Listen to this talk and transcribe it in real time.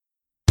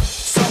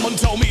Someone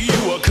told me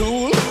you were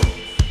cool,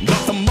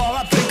 but the more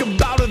I think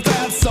about it,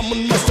 that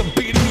someone must have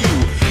beaten you.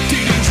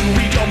 Didn't you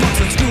read your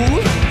books at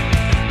school?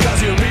 Cause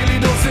you really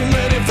don't seem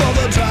ready for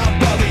the drop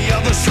of the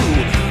other shoe.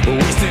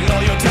 Wasting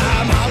all your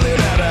time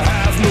howling at a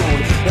half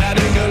moon,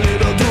 adding a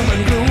little doom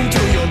and gloom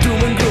to your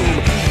doom and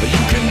gloom.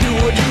 You can do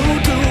what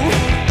you do,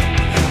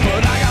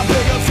 but I got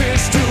bigger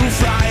fish to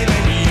fry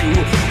than you,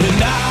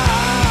 and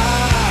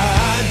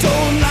I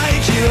don't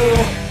like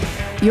you.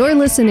 You're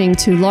listening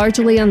to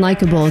Largely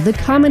Unlikable, the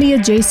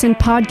comedy-adjacent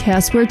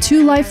podcast where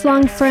two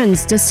lifelong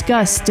friends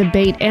discuss,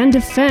 debate, and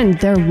defend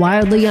their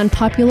wildly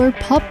unpopular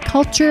pop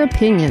culture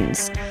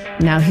opinions.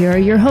 Now here are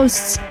your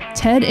hosts,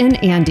 Ted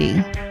and Andy.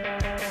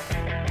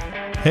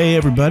 Hey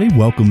everybody,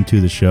 welcome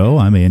to the show.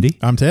 I'm Andy.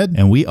 I'm Ted.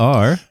 And we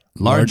are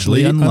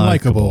Largely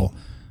Unlikable.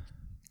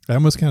 I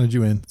almost counted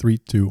you in. 3,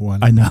 2,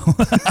 1. I know.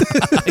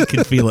 I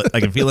can feel it. I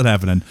can feel it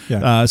happening.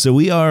 Yeah. So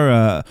we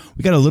are,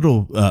 we got a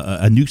little,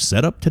 a new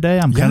setup today.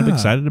 I'm kind of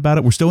excited about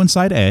it. We're still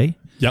inside A.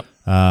 Yep.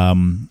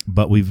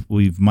 But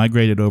we've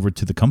migrated over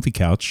to the comfy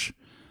couch.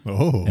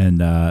 Oh.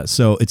 And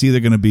so it's either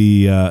going to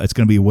be, it's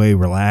going to be way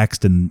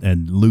relaxed and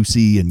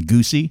loosey and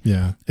goosey.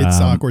 Yeah. It's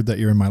awkward that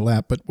you're in my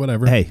lap, but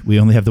whatever. Hey, we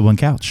only have the one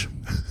couch.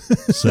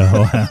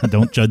 So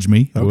don't judge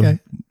me. Okay.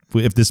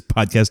 If this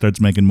podcast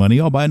starts making money,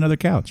 I'll buy another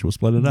couch. We'll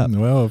split it up.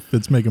 Well, if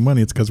it's making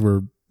money, it's because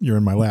you're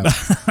in my lap.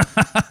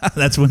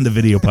 That's when the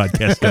video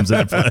podcast comes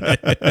into play.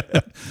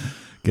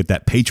 Get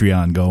that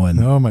Patreon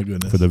going. Oh my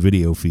goodness. For the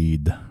video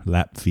feed,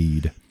 lap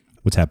feed.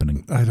 What's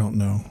happening? I don't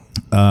know.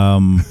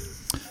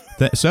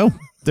 So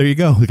there you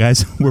go,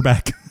 guys. We're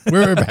back.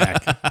 We're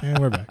back. Yeah,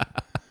 we're back.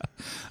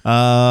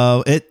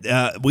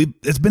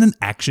 It's been an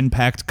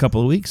action-packed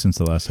couple of weeks since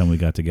the last time we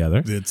got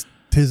together.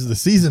 Tis the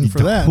season for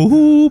that.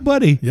 Ooh,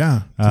 buddy.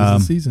 Yeah, tis the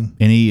season.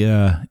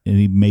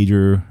 Any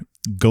major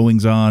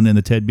goings on in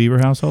the Ted Beaver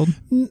household?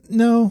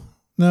 No.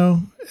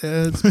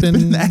 It's been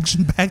an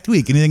action-packed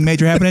week. Anything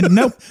major happening?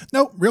 Nope.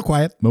 Nope. Real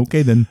quiet.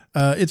 Okay, then.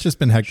 It's just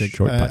been hectic.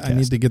 Short I podcast.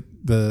 need to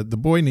get the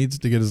boy needs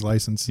to get his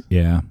license.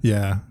 Yeah.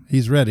 Yeah,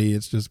 he's ready.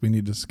 It's just we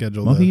need to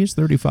schedule. Well, he is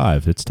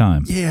 35. It's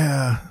time.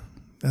 Yeah,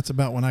 that's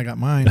about when I got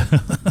mine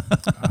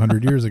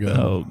 100 years ago.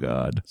 Oh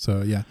God.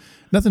 So yeah,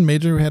 nothing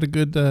major. We had a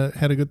good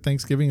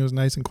Thanksgiving. It was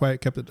nice and quiet.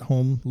 Kept it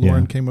home.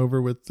 Lauren came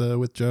over with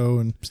Joe,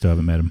 and still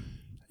haven't met him.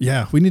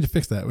 Yeah, we need to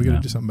fix that. We got to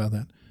do something about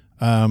that.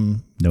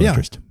 No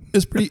interest.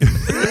 It's pretty.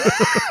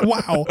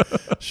 Wow,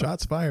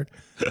 shots fired.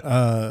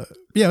 Yeah,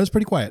 it was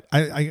pretty quiet.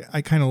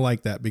 I kind of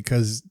like that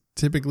because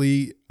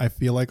typically I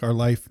feel like our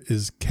life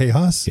is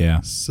chaos.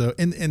 Yeah. So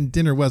and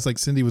dinner was like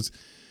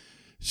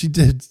she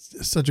did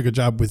such a good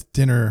job with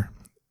dinner.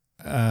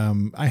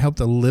 I helped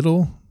a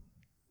little.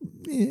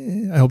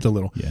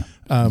 Yeah.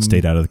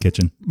 Stayed out of the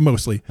kitchen.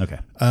 Mostly. Okay.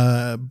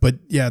 But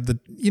yeah,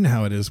 you know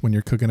how it is when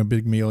you're cooking a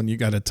big meal and you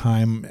got to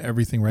time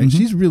everything right.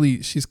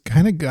 Mm-hmm. She's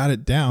kind of got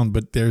it down,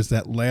 but there's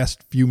that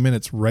last few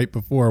minutes right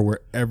before where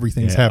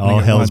everything's happening. All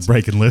at hell's once.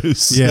 breaking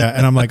loose. Yeah.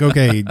 And I'm like,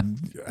 okay,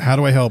 how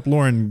do I help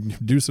Lauren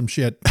do some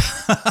shit?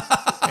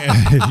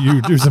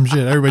 You do some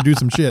shit. Everybody do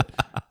some shit.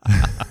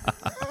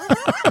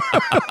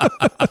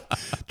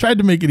 Tried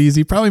to make it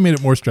easy. Probably made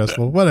it more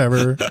stressful.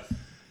 Whatever.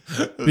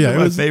 Yeah, it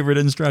was my favorite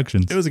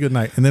instructions. It was a good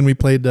night, and then we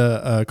played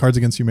Cards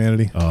Against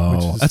Humanity.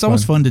 Oh, that's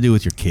always fun to do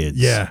with your kids.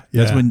 Yeah,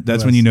 that's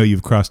when you know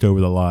you've crossed over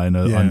the line.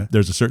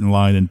 There's a certain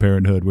line in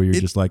parenthood where you're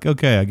just like,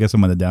 okay, I guess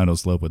I'm on the downhill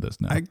slope with this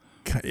now.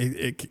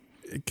 It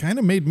kind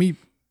of made me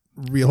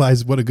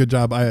realize what a good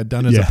job I had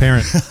done as a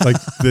parent. Like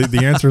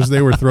the answers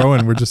they were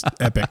throwing were just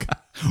epic.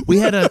 We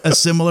had a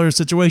similar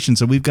situation.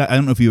 So we've got, I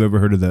don't know if you've ever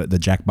heard of the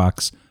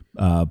Jackbox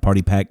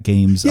party pack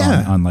games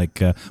on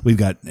like we've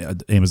got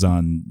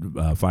Amazon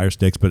Fire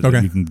Sticks, but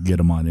you can get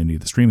them on any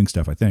of the streaming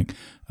stuff, I think.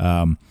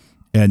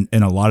 And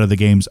a lot of the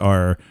games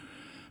are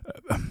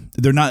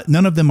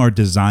none of them are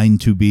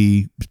designed to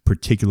be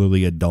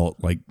particularly adult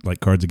like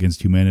Cards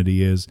Against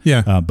Humanity is.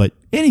 Yeah. But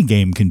any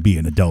game can be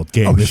an adult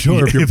game. Oh, if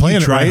you're playing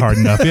it try right. hard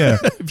enough. Yeah.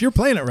 If you're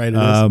playing it right,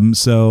 it is.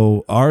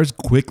 So ours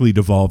quickly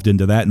devolved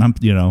into that, and I'm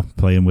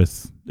playing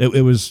with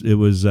it was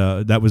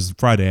that was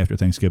Friday after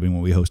Thanksgiving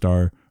when we host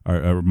our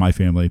my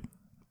family.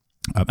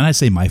 And I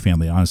say my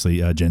family,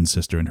 honestly, Jen's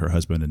sister and her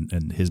husband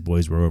and his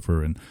boys were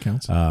over, and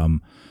counts.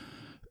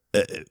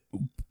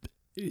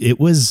 It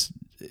was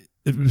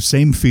the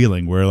same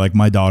feeling where like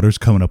my daughter's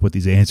coming up with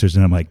these answers,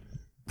 and I'm like,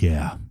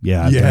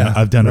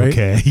 I've done right?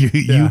 Okay.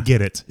 You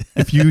get it.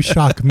 If you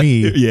shock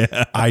me,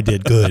 I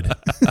did good.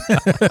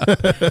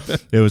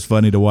 It was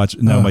funny to watch.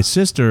 No, my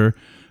sister,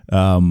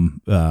 Donna.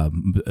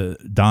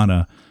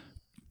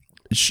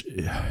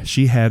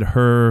 She had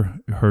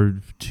her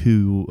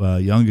two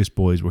youngest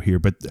boys were here,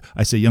 but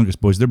I say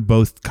youngest boys, they're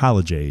both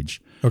college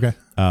age. Okay.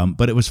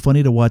 But it was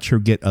funny to watch her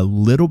get a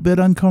little bit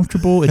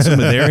uncomfortable in some of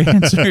their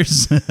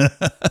answers.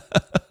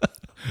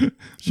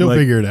 She'll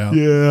figure it out.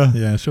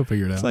 Yeah, she'll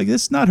figure it out. It's like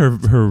it's not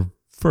her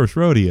first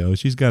rodeo.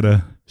 She's got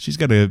a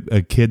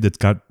kid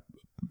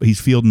he's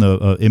fielding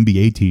a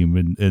NBA team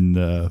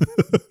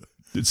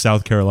in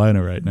South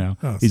Carolina right now.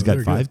 Oh, he's so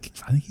got 5. Good.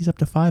 I think he's up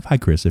to 5. Hi,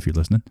 Chris, if you're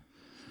listening.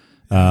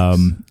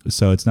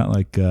 So it's not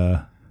like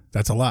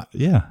That's a lot.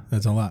 Yeah.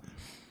 That's a lot.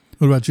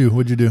 What about you?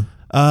 What'd you do?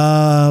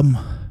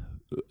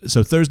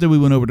 So Thursday we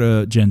went over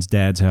to Jen's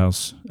dad's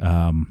house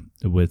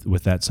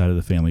with that side of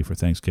the family for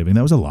Thanksgiving.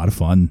 That was a lot of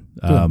fun.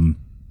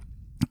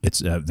 It's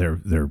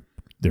they're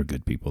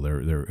good people.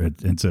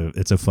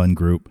 It's a fun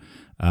group.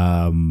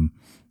 I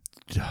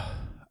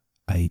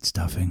ate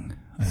stuffing.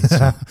 I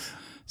ate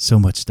so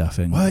much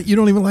stuffing. What? You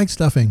don't even like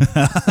stuffing?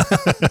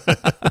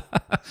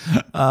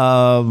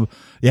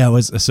 Yeah,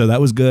 so that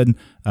was good.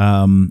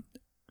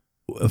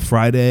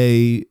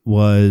 Friday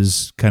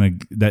was kind of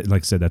that,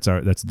 like I said, that's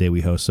the day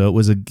we host. So it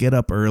was a get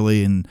up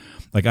early, and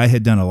like I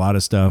had done a lot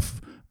of stuff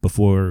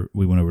before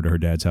we went over to her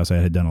dad's house. I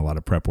had done a lot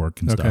of prep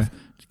work and stuff,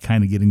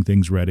 kind of getting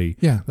things ready.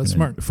 Yeah, that's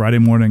smart. Friday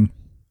morning,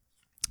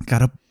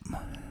 got up.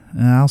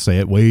 I'll say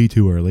it way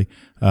too early,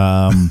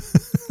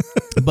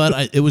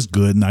 but it was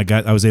good, and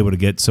I was able to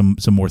get some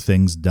more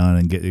things done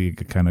and get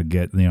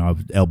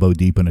elbow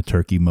deep in a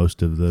turkey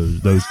most of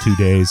those 2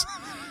 days.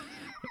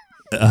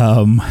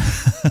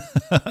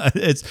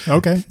 It's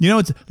okay.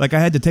 It's like I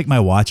had to take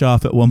my watch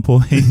off at one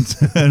point,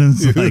 and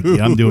it's like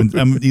I'm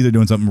either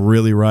doing something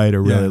really right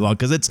or really long,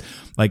 because it's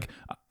like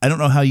I don't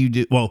know how you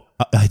do. Well,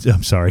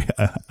 I'm sorry,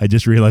 I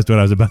just realized what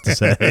I was about to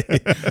say.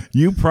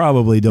 You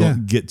probably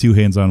don't get too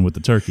hands on with the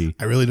turkey.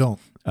 I really don't.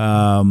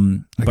 I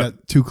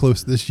got too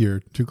close this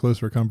year. Too close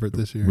for comfort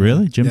this year.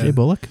 Really, Jim J.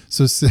 Bullock?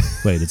 So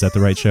wait, is that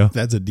the right show?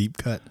 That's a deep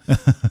cut.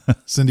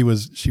 Cindy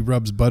she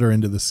rubs butter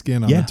into the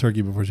skin on the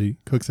turkey before she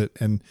cooks it,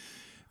 and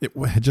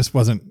it just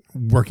wasn't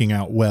working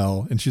out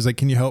well. And she's like,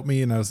 "Can you help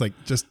me?" And I was like,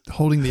 just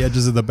holding the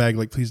edges of the bag,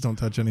 like, "Please don't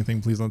touch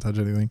anything. Please don't touch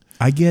anything."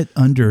 I get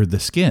under the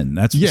skin.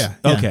 That's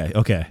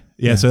okay.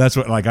 Yeah, so that's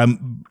what, like,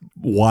 I'm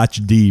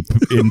watch deep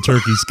in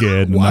turkey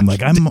skin, and I'm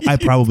like, I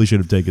probably should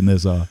have taken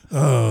this off.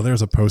 Oh,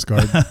 there's a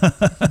postcard.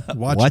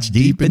 Watch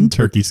deep in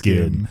turkey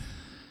skin.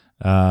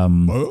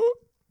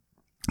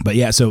 But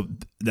yeah, so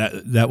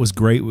that was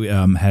great. We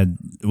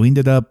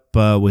ended up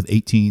with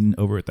 18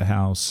 over at the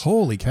house.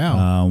 Holy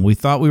cow! We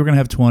thought we were gonna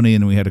have 20,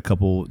 and we had a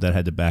couple that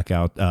had to back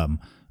out.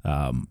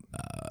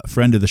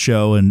 Friend of the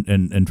show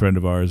and friend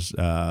of ours,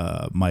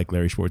 Mike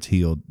Larry Schwartz,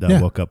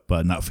 woke up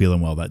not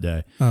feeling well that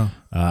day. Oh.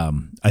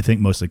 I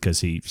think mostly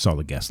because he saw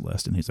the guest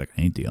list and he's like,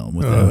 I ain't dealing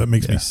with that. That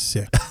makes me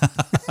sick.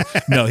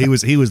 No, he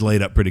was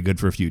laid up pretty good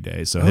for a few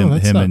days. So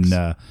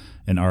him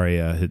and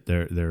Aria hit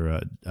their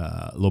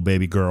little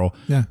baby girl.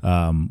 Yeah.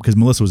 Because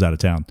Melissa was out of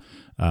town.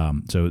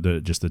 So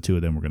just the two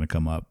of them were going to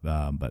come up.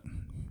 But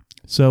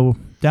so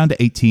down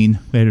to 18.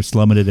 We had her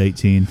slumming at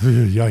 18.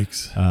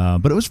 Yikes.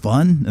 But it was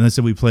fun. And I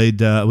said we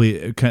played,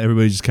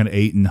 everybody just kind of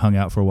ate and hung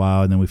out for a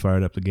while, and then we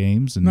fired up the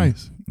games. And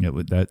nice.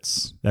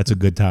 That's a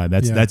good time.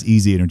 That's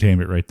easy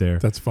entertainment right there.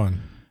 That's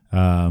fun.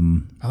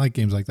 I like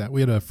games like that.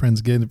 We had a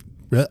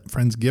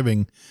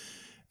Friendsgiving,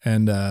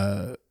 and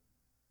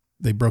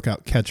they broke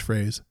out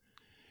Catchphrase. I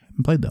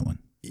haven't played that one.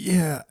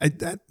 Yeah,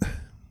 that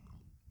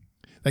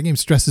game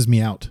stresses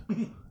me out.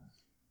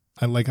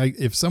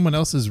 If someone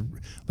else is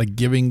like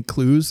giving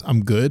clues,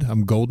 I'm good.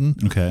 I'm golden.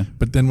 Okay.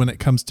 But then when it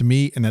comes to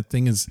me and that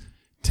thing is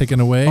taken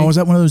away. Oh, is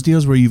that one of those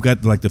deals where you've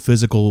got like the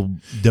physical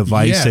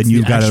device and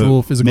you've got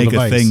to make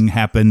a thing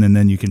happen and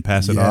then you can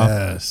pass it off?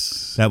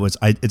 Yes.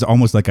 It's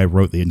almost like I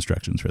wrote the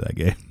instructions for that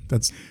game.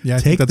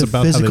 Take the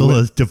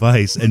physical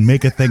device and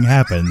make a thing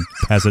happen.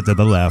 Pass it to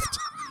the left.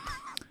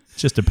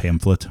 It's just a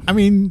pamphlet. I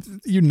mean,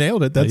 you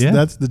nailed it.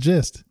 That's the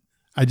gist.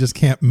 I just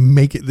can't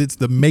make it. It's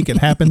the make it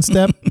happen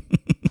step.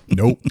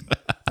 Nope.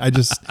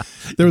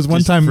 There was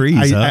one time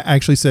I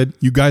actually said,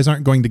 "You guys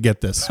aren't going to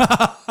get this." All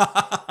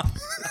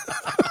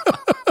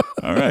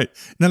right.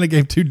 And then I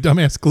gave 2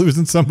 dumbass clues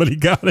and somebody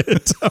got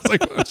it. I was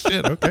like, "Oh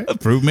shit, okay."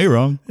 Prove me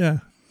wrong. Yeah.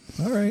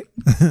 All right.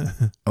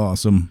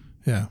 Awesome.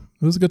 Yeah.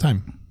 It was a good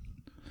time.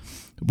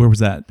 Where was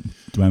that? Do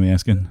you mind me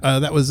asking?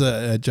 That was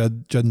at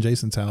Judd and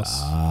Jason's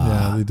house.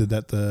 Yeah, they did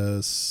that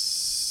the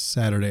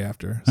Saturday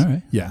after. All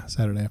right. Yeah,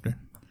 Saturday after.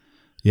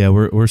 Yeah,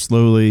 we're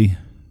slowly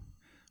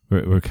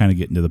we're kind of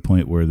getting to the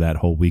point where that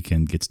whole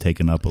weekend gets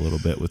taken up a little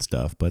bit with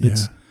stuff, but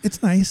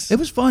it's nice. It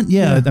was fun.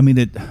 Yeah. I mean,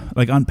 it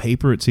like on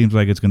paper it seems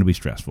like it's going to be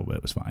stressful, but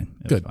it was fine.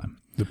 It was fine.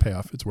 The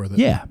payoff, it's worth it.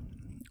 Yeah.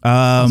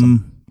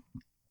 Awesome.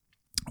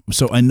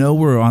 So I know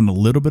we're on a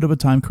little bit of a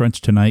time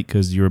crunch tonight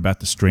because you're about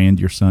to strand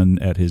your son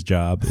at his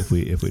job if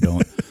we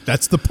don't.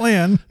 That's the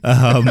plan.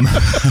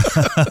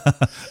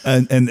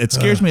 And it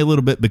scares me a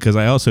little bit because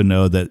I also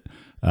know that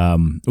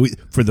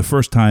for the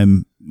first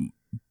time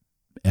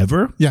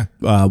ever,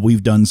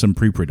 we've done some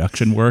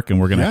pre-production work, and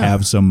we're going to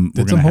have some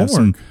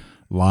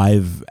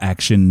live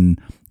action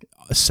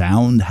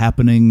sound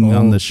happening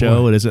on the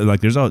show. It is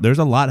like there's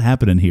a lot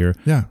happening here.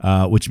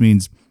 Yeah. Which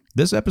means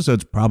this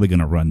episode's probably going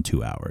to run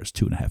 2 hours,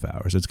 2.5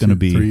 hours. It's going to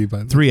be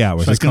 3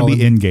 hours. It's going to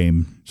be in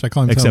game. Should I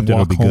call him? Except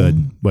it'll be good.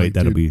 Home? Wait, like,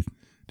 that'll dude, be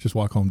just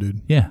walk home,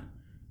 dude. Yeah.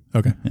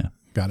 Okay. Yeah.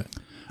 Got it.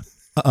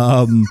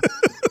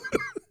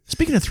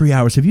 Speaking of 3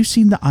 hours, have you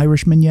seen The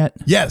Irishman yet?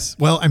 Yes.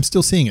 Well, I'm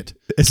still seeing it.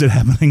 Is it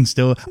happening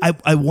still?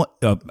 I want.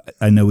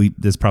 I know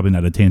there's probably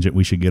not a tangent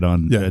we should get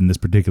on in this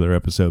particular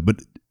episode, but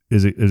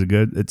is it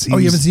good? It seems. Oh,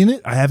 you haven't seen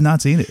it? I have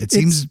not seen it. It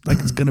seems like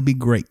it's going to be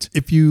great.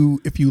 If you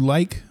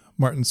like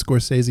Martin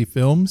Scorsese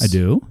films? I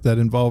do. That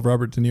involve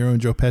Robert De Niro and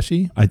Joe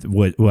Pesci? I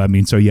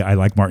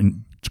like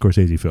Martin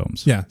Scorsese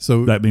films. Yeah.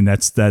 So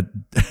that's that.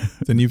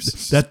 Then you've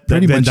that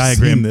Venn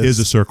diagram is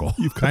a circle.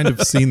 You've kind of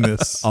seen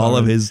this. All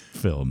of his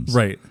films.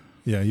 Right.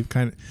 Yeah. You've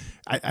kind of.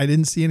 I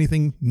didn't see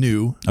anything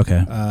new.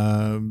 Okay.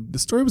 The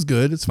story was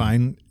good. It's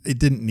fine. It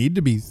didn't need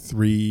to be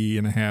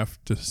 3.5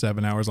 to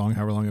 7 hours long,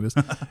 however long it is.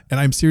 And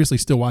I'm seriously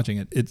still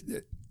watching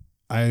it.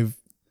 I've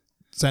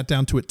sat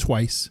down to it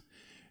twice,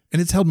 and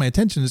it's held my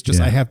attention. It's just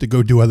I have to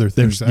go do other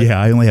things.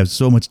 I only have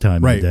so much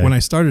time. Right. When I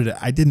started it,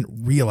 I didn't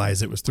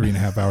realize it was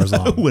 3.5 hours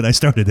long. When I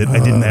started it, I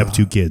didn't have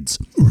 2 kids.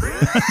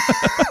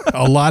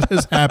 A lot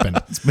has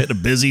happened. It's been a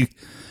busy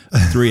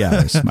 3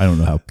 hours. I don't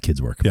know how kids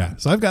work. Yeah.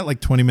 So I've got like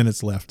 20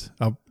 minutes left.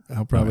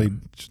 I'll probably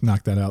just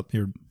knock that out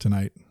here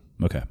tonight.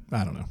 Okay.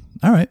 I don't know.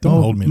 All right.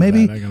 Don't hold me to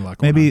that. I got a lot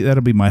going on.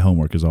 That'll be my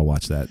homework is I'll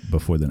watch that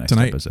before the next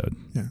episode.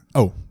 Yeah.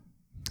 Oh.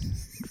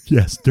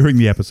 Yes, during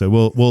the episode.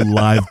 We'll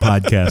live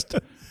podcast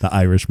The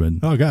Irishman.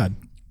 Oh, God.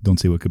 Don't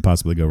see what could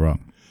possibly go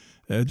wrong.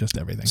 Just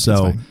everything.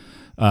 So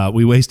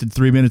we wasted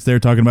 3 minutes there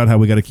talking about how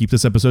we got to keep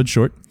this episode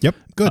short. Yep.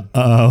 Good.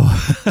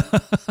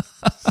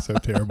 So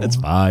terrible. It's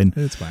fine.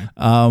 It's fine.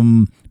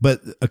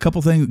 But a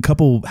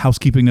couple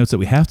housekeeping notes that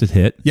we have to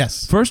hit.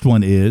 Yes. First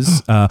one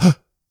is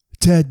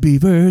Ted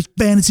Beaver's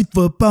Fantasy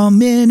Football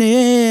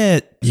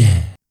Minute.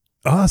 Yeah.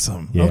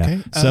 Awesome. Yeah.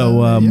 Okay.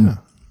 So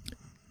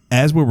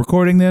as we're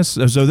recording this,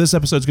 so this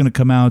episode's going to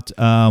come out,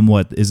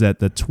 what is that,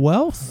 the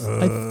 12th,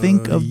 I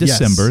think, of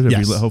December.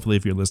 Yes. Hopefully,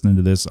 if you're listening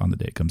to this on the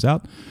day it comes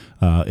out,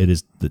 it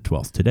is the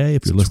 12th today.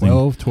 If you're listening.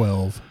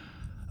 12/12.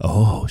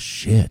 Oh,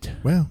 shit.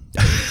 Well,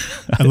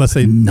 unless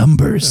they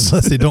numbers.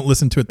 Unless they don't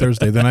listen to it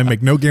Thursday, then I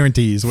make no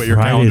guarantees what your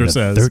calendar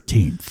says.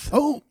 13th.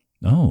 Oh,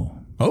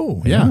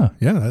 yeah.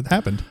 Yeah, that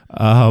happened.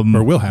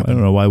 Or will happen. I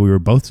don't know why we were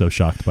both so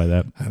shocked by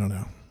that. I don't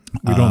know.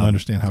 We don't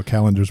understand how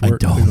calendars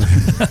work.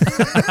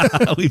 I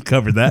don't. We've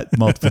covered that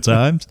multiple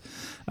times.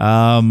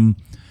 But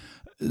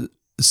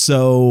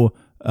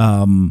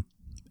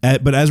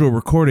as we're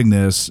recording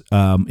this,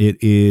 it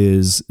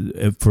is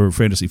for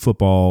fantasy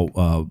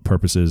football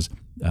purposes.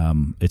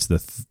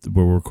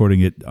 We're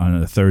recording it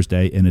on a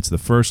Thursday, and it's the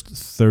first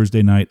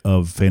Thursday night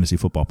of fantasy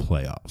football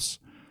playoffs.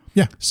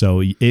 Yeah.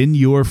 So in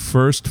your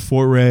first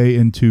foray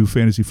into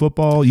fantasy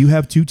football, you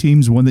have 2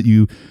 teams, one that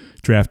you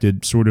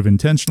drafted sort of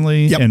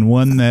intentionally, and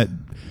one that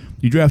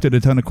you drafted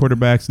a ton of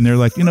quarterbacks, and they're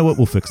like, you know what,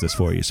 we'll fix this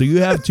for you. So you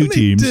have 2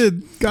 teams. They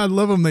did. God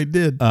love them, they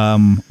did.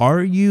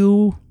 Are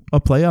you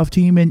a playoff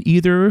team in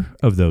either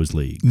of those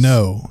leagues?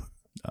 No.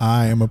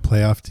 I am a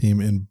playoff team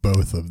in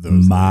both of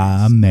those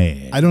My leagues.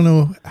 Man. I don't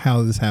know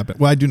how this happened.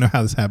 Well, I do know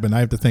how this happened. I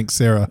have to thank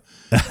Sarah.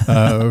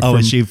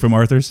 Is she from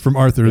Arthur's? From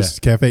Arthur's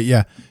Cafe.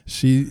 Yeah.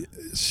 She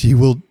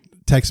will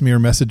text me or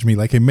message me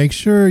like, hey, make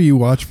sure you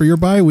watch for your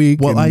bye week.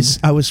 Well,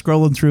 I was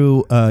scrolling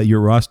through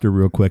your roster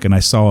real quick, and I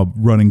saw a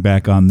running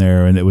back on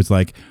there, and it was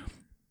like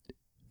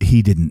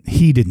he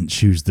didn't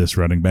choose this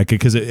running back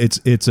because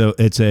it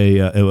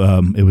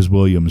was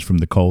Williams from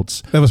the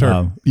Colts. That was her.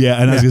 I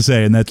was gonna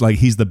say, and that's like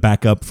he's the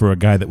backup for a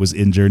guy that was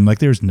injured, and like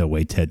there's no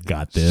way Ted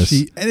got this.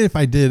 And if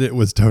I did, it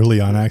was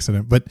totally on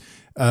accident, but.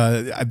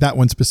 That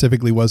one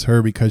specifically was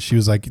her because she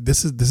was like,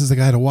 this is the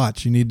guy to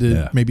watch. You need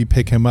to maybe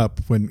pick him up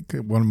when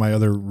one of my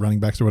other running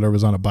backs or whatever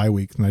was on a bye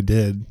week, and I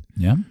did.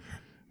 Yeah.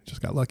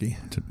 Just got lucky.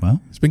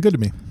 Well, it's been good to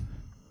me.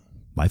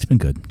 Life's been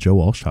good. Joe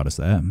Walsh taught us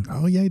that.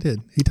 Oh, yeah, he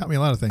did. He taught me a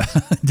lot of things.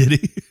 Did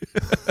he?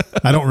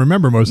 I don't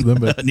remember most of them,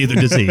 but neither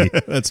does he.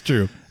 That's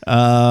true.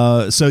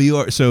 So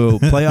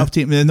playoff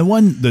team, and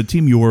the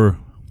team you're,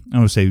 I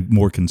don't want to say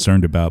more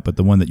concerned about, but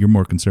the one that you're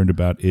more concerned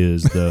about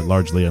is the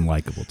largely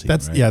unlikable team.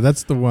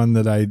 That's the one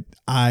that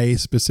I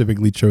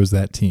specifically chose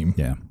that team.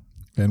 Yeah.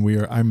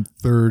 And I'm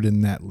third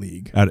in that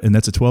league. And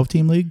that's a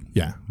 12-team league?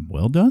 Yeah.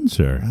 Well done,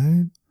 sir.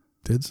 I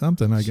did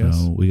something, I guess.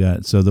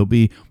 So there'll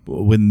be,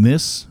 when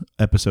this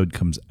episode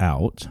comes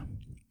out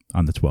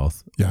on the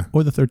 12th,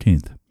 or the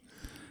 13th,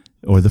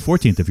 or the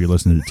 14th if you're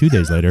listening to 2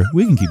 days later,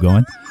 we can keep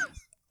going.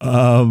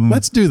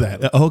 Let's do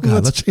that. Oh,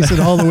 God. Let's chase it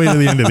all the way to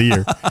the end of the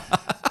year.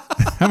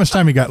 How much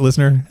time you got,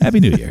 listener? Happy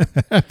New Year.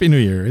 Happy New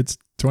Year. It's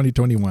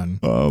 2021.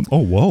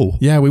 Whoa.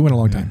 Yeah, we went a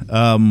long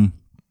time.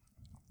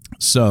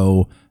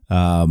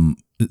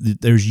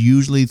 There's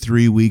usually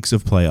 3 weeks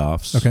of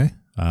playoffs. Okay.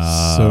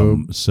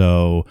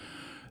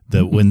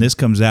 When this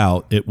comes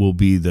out, it will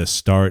be the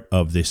start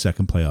of the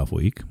second playoff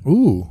week.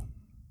 Ooh.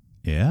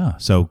 Yeah.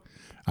 So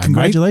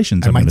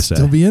congratulations. I might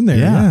still be in there.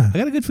 Yeah. I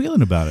got a good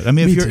feeling about it. I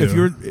mean,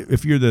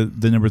 if you're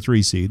the number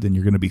 3 seed, then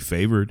you're going to be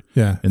favored.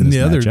 Yeah. In this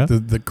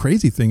matchup. The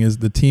crazy thing is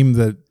the team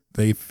that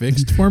they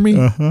fixed for me,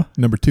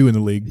 number 2 in the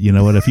league. You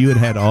know what? If you had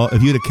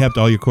kept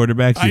all your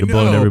quarterbacks, you'd have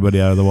blown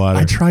everybody out of the water.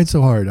 I tried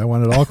so hard. I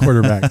wanted all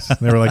quarterbacks.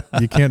 They were like,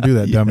 "You can't do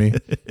that, dummy.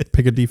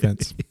 Pick a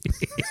defense."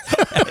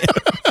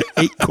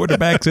 8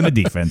 quarterbacks and a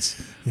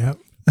defense. Yep.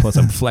 Plus,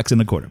 I'm flexing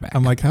the quarterback.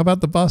 I'm like, how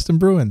about the Boston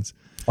Bruins?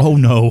 Oh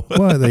no!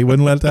 Well, they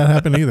wouldn't let that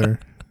happen either.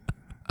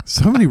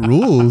 So many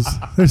rules.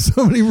 There's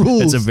so many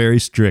rules. It's a very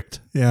strict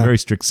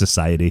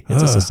society.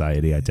 It's a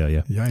society, I tell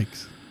you.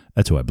 Yikes.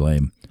 That's who I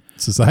blame.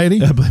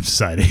 Society? I blame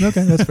society.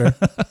 Okay, that's fair.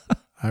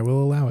 I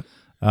will allow it.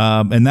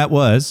 And that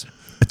was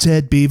a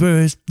Ted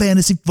Beaver's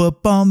Fantasy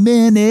Football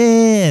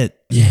Minute.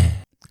 Yeah.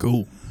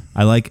 Cool.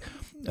 I like,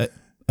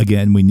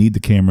 again, we need the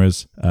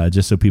cameras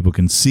just so people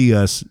can see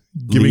us.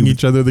 Giving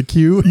each other the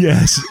cue.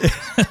 Yes.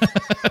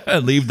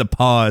 Leave the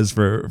pause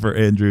for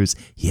Andrew's.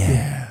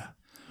 Yeah.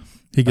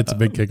 He gets a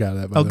big kick out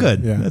of that. By the way.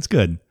 Good. Yeah. That's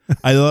good.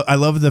 I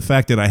love the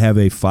fact that I have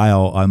a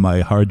file on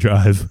my hard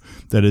drive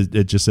that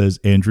it just says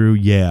Andrew,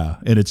 yeah,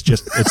 and it's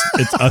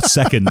a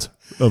second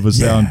of a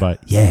soundbite.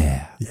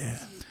 Yeah. Yeah.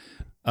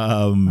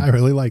 I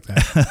really like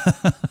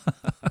that.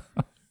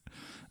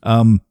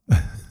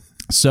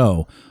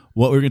 So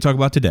what we're going to talk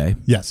about today?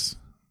 Yes.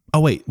 Oh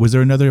wait, was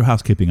there another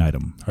housekeeping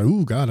item?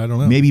 Oh God, I don't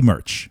know. Maybe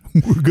merch.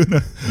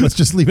 Let's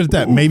just leave it at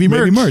that. Maybe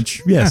merch. Maybe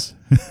merch. Yes.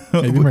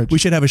 Maybe merch. We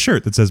should have a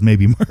shirt that says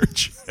maybe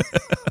merch.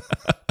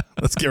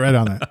 Let's get right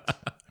on that.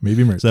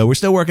 Maybe merch. So we're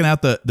still working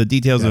out the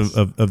details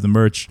of the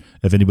merch.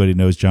 If anybody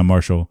knows John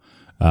Marshall,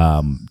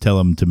 tell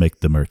him to make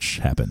the merch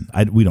happen.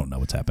 We don't know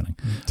what's happening.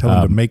 Tell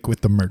him to make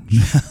with the merch.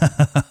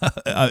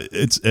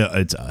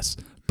 It's us,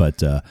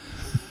 but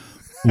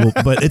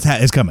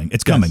it's coming.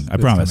 It's coming. I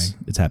promise.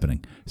 It's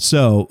happening.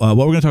 So what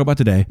we're going to talk about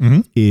today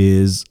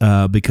is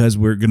because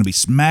we're going to be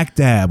smack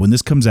dab when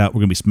this comes out.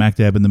 We're going to be smack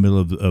dab in the middle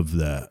of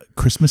the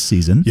Christmas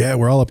season. Yeah,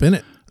 we're all up in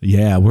it.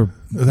 Yeah,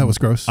 that was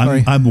gross.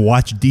 Sorry. I'm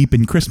watch deep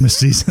in Christmas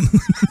season.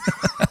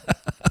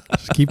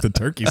 Just keep the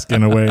turkey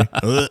skin away.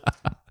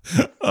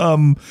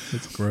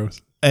 It's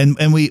gross.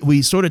 And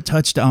we sort of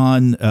touched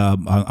on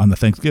the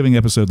Thanksgiving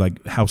episode,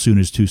 like how soon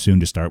is too soon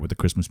to start with the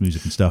Christmas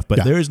music and stuff.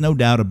 But there is no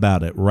doubt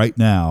about it. Right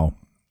now,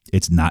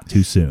 it's not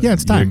too soon. Yeah,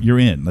 it's time. You're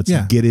in. Let's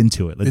get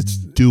into it. Let's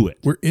do it.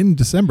 We're in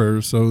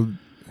December, so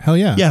hell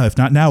yeah. Yeah, if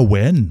not now,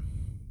 when?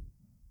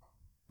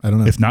 I don't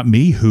know. If not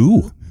me,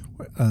 who?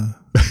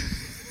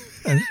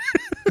 I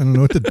don't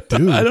know what to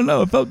do. I don't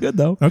know. It felt good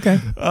though. Okay.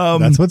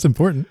 That's what's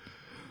important.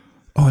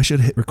 Oh, I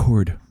should have hit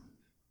record.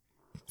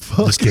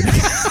 Fuck. Just kidding.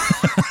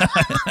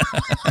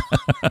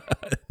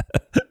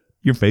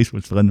 Your face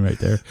was fun right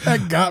there.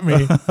 That got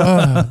me.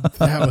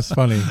 That was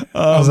funny.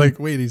 I was like,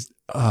 wait, he's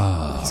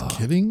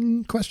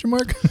kidding? Question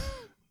mark.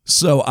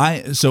 So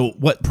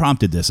what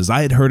prompted this is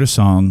I had heard a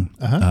song,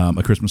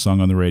 a Christmas song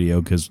on the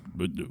radio, because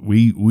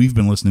we've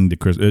been listening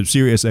to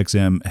Sirius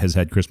XM has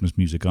had Christmas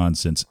music on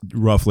since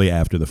roughly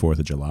after the 4th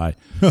of July.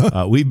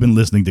 We've been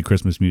listening to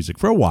Christmas music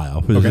for a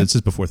while. It's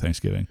just before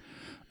Thanksgiving.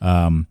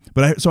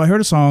 But I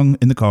heard a song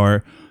in the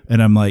car,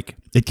 and I'm like,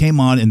 it came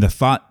on, and the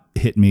thought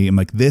hit me. I'm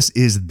like, this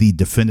is the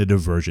definitive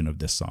version of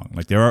this song.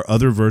 Like, there are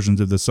other versions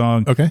of the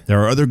song. Okay.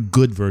 There are other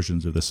good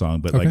versions of the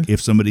song, but like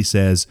if somebody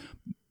says,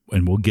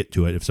 and we'll get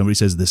to it, if somebody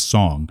says this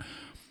song,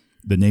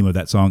 the name of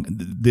that song,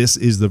 this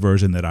is the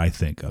version that I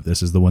think of.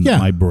 This is the one that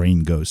my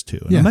brain goes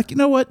to. And I'm like, you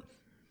know what?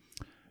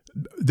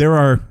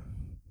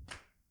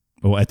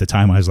 At the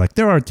time I was like,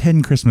 there are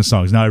 10 Christmas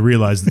songs. Now I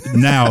realize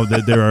now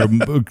that there are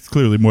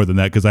clearly more than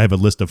that, because I have a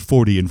list of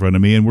 40 in front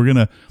of me, and we're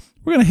gonna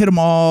hit them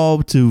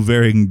all to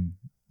varying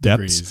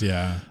depths. Degrees,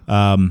 yeah.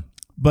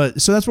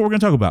 But so that's what we're gonna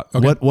talk about.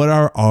 Okay. What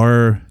are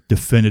our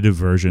definitive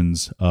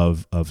versions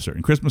of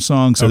certain Christmas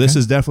songs? So this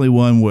is definitely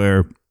one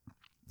where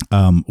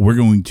we're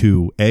going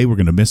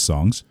to miss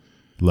songs.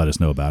 Let us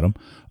know about them.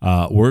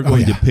 We're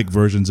going to pick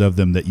versions of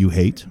them that you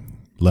hate.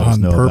 Let us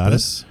know about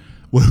it.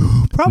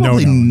 Well,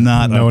 probably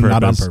not on purpose.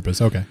 Not on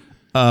purpose. Okay.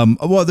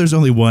 Well, there's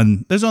only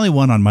one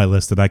on my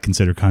list that I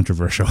consider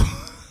controversial,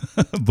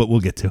 but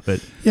we'll get to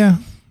it. Yeah.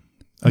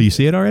 Oh, you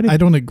see it already? I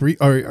don't agree.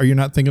 Are you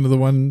not thinking of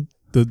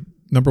the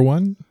number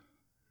one?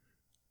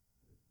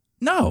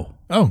 No.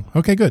 Oh,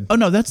 okay, good. Oh,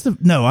 no,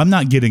 no, I'm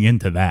not getting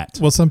into that.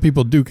 Well, some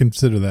people do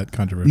consider that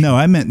controversial. No,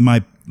 I meant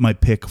my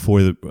pick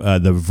for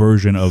the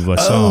version of a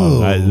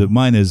song.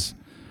 Mine is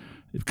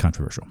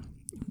controversial.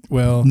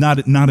 Well, not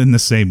in the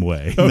same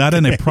way. Okay. Not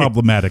in a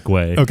problematic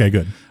way. Okay,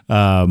 good.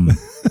 Not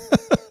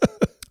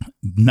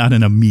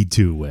in a Me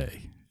Too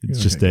way. It's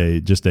just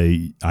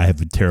a I have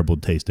a terrible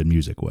taste in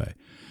music way.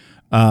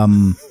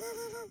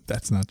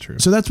 That's not true.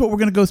 So that's what we're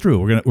going to go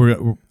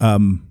through.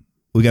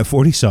 We got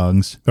 40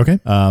 songs. Okay.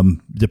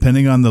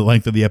 Depending on the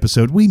length of the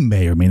episode, we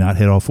may or may not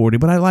hit all 40,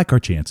 but I like our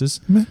chances.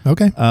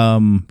 Okay.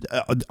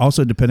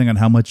 Also, depending on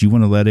how much you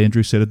want to let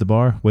Andrew sit at the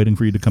bar waiting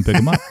for you to come pick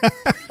him up.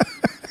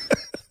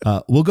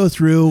 We'll go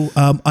through,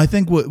 I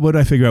think what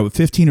I figure out,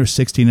 15 or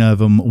 16 of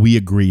them we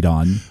agreed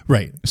on.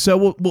 Right. So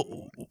we'll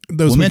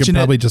we could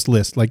probably just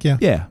list like,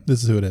 yeah,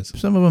 this is who it is.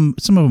 Some of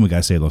them we got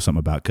to say a little something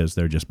about because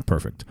they're just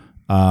perfect.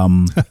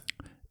 And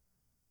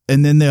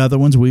then the other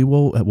ones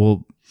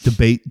we'll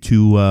debate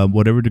to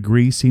whatever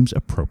degree seems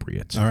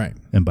appropriate. All right.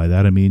 And by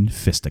that I mean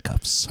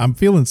fisticuffs. I'm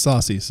feeling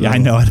saucy. So yeah, I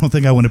know. I don't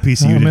think I want a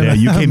piece of you today.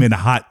 You came in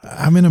hot.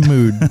 I'm in a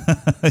mood.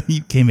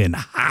 You came in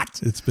hot.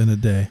 It's been a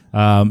day.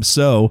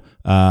 So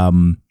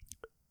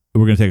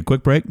we're going to take a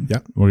quick break. Yeah.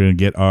 We're going to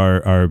get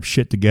our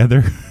shit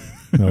together.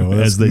 No,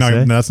 as they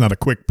say. That's not a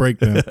quick break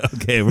then.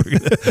 Okay, we're going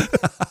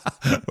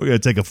to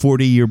take a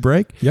 40-year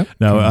break. Yep.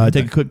 No,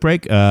 take a quick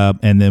break,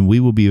 and then we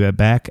will be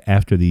back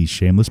after these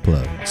shameless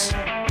plugs.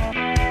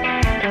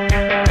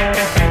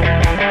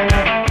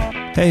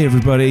 Hey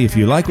everybody, if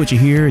you like what you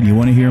hear and you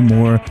want to hear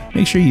more,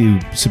 make sure you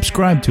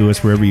subscribe to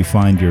us wherever you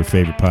find your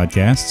favorite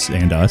podcasts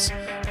and us.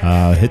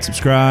 Hit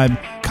subscribe,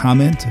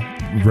 comment,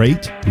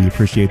 rate. We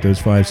appreciate those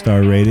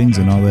 5-star ratings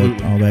and all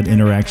that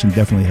interaction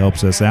definitely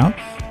helps us out.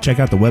 Check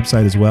out the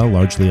website as well,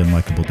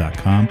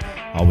 largelyunlikable.com.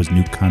 Always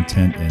new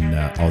content and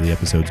all the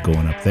episodes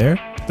going up there.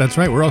 That's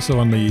right. We're also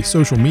on the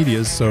social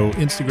medias. So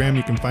Instagram,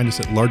 you can find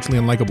us at Largely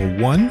Unlikable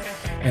 1.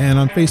 And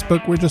on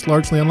Facebook, we're just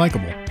Largely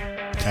Unlikable.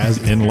 As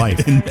in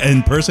life.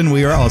 In person,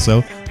 we are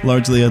also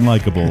Largely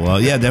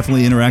Unlikable. Yeah,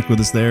 definitely interact with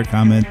us there.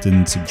 Comment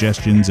and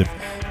suggestions. If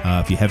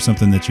you have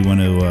something that you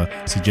want to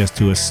suggest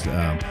to us,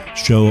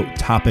 show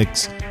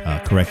topics,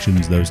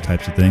 corrections, those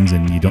types of things,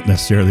 and you don't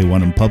necessarily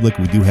want them public,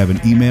 we do have an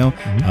email.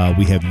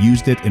 We have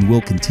used it and will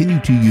continue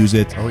to use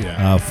it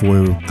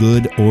for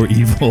good or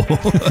evil.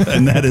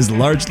 And that is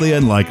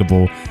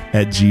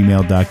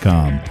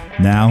largelyunlikable@gmail.com.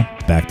 Now,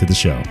 back to the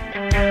show.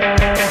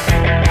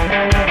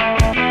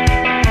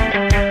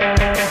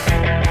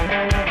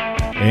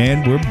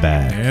 And we're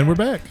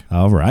back.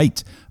 All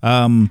right.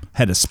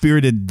 Had a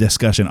spirited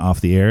discussion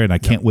off the air, and I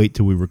can't wait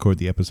till we record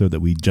the episode that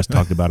we just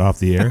talked about off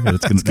the air.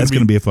 That's going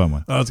to be a fun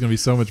one. Oh, it's going to be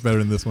so much better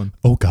than this one.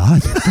 Oh,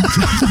 God.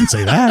 Don't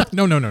say that.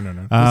 No.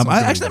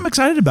 I'm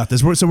excited about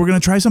this. So we're going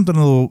to try something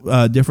a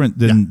little different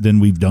than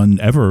we've done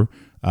ever.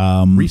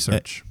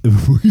 Research.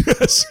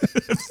 Yes.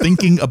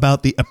 Thinking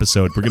about the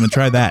episode. We're going to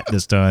try that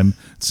this time.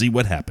 See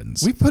what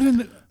happens. We put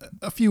in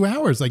a few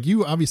hours. Like,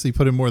 you obviously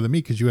put in more than me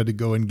because you had to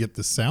go and get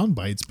the sound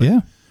bites. But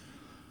yeah.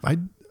 I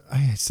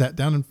sat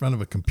down in front of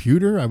a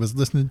computer. I was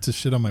listening to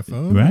shit on my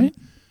phone. Right.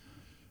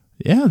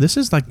 Yeah, this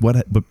is like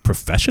what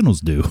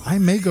professionals do. I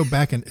may go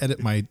back and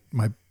edit my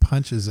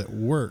punches at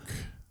work.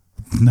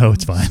 No,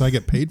 it's fine. So I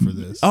get paid for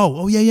this.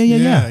 Oh,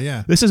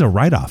 yeah. This is a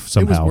write-off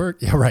somehow. It was work.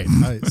 Yeah, right.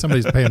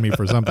 Somebody's paying me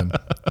for something.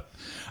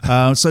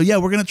 So yeah,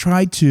 we're gonna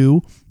try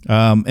to.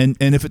 And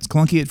if it's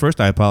clunky at first,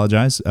 I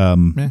apologize.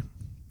 And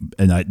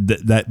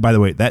that by the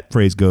way, that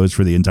phrase goes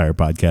for the entire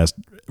podcast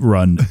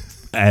run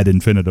ad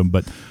infinitum,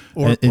 but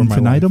or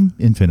infinitum.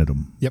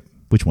 Yep.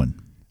 Which one?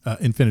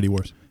 Infinity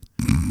Wars.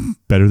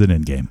 Better than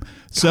Endgame.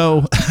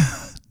 So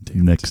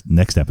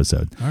next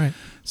episode. All right.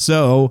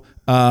 So,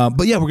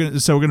 but yeah, we're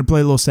gonna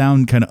play a little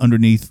sound kind of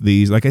underneath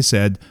these. Like I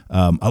said,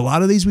 a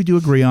lot of these we do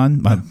agree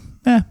on.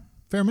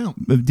 Fair amount,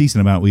 a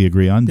decent amount we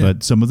agree on,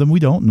 but some of them we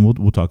don't, and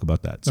we'll talk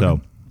about that. Okay. So.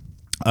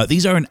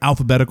 These are in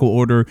alphabetical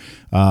order.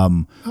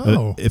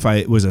 If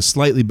I was a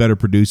slightly better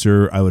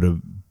producer, I would have,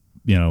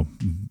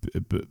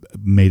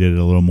 made it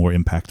a little more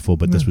impactful.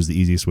 But this was the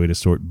easiest way to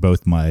sort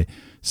both my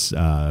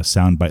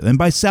soundbite, and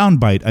by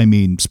soundbite I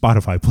mean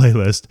Spotify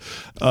playlist.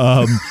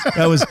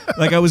 That was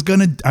like I was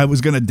gonna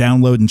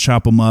download and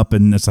chop them up,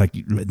 and it's like,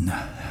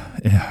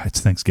 yeah, it's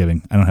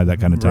Thanksgiving. I don't have that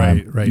kind of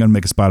time. Right. I'm gonna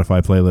make a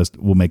Spotify playlist.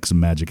 We'll make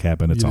some magic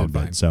happen. It's all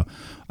good. So.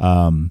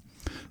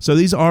 So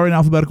these are in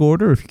alphabetical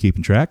order, if you're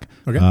keeping track.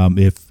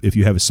 Okay. If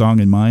you have a song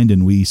in mind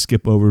and we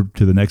skip over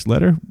to the next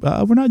letter,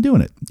 we're not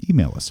doing it.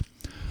 Email us.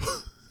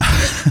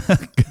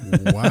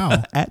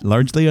 Wow. At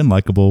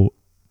largelyunlikable.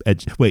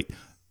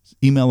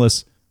 Email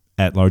us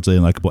at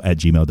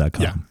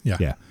largelyunlikable@gmail.com.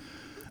 Yeah.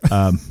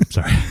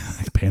 Sorry,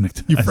 I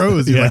panicked. You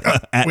froze. You're like,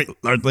 at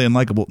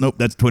largelyunlikable. Nope,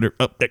 that's Twitter.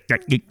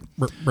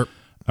 Burp.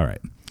 All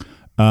right.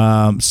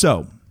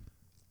 So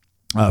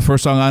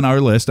first song on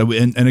our list,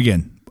 and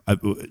again,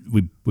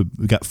 we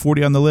got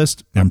 40 on the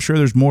list. I'm sure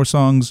there's more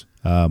songs.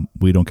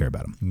 We don't care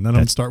about them. None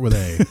of them start with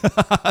A.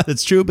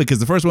 That's true, because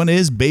the first one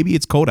is "Baby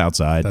It's Cold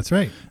Outside." That's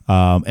right.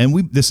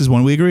 And this is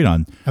one we agreed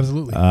on.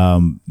 Absolutely.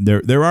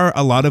 There are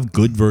a lot of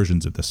good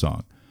versions of this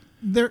song.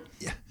 There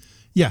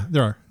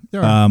are.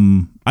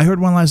 I heard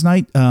one last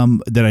night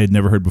that I had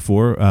never heard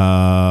before,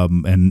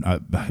 and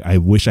I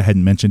wish I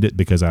hadn't mentioned it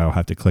because I'll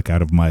have to click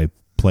out of my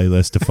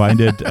playlist to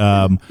find it. You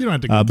don't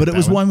have to. But it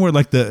was one where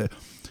like the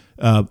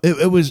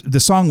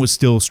song was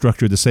still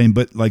structured the same,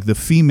 but like the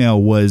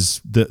female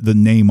was the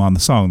name on the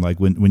song. Like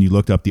when you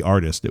looked up the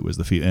artist, it was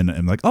the female, and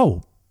I'm like,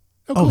 cool.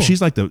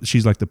 she's like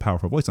the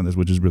powerful voice on this,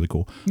 which is really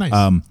cool.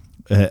 Nice.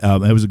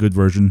 It was a good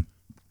version,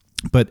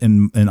 but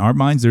in our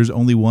minds, there's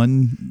only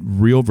one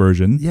real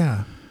version.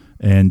 Yeah,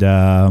 and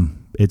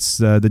it's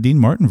the Dean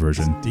Martin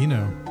version. It's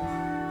Dino.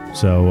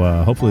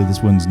 So hopefully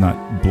this one's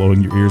not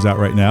blowing your ears out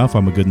right now. If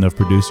I'm a good enough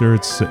producer,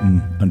 it's sitting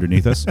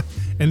underneath us.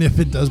 And if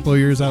it does blow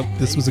your ears out,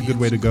 this was a good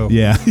way to go.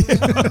 Yeah.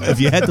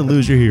 If you had to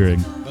lose your hearing.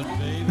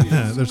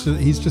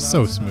 He's just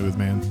so smooth,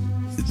 man.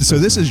 So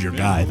this is your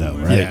guy, though,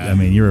 right? Yeah. I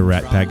mean, you're a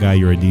Rat Pack guy.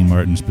 You're a Dean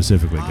Martin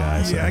specifically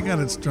guy. So. Yeah, I got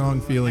a strong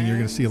feeling you're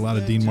going to see a lot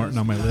of Dean Martin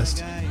on my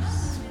list.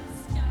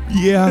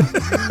 Yeah.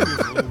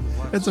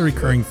 It's a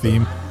recurring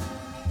theme.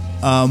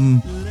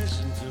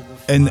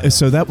 And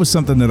so that was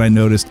something that I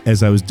noticed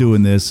as I was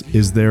doing this,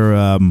 is there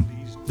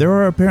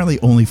are apparently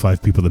only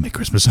 5 people that make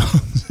Christmas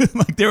songs.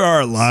 Like there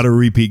are a lot of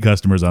repeat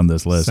customers on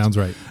this list. Sounds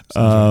right.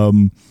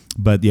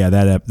 But yeah,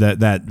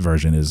 that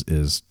version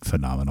is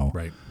phenomenal.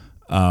 Right.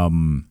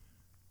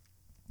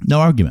 No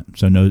argument.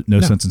 So no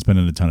sense in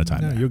spending a ton of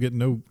time. No, there. You'll get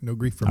no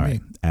grief from me.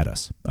 Right, at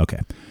us. Okay.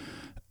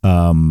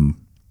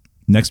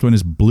 Next one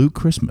is Blue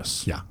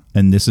Christmas. Yeah.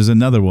 And this is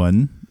another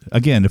one.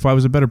 Again, if I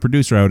was a better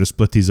producer, I would have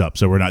split these up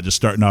so we're not just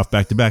starting off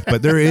back to back.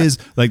 But there's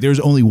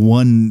only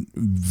one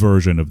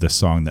version of this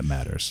song that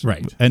matters.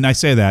 Right. And I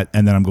say that,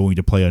 and then I'm going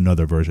to play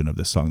another version of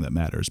this song that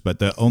matters. But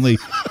the only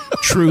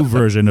true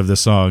version of the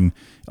song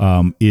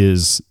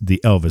is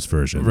the Elvis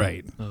version.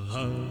 Right.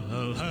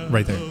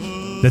 Right there.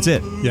 That's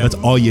it. Yeah. That's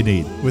all you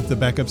need. With the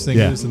backup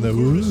singers and the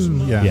woo.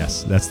 Yeah.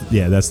 Yes, that's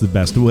the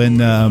best.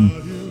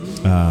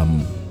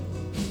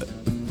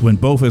 When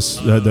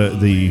Bofus,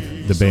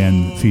 the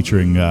band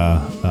featuring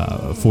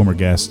former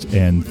guest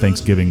and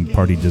Thanksgiving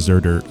party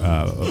deserter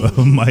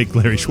Mike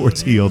Larry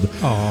Schwartzfield,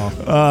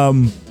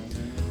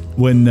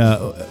 when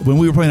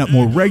we were playing out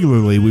more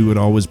regularly, we would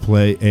always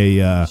play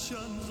a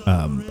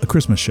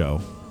Christmas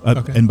show.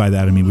 And by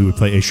that I mean we would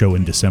play a show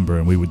in December,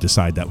 and we would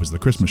decide that was the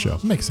Christmas show.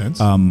 Makes sense.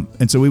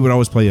 And so we would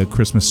always play a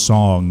Christmas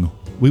song.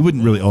 We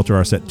wouldn't really alter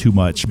our set too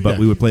much, but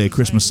we would play a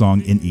Christmas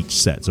song in each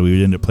set. So we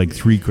would end up playing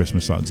 3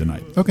 Christmas songs a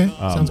night. Okay,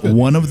 sounds good.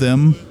 One of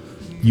them,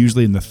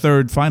 usually in the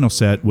third final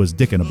set, was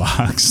Dick in a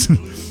Box,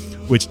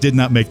 which did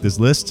not make this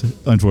list,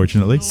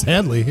 unfortunately.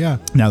 Sadly, yeah.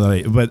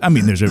 But I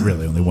mean, there's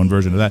really only one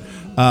version of that.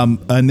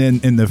 And then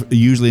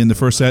usually in the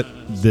first set,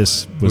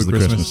 this was the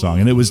Christmas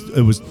song, and it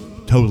was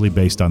totally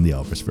based on the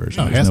Elvis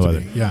version. Oh, it has to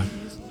be. Yeah.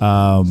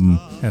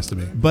 Has to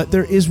be. But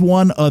there is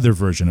one other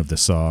version of the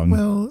song.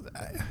 Well,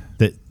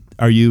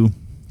 are you?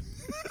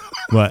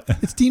 What?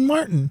 It's Dean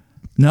Martin.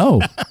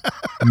 No.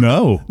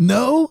 No.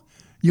 No?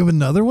 You have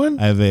another one?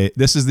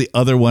 This is the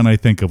other one I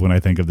think of when I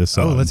think of this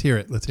song. Oh, let's hear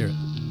it.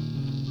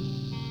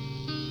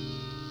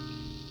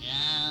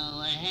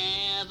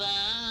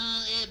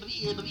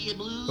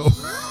 Oh.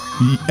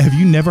 Have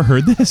you never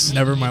heard this?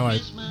 Never in my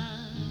life.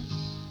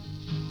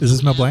 Does this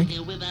smell blank?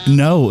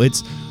 No,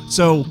 it's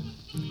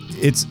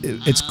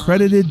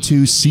credited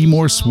to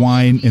Seymour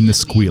Swine and the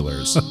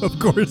Squealers. Of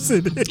course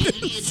it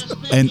is.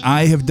 And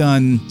I have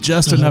done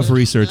just enough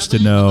research to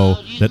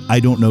know that I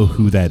don't know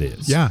who that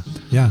is. Yeah.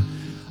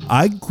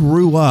 I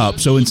grew up,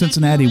 so in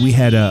Cincinnati we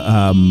had a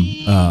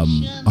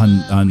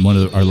on one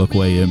of our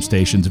local AM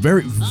stations, a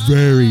very,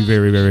 very,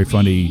 very, very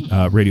funny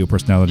radio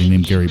personality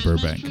named Gary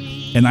Burbank.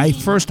 And I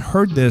first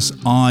heard this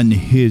on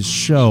his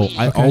show.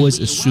 I always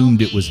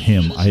assumed it was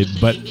him.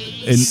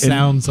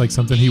 Sounds like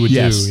something he would do.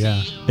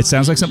 Yeah, it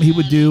sounds like something he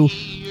would do.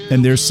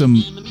 And there's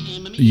some,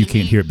 you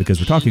can't hear it because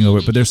we're talking over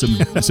it, but there's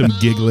some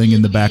giggling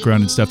in the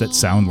background and stuff that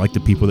sound like the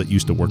people that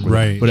used to work with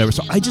him. Whatever.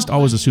 So I just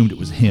always assumed it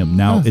was him.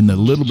 Now, in the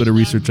little bit of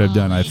research I've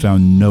done, I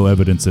found no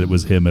evidence that it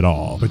was him at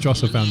all. But you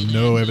also found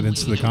no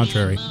evidence to the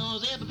contrary.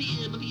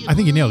 I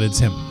think you nailed it. It's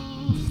him.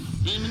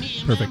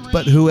 Perfect.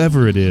 But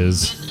whoever it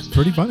is,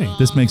 pretty funny.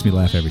 This makes me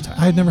laugh every time.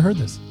 I had never heard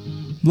this.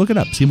 Look it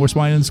up. Seymour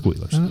Swine and the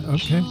Squealers.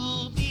 Okay.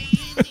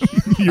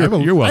 You're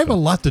welcome. I have a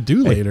lot to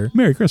do later.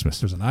 Merry Christmas.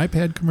 There's an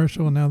iPad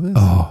commercial and now this.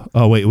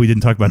 Oh, wait. We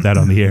didn't talk about that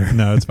on the air.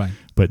 No, it's fine.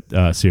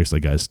 But seriously,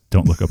 guys,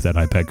 don't look up that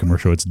iPad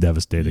commercial. It's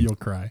devastating. You'll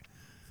cry.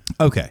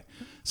 Okay.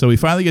 So we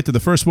finally get to the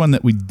first one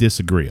that we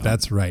disagree on.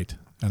 That's right.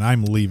 And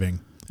I'm leaving.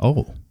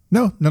 Oh.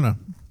 No.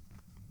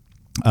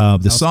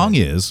 The song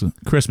is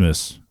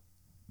Christmas,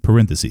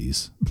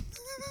 parentheses,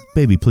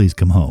 Baby Please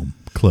Come Home,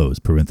 close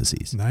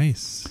parentheses.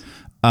 Nice.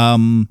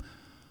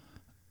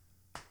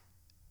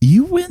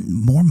 You went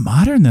more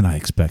modern than I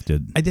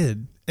expected. I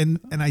did. And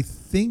I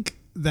think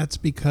that's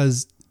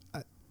because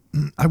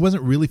I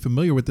wasn't really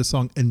familiar with this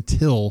song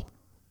until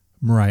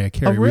Mariah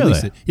Carey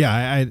released it.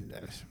 Yeah,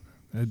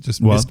 it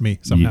just missed me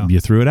somehow. You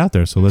threw it out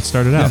there, so let's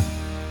start it out.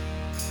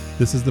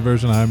 This is the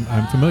version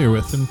I'm familiar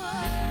with. And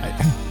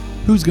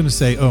who's going to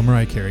say, oh,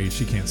 Mariah Carey,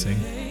 she can't sing?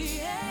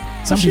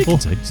 Some people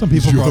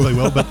probably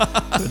will, but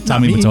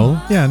Tommy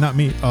Mottola? Yeah, not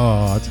me.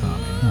 Oh,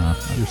 Tommy.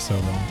 You're so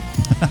wrong.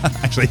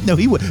 Actually, no,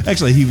 he would.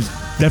 Actually, he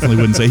definitely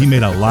wouldn't say. He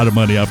made a lot of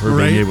money off her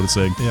being able to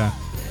sing. Yeah.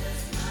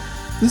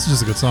 This is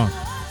just a good song.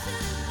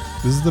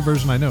 This is the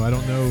version I know. I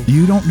don't know.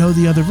 You don't know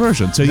the other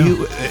version. So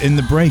you, in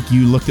the break,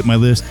 you looked at my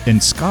list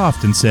and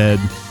scoffed and said,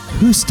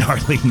 who's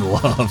Darlene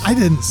Love? I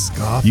didn't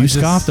scoff. You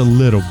scoffed a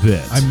little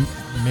bit. I'm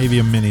maybe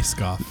a mini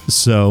scoff.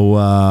 So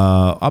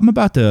I'm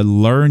about to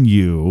learn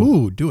you.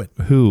 Ooh, do it.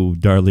 Who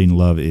Darlene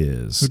Love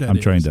is. I'm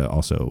trying to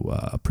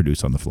also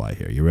produce on the fly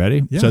here. You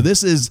ready? Yeah. So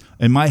this is,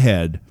 in my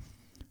head,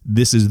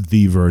 this is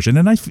the version,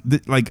 and I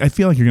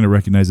feel like you're going to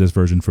recognize this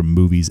version from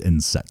movies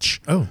and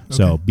such. Oh, okay.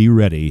 So be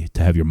ready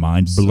to have your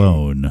mind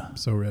blown.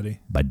 So ready.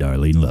 By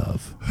Darlene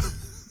Love.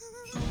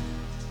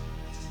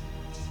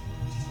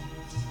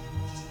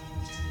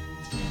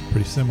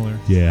 Pretty similar.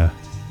 Yeah.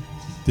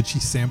 Did she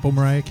sample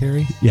Mariah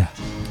Carey? Yeah.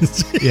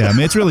 Yeah, I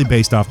mean, it's really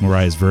based off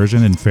Mariah's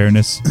version, in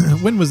fairness.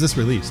 When was this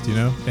released? Do you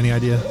know? Any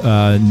idea?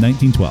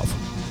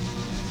 1912.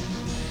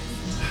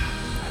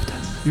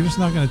 You're just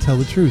not going to tell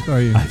the truth, are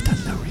you? I've done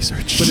no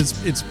research. But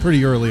it's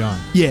pretty early on.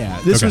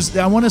 Yeah, this was.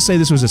 I want to say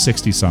this was a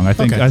 '60s song. I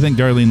think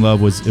Darlene Love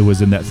was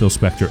in that Phil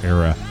Spector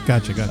era.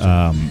 Gotcha.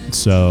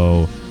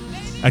 So,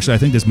 actually, I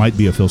think this might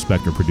be a Phil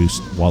Spector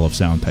produced Wall of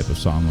Sound type of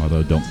song.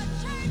 Although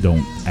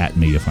don't at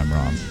me if I'm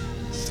wrong.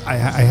 I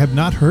have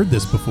not heard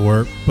this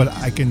before, but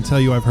I can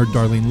tell you I've heard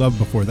Darlene Love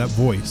before. That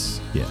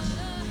voice. Yeah.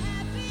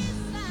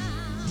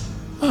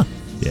 Huh.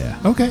 Yeah.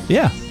 Okay.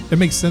 Yeah. It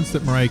makes sense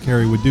that Mariah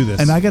Carey would do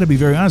this. And I got to be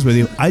very honest with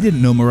you. I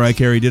didn't know Mariah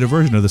Carey did a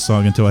version of the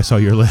song until I saw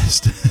your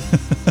list.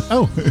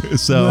 Oh,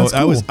 so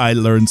cool. I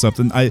learned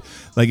something.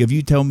 If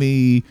you tell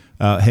me,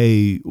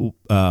 hey,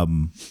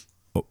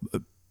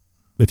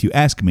 if you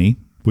ask me,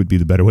 would be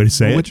the better way to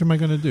say it. Which am I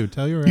going to do?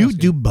 Tell you or You ask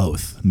do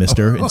both,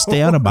 mister, and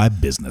stay out of my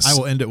business. I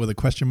will end it with a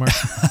question mark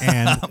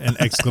and an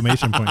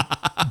exclamation point.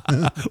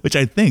 Which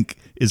I think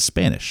is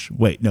Spanish.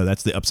 Wait, no,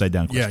 that's the upside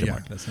down question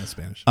mark. That's not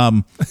Spanish.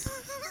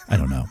 I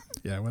don't know.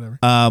 Yeah, whatever.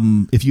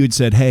 If you had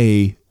said,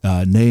 hey,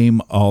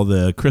 name all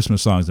the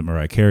Christmas songs that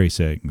Mariah Carey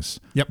sings,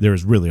 there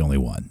is really only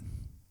one.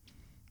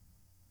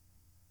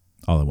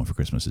 All I Want for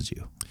Christmas Is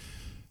You.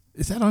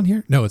 Is that on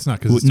here? No, it's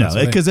not.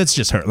 Because it's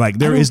just her. Like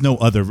there is no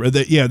other.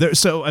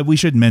 So we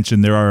should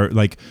mention there are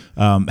like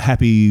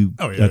Happy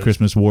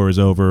Christmas War is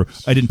Over.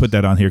 I didn't put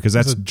that on here because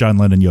that's John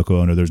Lennon,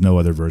 Yoko Ono. There's no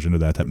other version of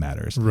that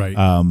matters. Right.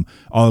 All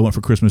I Want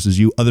for Christmas Is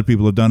You. Other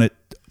people have done it.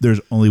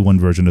 There's only one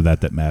version of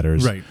that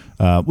matters.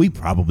 Right. We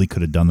probably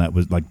could have done that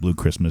with like Blue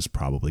Christmas.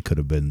 Probably could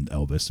have been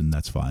Elvis, and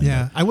that's fine.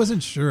 Yeah, I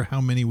wasn't sure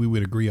how many we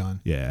would agree on.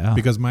 Yeah.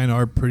 Because mine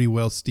are pretty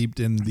well steeped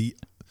in the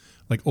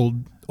like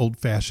old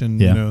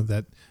fashioned,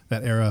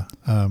 that era.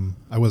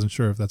 I wasn't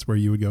sure if that's where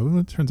you would go. Well,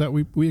 it turns out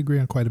we agree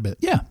on quite a bit.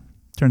 Yeah.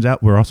 Turns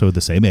out we're also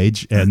the same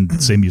age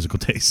and same musical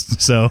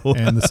taste. So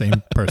and the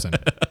same person.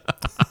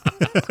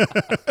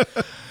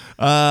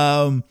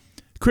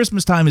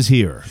 Christmas time is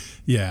here.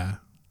 Yeah.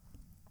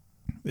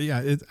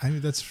 Yeah,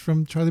 that's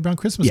from Charlie Brown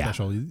Christmas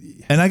Special.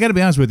 And I got to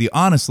be honest with you,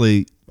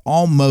 honestly,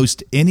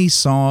 almost any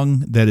song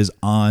that is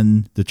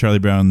on the Charlie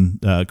Brown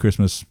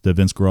Christmas, the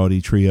Vince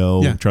Guaraldi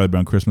Trio, Charlie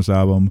Brown Christmas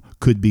album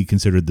could be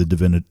considered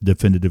the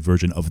definitive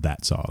version of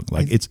that song.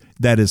 Like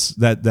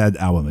that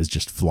album is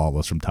just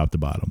flawless from top to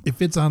bottom.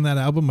 If it's on that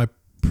album, I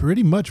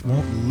pretty much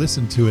won't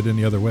listen to it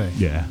any other way.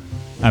 Yeah,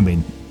 I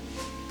mean,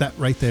 that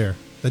right there,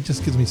 that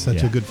just gives me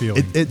such a good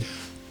feeling.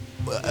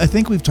 I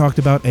think we've talked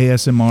about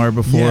ASMR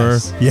before,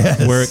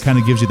 yes. where it kind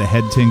of gives you the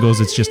head tingles.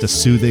 It's just a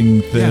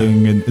soothing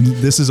thing, and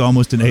this is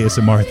almost an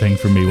ASMR thing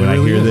for me. When I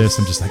hear this,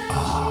 I'm just like,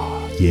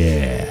 oh,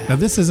 yeah. Now,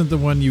 this isn't the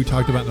one you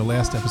talked about in the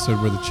last episode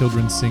where the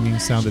children singing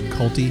sounded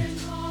culty?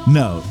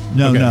 No.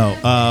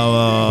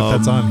 But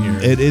that's on here.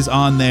 It is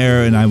on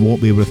there, and I won't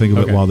be able to think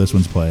of it while this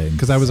one's playing.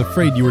 Because I was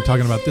afraid you were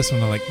talking about this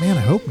one. I'm like, man,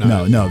 I hope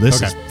not. No,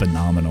 this is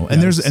phenomenal.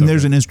 And there's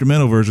an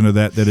instrumental version of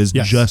that is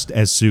just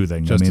as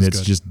soothing.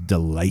 It's just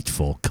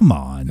delightful. Come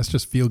on. That's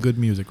just feel good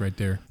music right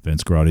there.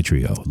 Vince Guaraldi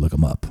Trio. Look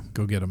them up.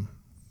 Go get them.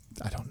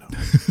 I don't know.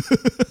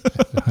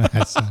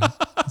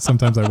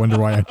 Sometimes I wonder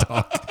why I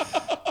talk.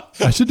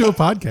 I should do a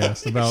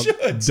podcast about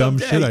dumb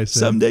shit I say.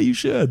 Someday you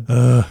should.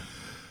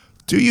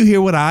 Do you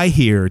hear what I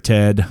hear,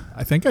 Ted?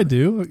 I think I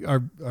do.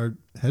 Our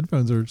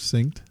headphones are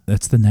synced.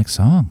 That's the next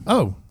song.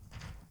 Oh.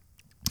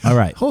 All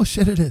right. Oh,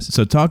 shit, it is.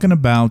 So talking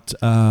about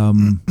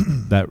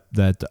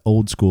that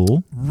old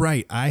school.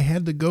 Right. I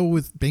had to go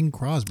with Bing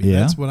Crosby. Yeah.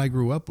 That's what I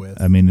grew up with.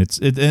 I mean, it's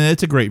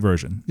a great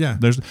version. Yeah.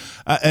 There's,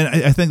 and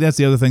I think that's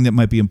the other thing that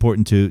might be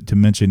important to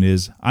mention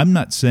is I'm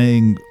not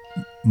saying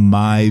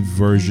my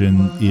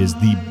version is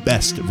the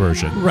best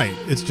version. Right.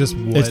 It's just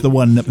it's the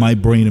one that my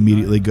brain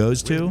immediately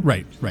goes to.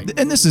 Right.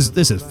 And this is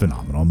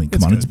phenomenal. I mean,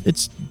 come on,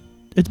 it's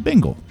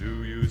Bingle.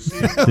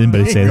 Did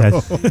anybody say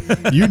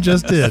that? You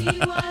just did.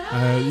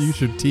 You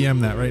should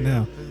TM that right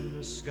now.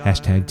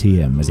 Hashtag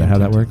TM. Is that how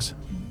that works?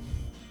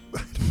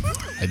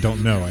 I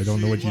don't know. I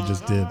don't know what you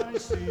just did.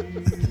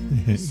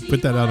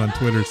 Put that out on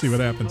Twitter. See what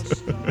happens.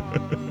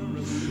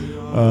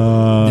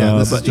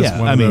 This is just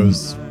one of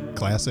those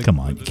classic. Come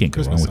on, you can't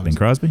go wrong with Bing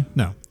Crosby.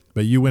 No,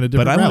 but you went a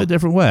different route. But I went a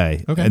different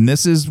way. Okay. And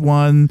this is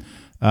one.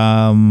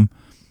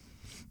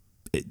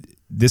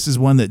 This is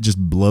one that just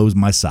blows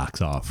my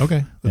socks off.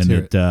 Okay, let's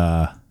hear it.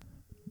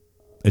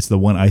 It's the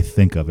one I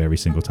think of every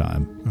single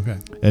time. Okay.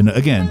 And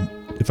again,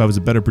 if I was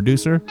a better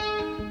producer,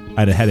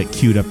 I'd have had it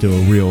queued up to a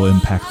real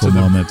impactful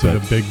moment. To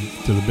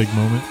the big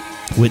moment.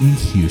 Whitney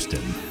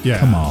Houston. Yeah.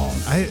 Come on.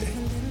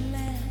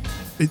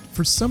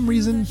 For some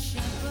reason,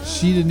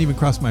 she didn't even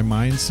cross my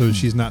mind, so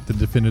she's not the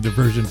definitive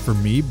version for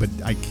me, but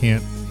I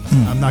can't.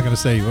 I'm not going to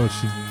say,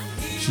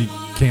 she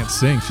can't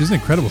sing. She's an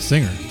incredible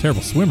singer,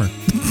 terrible swimmer.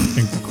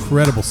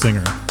 Incredible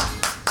singer.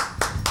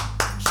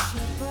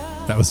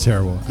 That was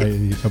terrible.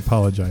 I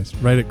apologize.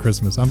 Right at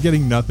Christmas. I'm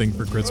getting nothing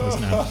for Christmas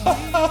now.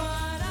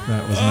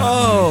 That was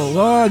not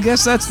well, I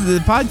guess that's the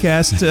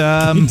podcast.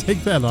 Can you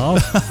take that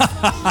off?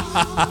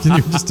 Can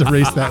you just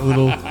erase that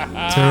little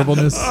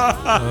terribleness? Shit.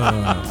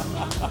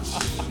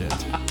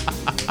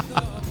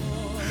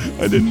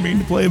 I didn't mean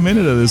to play a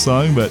minute of this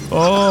song, but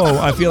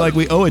I feel like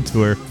we owe it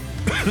to her.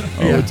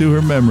 Owe it to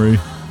her memory.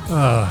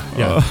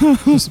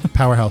 Just a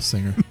powerhouse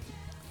singer.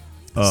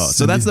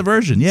 So that's the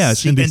version. Yeah,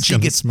 she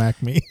gets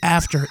smack me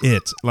after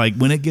it. Like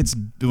when it gets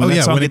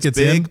that song gets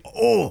big.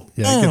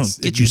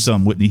 Get you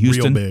some Whitney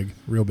Houston.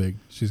 Real big.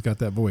 She's got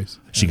that voice.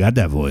 She got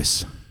that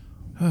voice.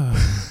 I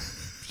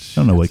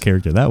don't know what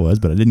character that was,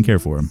 but I didn't care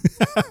for him.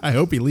 I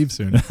hope he leaves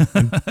soon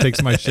and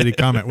takes my shitty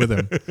comment with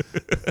him.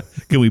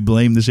 Can we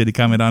blame the shitty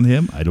comment on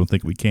him? I don't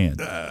think we can.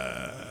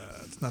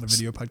 not a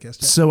video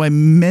podcast yet. So I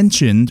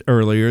mentioned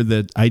earlier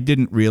that I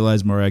didn't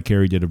realize Mariah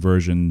Carey did a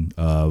version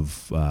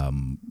of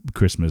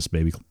Christmas,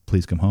 Baby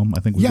Please Come Home, I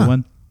think was the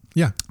one.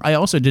 Yeah. I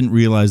also didn't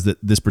realize that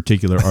this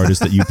particular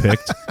artist that you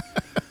picked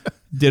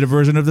did a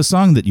version of the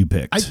song that you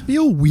picked. I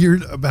feel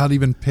weird about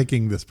even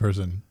picking this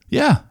person.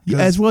 Yeah,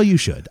 as well you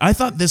should. I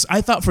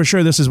thought for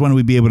sure this is one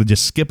we'd be able to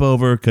just skip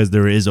over because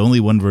there is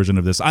only one version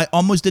of this. I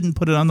almost didn't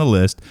put it on the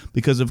list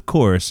because, of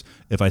course,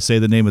 if I say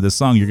the name of the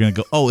song, you're going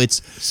to go, oh,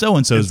 it's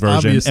so-and-so's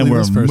version, and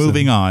we're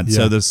moving on. Yeah.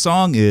 So the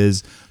song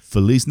is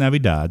Feliz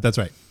Navidad. That's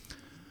right.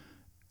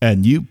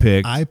 And you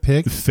picked... I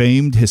picked...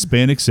 famed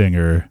Hispanic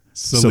singer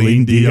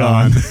Celine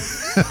Dion.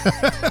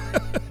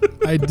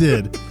 I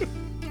did.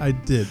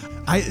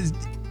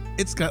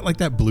 It's got like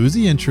that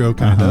bluesy intro,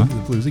 kind of, the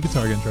bluesy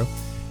guitar intro.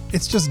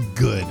 It's just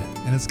good,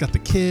 and it's got the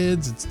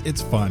kids. It's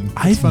fun.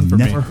 It's fun for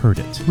me. I've never heard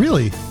it.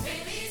 Really?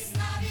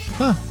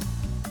 Huh?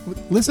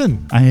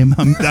 Listen, I am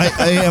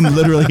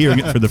literally hearing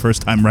it for the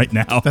first time right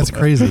now. That's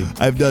crazy.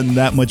 I've done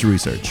that much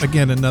research.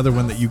 Again, another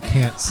one that you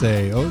can't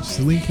say. Oh,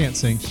 Celine can't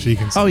sing. She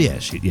can sing. Oh yeah,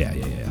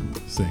 yeah.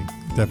 Sing.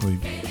 Definitely.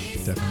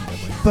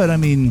 But I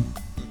mean,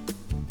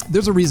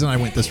 there's a reason I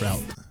went this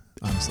route.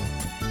 Honestly,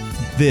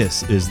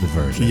 this is the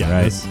version,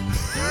 right?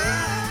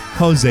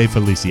 Jose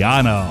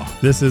Feliciano.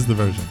 This is the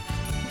version.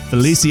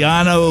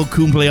 Feliciano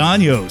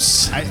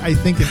Cumpleaños. I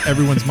think in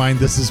everyone's mind,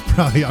 this is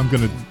probably, I'm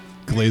going to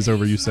glaze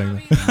over you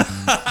saying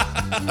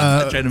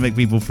that. Trying to make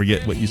people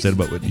forget what you said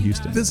about Whitney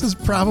Houston. This is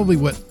probably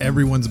what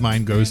everyone's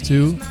mind goes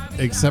to,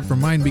 except for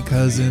mine,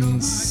 because in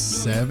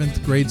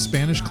 7th grade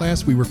Spanish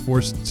class, we were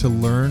forced to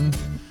learn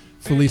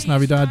Feliz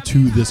Navidad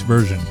to this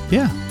version.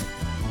 Yeah.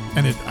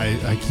 And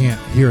I can't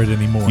hear it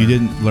anymore. You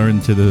didn't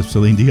learn to the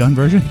Celine Dion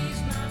version?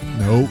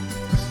 Nope.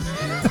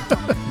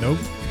 Nope.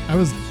 I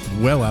was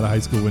well out of high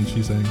school when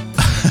she sang.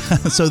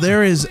 So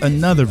there is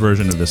another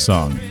version of this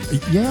song.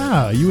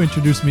 Yeah, you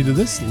introduced me to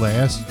this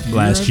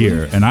last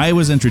year, and I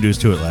was introduced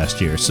to it last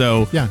year.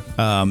 So yeah,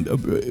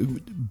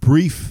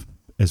 brief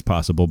as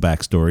possible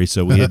backstory.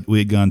 So we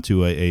had gone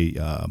to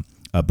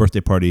a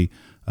birthday party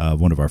of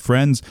one of our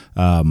friends,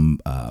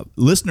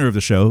 listener of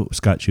the show,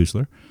 Scott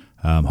Schusler.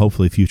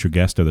 Hopefully future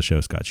guest of the show,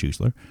 Scott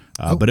Schusler.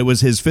 But it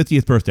was his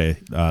 50th birthday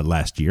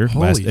last year.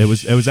 It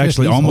was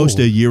actually almost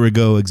a year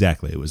ago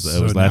exactly. It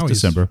was last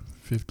December.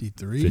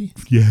 53?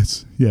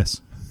 Yes.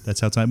 That's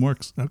how time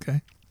works.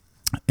 Okay.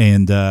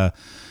 And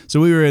so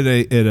we were at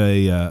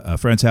a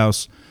friend's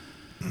house,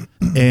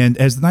 and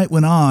as the night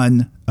went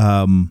on,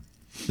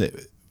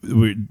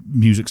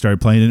 music started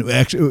playing,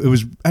 and it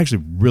was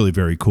actually really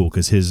very cool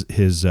because his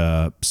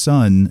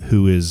son,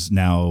 who is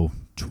now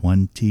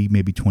 20,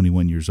 maybe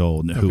 21 years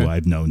old, who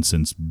I've known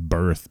since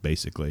birth,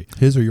 basically.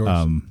 His or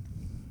yours?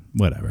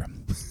 Whatever.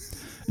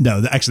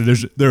 No, actually,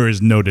 there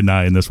is no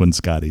denying this one's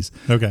Scotty's.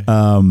 Okay.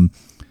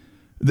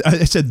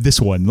 I said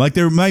this one. Like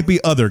there might be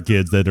other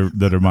kids that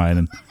are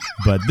mine,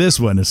 but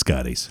this one is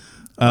Scotty's.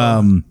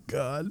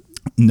 God.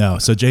 No,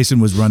 so Jason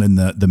was running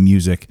the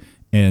music,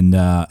 and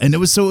it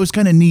was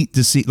kind of neat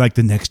to see like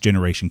the next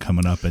generation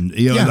coming up, and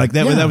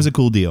that was a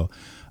cool deal.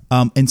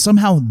 And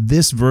somehow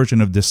this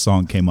version of this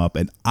song came up,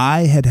 and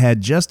I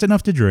had just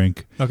enough to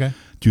drink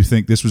to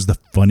think this was the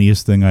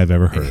funniest thing I've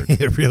ever heard.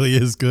 It really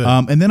is good.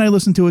 And then I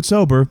listened to it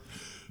sober,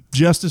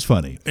 just as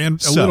funny.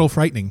 And a little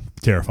frightening.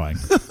 Terrifying.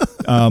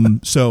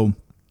 So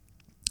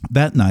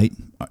that night,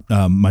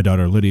 my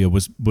daughter Lydia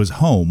was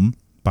home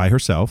by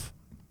herself.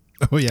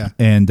 Oh, yeah.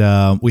 And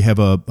we have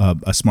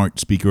a smart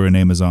speaker, an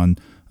Amazon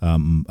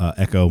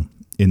Echo,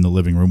 in the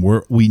living room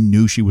where we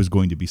knew she was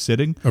going to be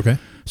sitting. Okay.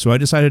 So I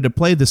decided to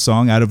play this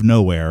song out of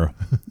nowhere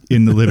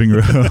in the living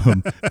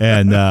room.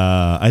 And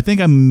I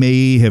think I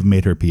may have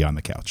made her pee on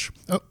the couch.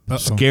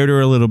 Scared her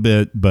a little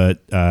bit,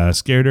 but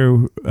scared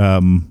her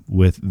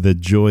with the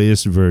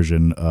joyous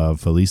version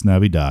of Feliz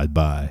Navidad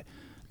by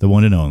the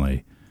one and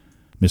only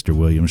Mr.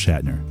 William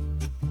Shatner.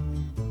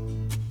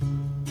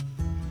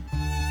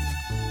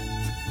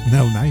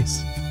 No,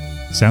 nice.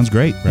 Sounds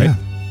great, right? Yeah.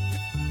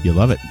 You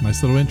love it.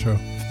 Nice little intro.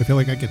 I feel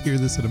like I could hear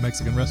this at a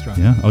Mexican restaurant.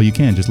 Yeah. Oh, you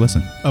can. Just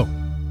listen. Oh.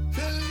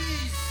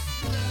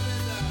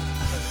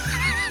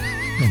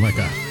 Oh, my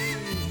God.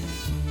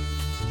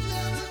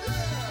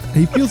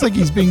 He feels like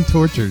he's being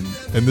tortured,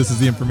 and this is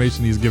the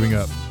information he's giving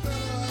up.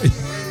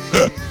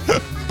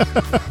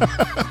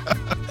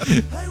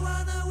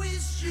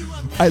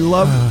 I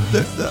love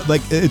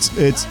like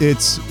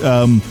it's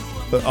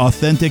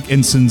authentic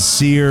and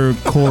sincere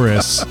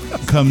chorus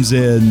comes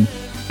in,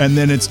 and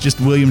then it's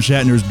just William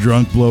Shatner's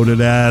drunk, bloated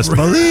ass.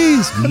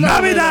 Feliz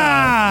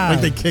Navidad!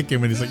 Like they kick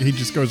him, and he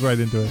just goes right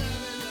into it.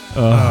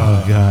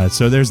 Oh God!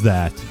 So there's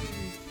that.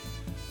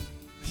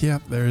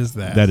 Yep, there is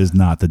that. That is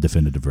not the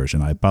definitive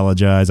version. I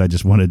apologize. I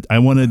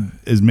wanted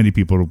as many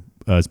people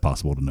as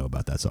possible to know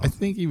about that song. I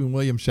think even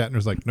William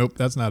Shatner's like, nope,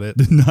 that's not it.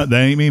 That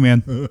ain't me,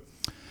 man.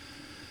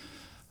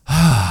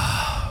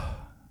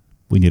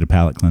 We need a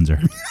palate cleanser.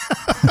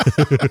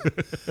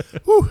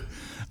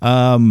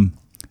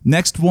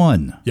 Next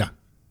one. Yeah.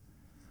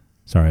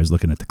 Sorry, I was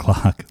looking at the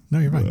clock. No,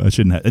 you're right. I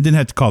didn't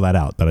have to call that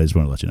out, but I just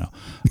want to let you know.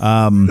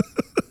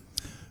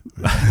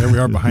 There we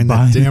are behind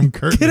that damn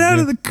curtain. Get out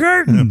of the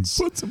curtains.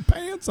 Put some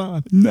pants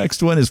on.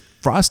 Next one is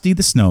Frosty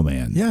the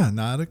Snowman. Yeah,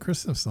 not a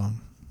Christmas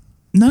song.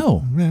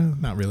 No. Yeah,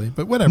 not really,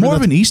 but whatever. More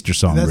of an Easter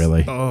song,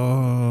 really.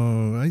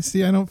 Oh, I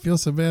see. I don't feel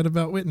so bad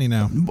about Whitney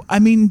now. I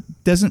mean,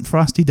 doesn't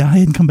Frosty die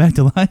and come back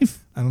to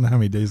life? I don't know how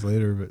many days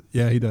later, but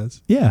yeah, he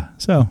does. Yeah,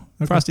 so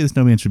Frosty the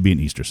Snowman should be an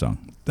Easter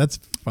song. That's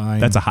fine.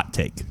 That's a hot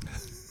take.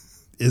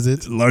 Is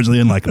it? Largely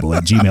unlikable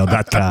at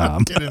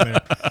gmail.com. Get in there.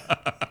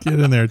 Get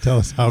in there. Tell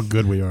us how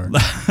good we are.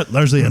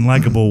 Largely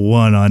unlikable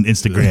 1 on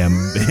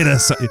Instagram. Hit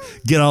us.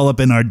 Get all up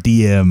in our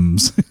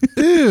DMs.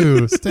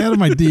 Ew, stay out of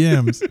my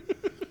DMs.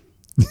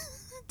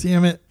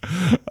 Damn it.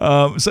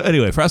 So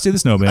anyway, Frosty the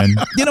Snowman.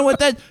 You know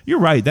what? You're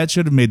right. That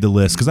should have made the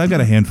list because I've got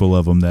a handful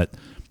of them that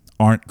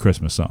aren't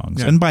Christmas songs.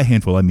 Yeah. And by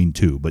handful, I mean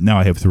 2. But now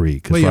I have 3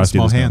 because Frosty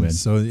small the Snowman.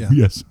 Hands, so yeah.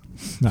 Yes.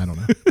 I don't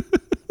know.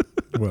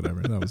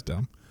 Whatever. That was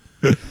dumb.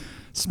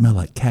 Smell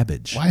like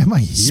cabbage. Why am I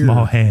here?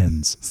 Small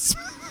hands.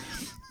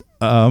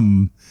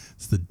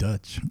 It's the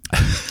Dutch.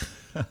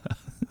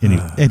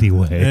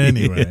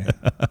 Anyway.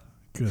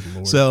 Good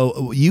Lord.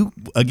 So you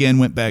again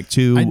went back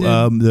to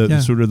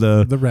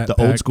the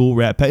old school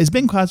Rat Pack. Is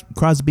Bing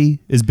Crosby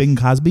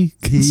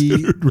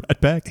considered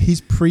Rat Pack?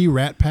 He's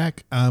pre-Rat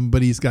Pack,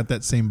 but he's got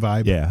that same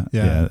vibe. Yeah,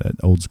 that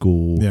old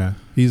school. Yeah,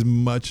 he's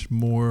much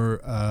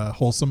more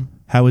wholesome.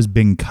 How is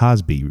Bing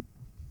Cosby?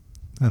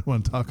 I don't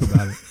want to talk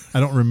about it. I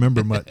don't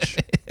remember much.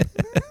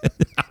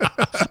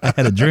 I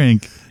had a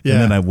drink, and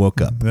then I woke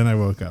up. I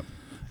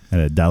had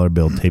a dollar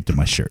bill taped to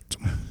my shirt.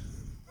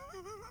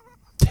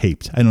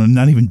 Taped. I don't.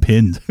 Not even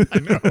pinned. I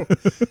know.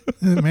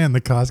 Man, the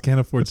cause can't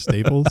afford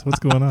staples. What's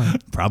going on?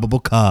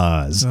 Probable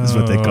cause is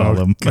what they call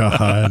them.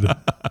 God.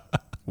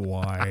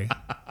 Why?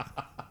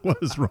 What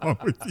is wrong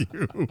with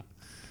you?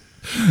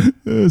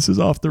 This is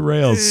off the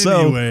rails.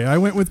 Anyway, I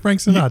went with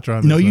Frank Sinatra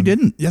on this you one.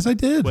 didn't. Yes, I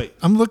did. Wait.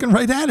 I'm looking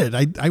right at it.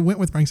 I went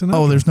with Frank Sinatra.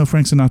 Oh, there's no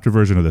Frank Sinatra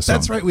version of this song.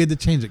 That's right. We had to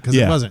change it because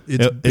it wasn't.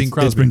 It's Bing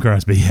Crosby. It's Bing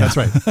Crosby. Yeah. That's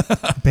right.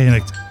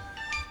 Panicked.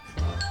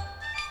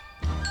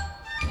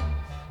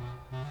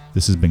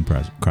 This is Bing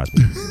Crosby.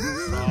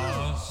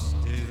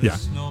 Yeah.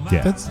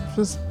 That's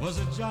just,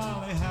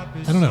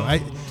 I don't know. I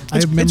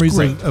have memories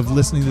of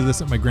listening to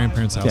this at my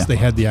grandparents' house. Yeah. They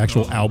had the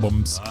actual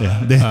albums.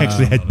 Yeah, they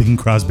actually had Bing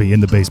Crosby in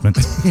the basement.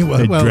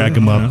 They'd drag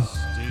him up.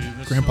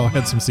 Grandpa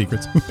had some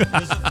secrets.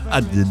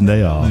 Didn't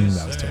they all?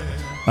 That was terrible.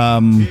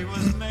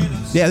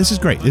 Yeah, this is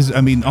great.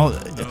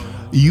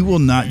 You will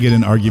not get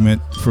an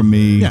argument from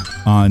me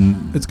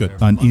on it's good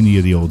on any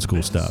of the old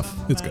school stuff.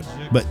 It's good.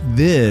 But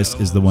this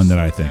is the one that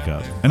I think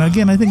of. And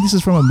again, I think this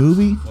is from a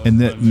movie, and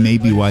that may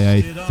be why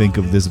I think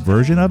of this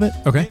version of it.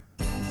 Okay.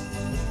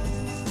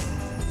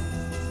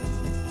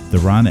 The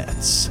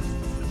Ronettes.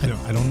 I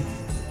don't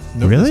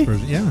know really? this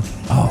version. Yeah.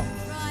 Oh.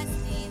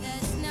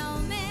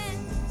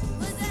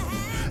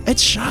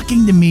 It's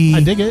shocking to me.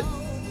 I dig it.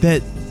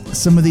 That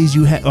some of these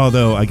you had,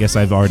 although I guess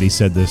I've already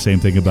said the same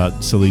thing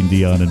about Celine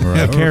Dion and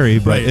Mariah Carey,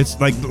 but it's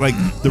like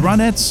the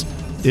Ronettes.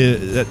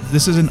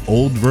 This is an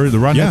old version.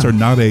 The Ronettes are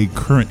not a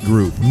current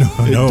group. No.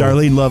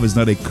 Darlene Love is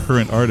not a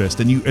current artist,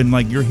 and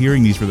you're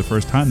hearing these for the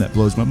first time. That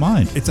blows my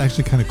mind. It's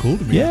actually kind of cool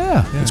to me.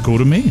 Yeah, it's cool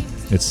to me.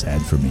 It's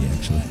sad for me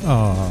actually.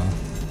 Oh,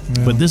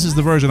 no. But this is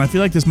the version. I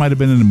feel like this might have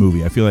been in a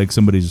movie. I feel like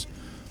somebody's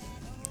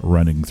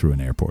running through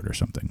an airport or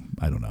something.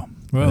 I don't know.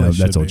 Well,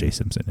 that's O.J.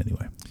 Simpson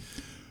anyway.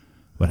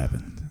 What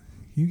happened?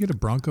 You get a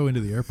Bronco into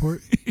the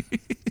airport?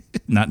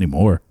 Not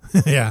anymore.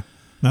 Yeah,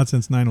 not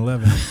since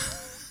 9/11.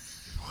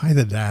 Why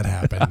did that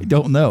happen? I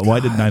don't know. God. Why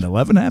did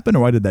 9/11 happen, or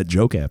why did that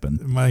joke happen?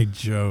 My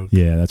joke.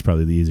 Yeah, that's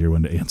probably the easier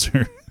one to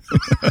answer.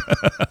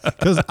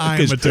 Because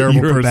I'm a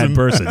terrible you're person. a bad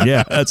person.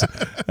 Yeah, that's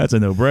a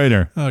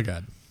no-brainer. Oh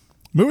God.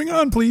 Moving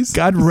on, please.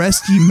 God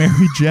rest ye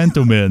merry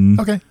gentlemen.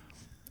 Okay.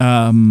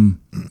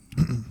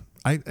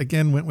 I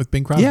again went with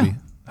Bing Crosby. Yeah.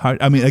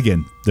 I mean,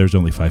 again, there's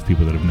only 5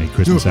 people that have made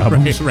Christmas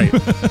albums. Right.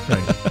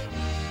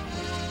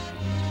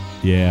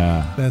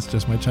 Yeah. That's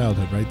just my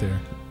childhood right there.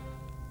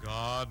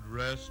 God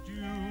rest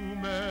you,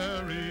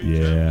 Mary.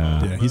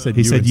 Yeah. Yeah, he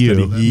said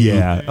you.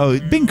 Yeah. Oh,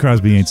 Bing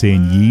Crosby ain't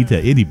saying ye to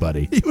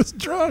anybody. He was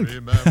drunk. I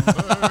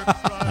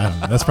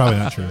don't know. That's probably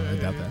not true. I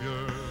doubt that.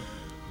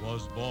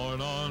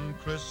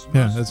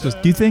 Yeah, that's just.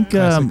 Do you think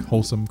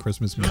wholesome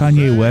Christmas music?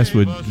 Kanye West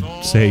would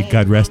say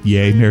 "God rest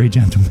ye, merry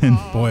gentlemen"?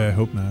 Boy, I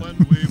hope not.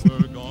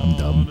 I'm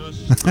dumb.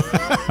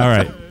 All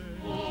right.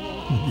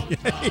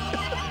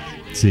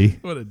 See,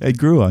 it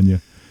grew on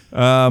you.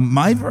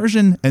 My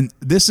version, and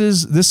this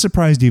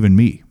surprised even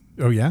me.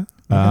 Oh yeah.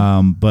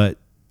 Okay. But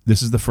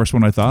this is the first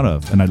one I thought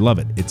of, and I love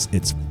it.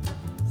 It's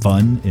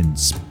fun and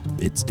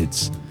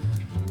it's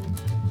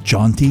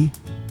jaunty.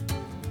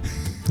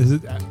 Is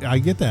it? I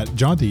get that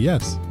jaunty.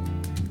 Yes.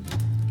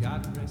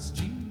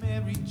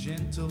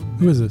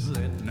 Who is this?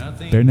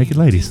 Bare Naked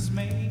Ladies.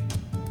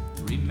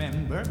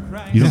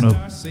 You don't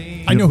know?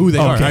 I know who they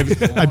are.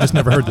 Okay. I've just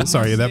never heard this.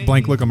 Sorry, that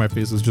blank look on my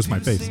face was just my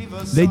face.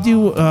 They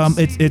do.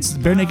 It's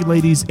Bare Naked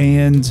Ladies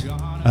and Sarah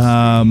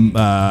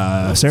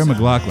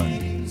McLachlan.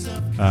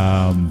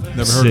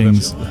 Never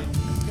sings, heard of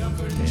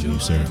them. Damn you,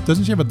 Sarah.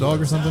 Doesn't she have a dog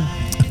or something?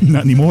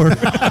 Not anymore.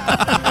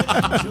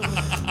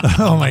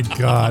 Oh my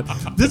God.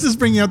 This is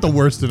bringing out the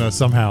worst in us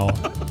somehow.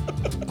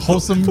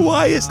 Wholesome.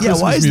 Why is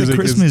the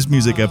Christmas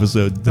music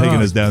episode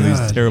taking us down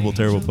these terrible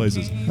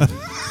places?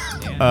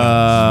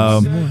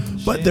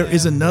 But there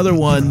is another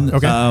one.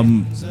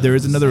 Okay. There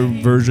is another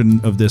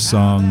version of this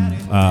song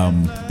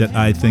that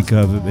I think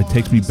of. It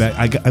takes me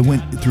back. I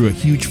went through a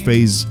huge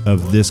phase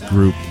of this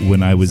group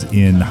when I was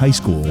in high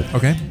school.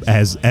 Okay.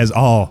 As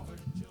all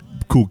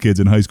cool kids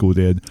in high school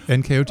did.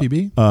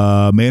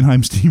 NKOTB?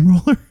 Mannheim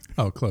Steamroller.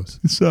 Oh, close.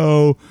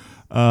 So,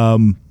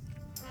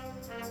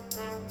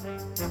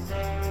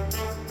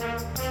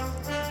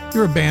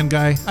 you're a band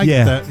guy. I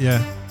get that.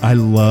 Yeah. I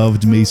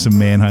loved me some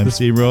Mannheim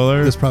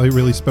Steamroller. This probably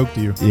really spoke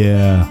to you.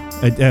 Yeah.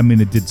 I mean,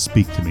 it did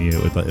speak to me.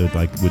 It would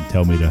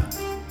tell me to.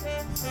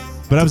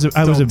 But I was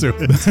Don't do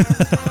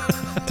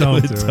it.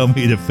 Don't tell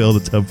me to fill the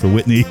tub for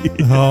Whitney.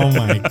 Oh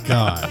my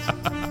God.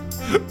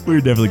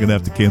 We're definitely gonna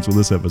have to cancel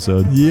this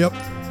episode. Yep.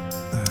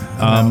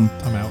 I'm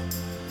out.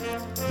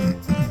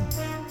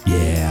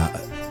 Yeah.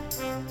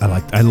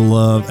 I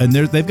love, and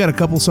they've got a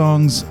couple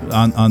songs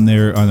on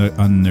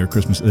their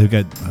Christmas. They've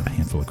got a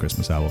handful of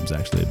Christmas albums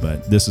actually,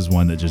 but this is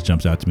one that just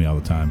jumps out to me all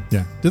the time.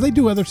 Yeah. Do they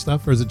do other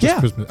stuff, or is it just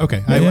Christmas?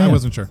 Okay, I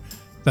wasn't sure.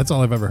 That's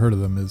all I've ever heard of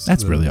them.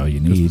 That's really all you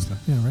need.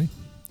 Yeah, right.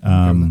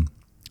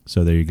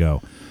 So there you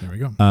go. There we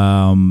go.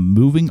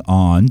 Moving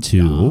on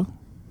to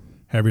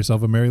Have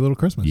Yourself a Merry Little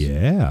Christmas.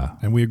 Yeah,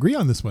 and we agree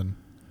on this one.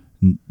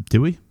 Did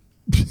we?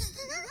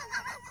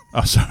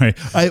 Oh, sorry.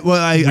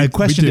 I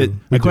questioned it.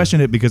 I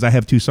questioned it because I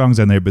have two songs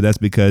on there, but that's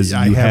because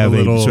you have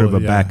a sort of a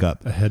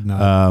backup. A head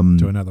nod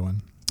to another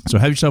one. So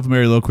Have Yourself a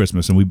Merry Little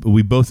Christmas, and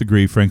we both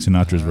agree Frank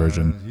Sinatra's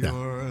version. Yeah.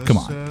 Come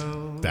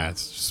on.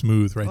 That's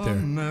smooth right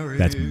there.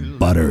 That's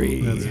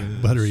buttery. That's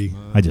buttery.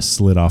 I just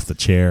slid off the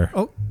chair.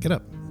 Oh, get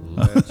up.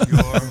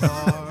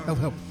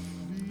 Help.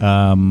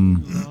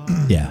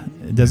 Yeah.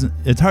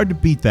 It's hard to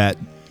beat that.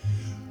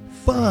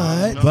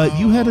 But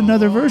you had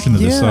another version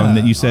of this song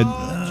that you said,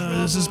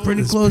 this is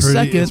pretty close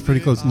second. It's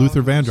pretty close.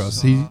 Luther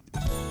Vandross.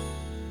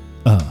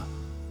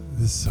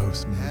 This is so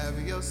smooth.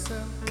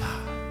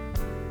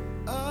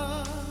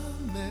 God.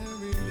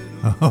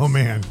 Oh,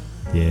 man.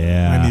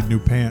 Yeah. I need new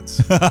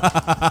pants.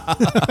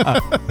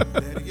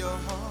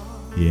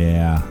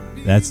 Yeah.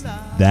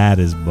 That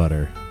is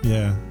butter.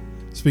 Yeah.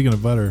 Speaking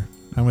of butter,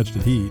 how much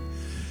did he eat?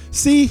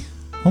 See?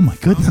 Oh, my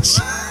goodness.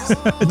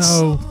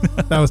 No,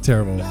 that was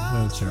terrible.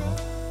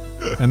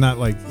 And not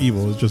like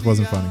evil. It just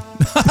wasn't funny.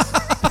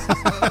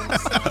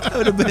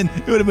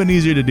 It would have been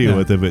easier to deal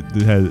with if it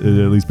had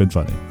at least been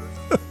funny.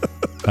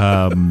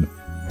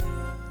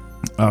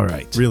 All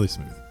right. Really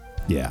smooth.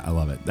 Yeah, I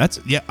love it.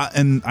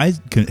 And I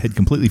had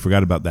completely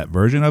forgot about that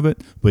version of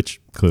it,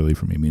 which clearly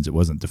for me means it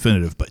wasn't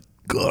definitive, but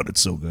God, it's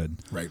so good.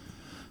 Right.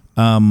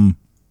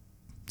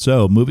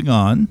 So moving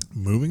on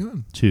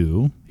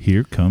to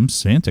Here Comes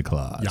Santa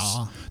Claus.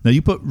 Yeah. Now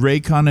you put Ray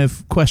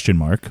Conniff ?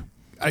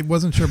 I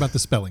wasn't sure about the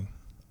spelling.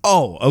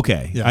 Oh,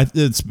 okay. Yeah.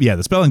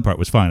 The spelling part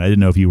was fine. I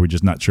didn't know if you were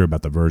just not sure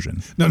about the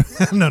version. No.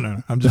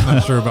 I'm just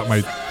not sure about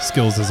my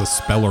skills as a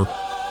speller.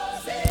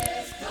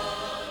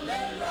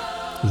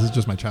 This is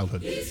just my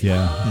childhood.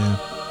 Yeah.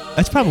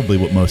 That's probably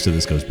what most of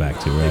this goes back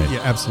to, right?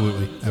 Yeah,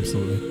 absolutely.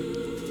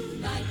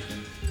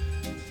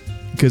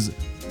 Because,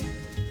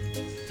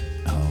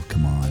 oh,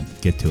 come on.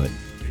 Get to it.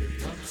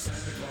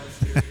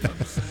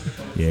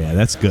 Yeah,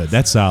 that's good.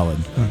 That's solid.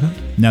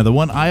 Now, the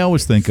one I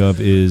always think of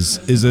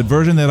is a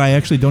version that I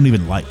actually don't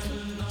even like.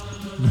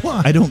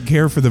 Why? I don't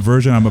care for the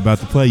version I'm about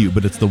to play you,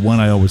 but it's the one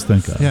I always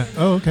think of. Yeah.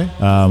 Oh, okay.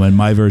 And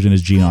my version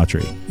is Gene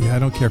Autry. Yeah, I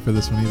don't care for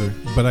this one either,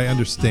 but I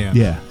understand.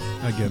 Yeah.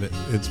 I get it.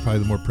 It's probably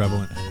the more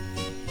prevalent.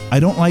 I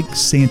don't like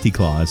Santa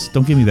Claus.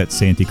 Don't give me that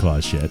Santa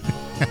Claus shit.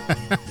 Here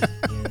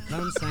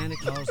comes Santa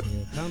Claus.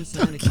 Here comes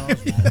Santa Claus.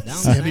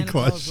 Santa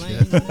Claus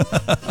shit.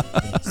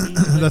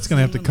 That's going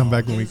to have to come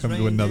back when we come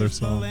to another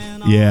song.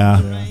 Yeah.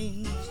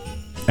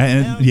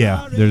 And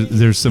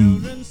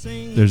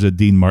there's a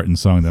Dean Martin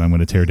song that I'm going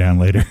to tear down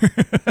later.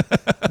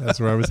 That's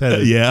where I was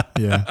headed. Yeah.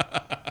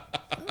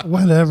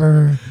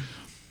 Whatever.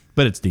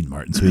 But it's Dean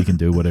Martin, so he can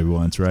do whatever he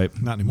wants, right?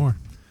 Not anymore.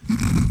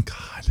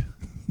 God.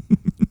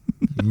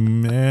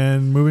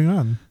 And moving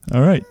on.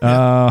 All right.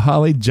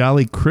 Holly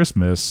Jolly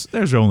Christmas.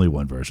 There's only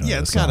one version of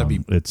this it's got to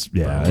be. It's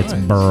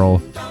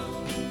Burl.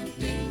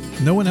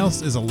 No one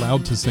else is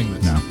allowed to sing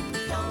this. No.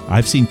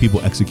 I've seen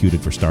people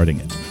executed for starting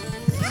it.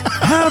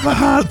 Have a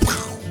hot.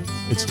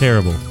 It's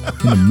terrible.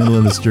 In the middle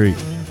of the street.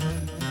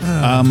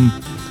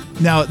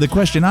 Now, the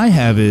question I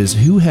have is,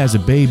 who has a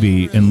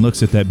baby and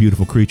looks at that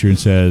beautiful creature and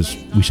says,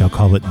 we shall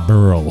call it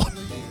Burl?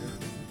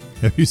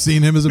 Have you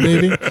seen him as a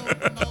baby?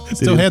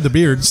 Still had the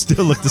beard.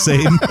 Still look the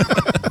same.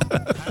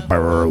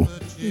 Burl.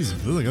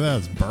 Jesus, look at that.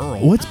 It's Burl.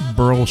 What's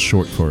Burl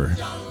short for?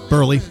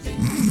 Burly.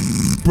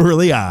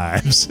 Burly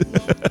Ives.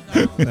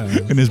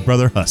 And his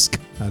brother Husk.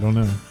 I don't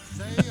know.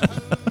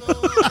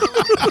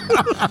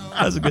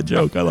 That's a good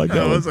joke. I like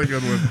that one. That was a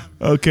good one.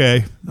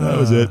 Okay. That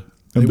was it.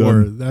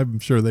 I'm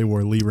sure they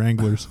wore Lee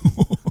Wranglers.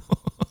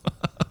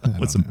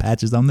 With some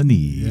patches on the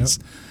knees.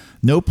 Yep.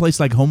 No place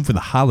like home for the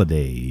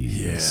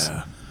holidays.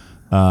 Yeah.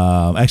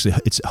 Actually,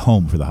 it's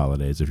home for the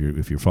holidays. If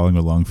you're following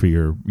along for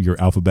your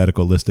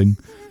alphabetical listing,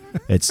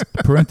 it's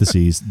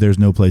parentheses. There's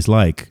no place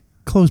like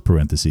close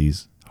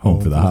parentheses home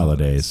for the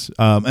holidays.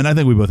 And I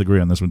think we both agree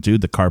on this one too.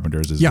 The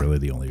Carpenters is really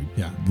the only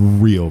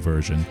real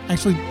version.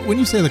 Actually, when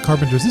you say the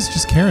Carpenters, this is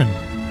just Karen,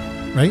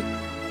 right?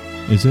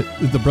 Is it?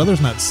 The brother's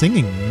not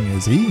singing,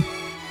 is he?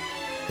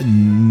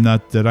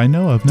 Not that I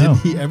know of. No.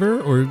 Did he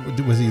ever, or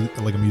was he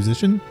like a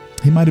musician?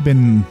 He might have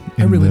been.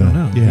 I really don't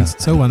know. Yeah, he's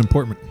so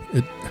unimportant.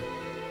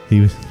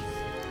 He was.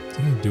 I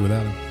can't do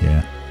without him.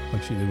 Yeah,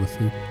 like she did with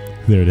food.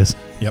 There it is.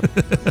 Yep.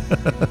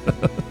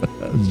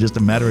 It was just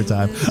a matter of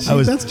time.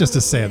 That's just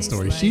a sad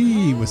story.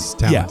 She was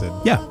talented.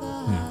 Yeah.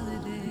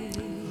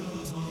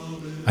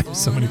 I have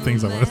so many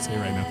things I want to say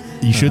right now.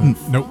 You shouldn't.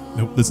 Nope.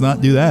 Let's not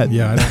do that.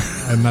 Yeah,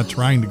 I'm not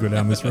trying to go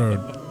down this road.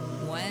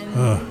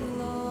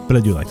 But I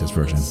do like this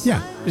version.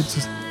 Yeah, it's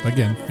just,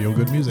 again, feel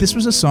good music. This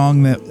was a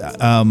song that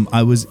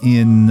I was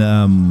in.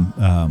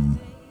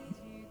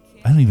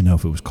 I don't even know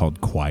if it was called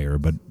choir,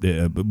 but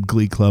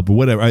Glee Club or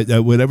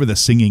whatever. Whatever the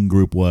singing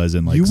group was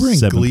in you were in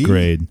 7th Glee?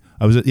 grade.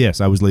 I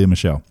was Leah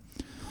Michelle.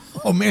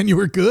 Oh man, you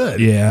were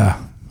good.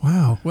 Yeah.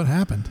 Wow, what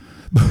happened?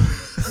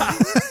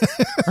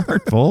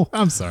 Hurtful.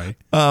 I'm sorry.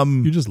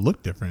 You just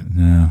look different.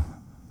 No.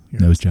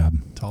 Nose job.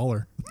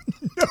 Taller.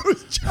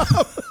 Nose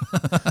job.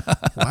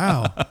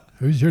 Wow.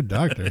 Who's your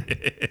doctor?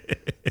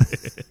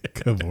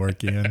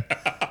 Kevorkian.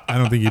 I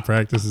don't think he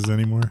practices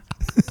anymore.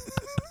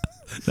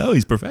 No,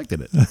 he's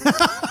perfected it.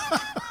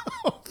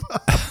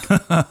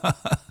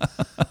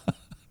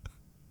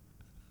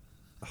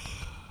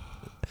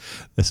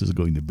 This is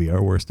going to be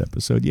our worst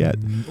episode yet,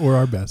 or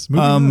our best.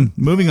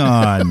 Moving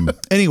on.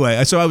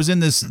 Anyway, so I was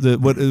in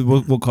what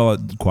we'll call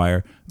it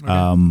choir,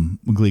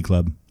 Glee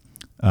Club,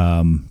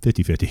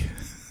 50-50.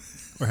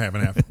 Or half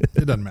and half.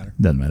 It doesn't matter.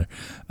 Doesn't matter.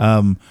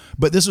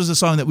 But this was a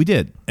song that we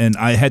did, and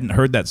I hadn't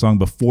heard that song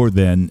before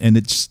then, and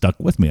it stuck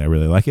with me. I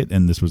really like it,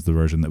 and this was the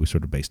version that we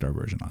sort of based our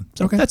version on.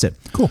 So that's it.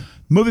 Cool.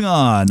 Moving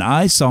on.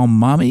 I Saw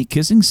Mommy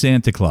Kissing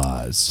Santa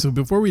Claus. So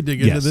before we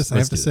dig into this, I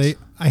have to say,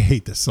 I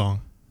hate this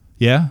song.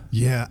 Yeah?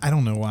 Yeah, I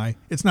don't know why.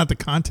 It's not the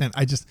content.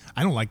 I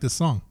don't like this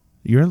song.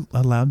 You're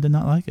allowed to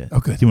not like it. Oh,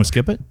 good. Do you want to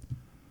skip it?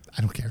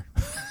 I don't care.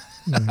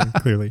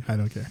 Clearly, I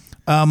don't care.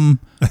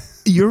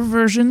 Your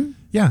version?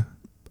 Yeah.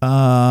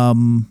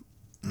 John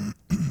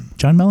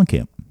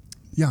Mellencamp.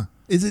 Yeah.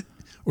 Is it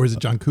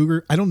John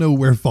Cougar? I don't know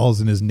where it falls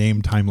in his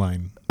name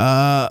timeline.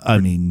 I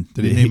mean,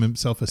 did he name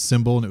himself a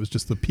symbol and it was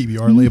just the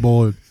PBR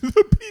label? The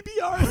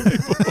PBR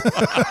label.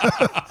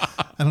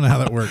 I don't know how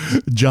that works.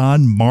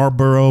 John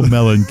Marlboro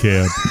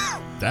Mellencamp.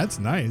 That's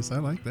nice. I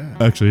like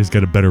that. Actually, he's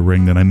got a better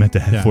ring than I meant to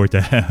have for it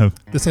to have.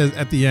 This has,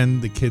 at the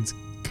end, the kids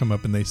come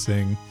up and they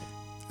sing.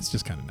 It's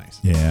just kind of nice.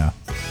 Yeah.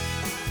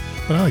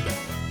 But I like that.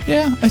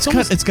 Yeah, it's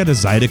got a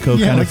Zydeco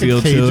kind like of feel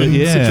a Cajun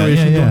to it.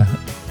 situation. Yeah.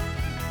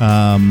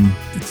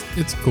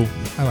 It's cool.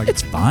 I like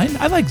it's fine.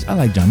 I like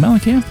John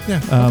Mellencamp.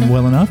 Yeah. Okay.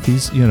 Well enough.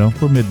 He's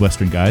we're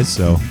Midwestern guys,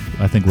 so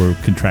I think we're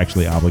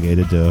contractually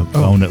obligated to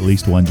own at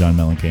least one John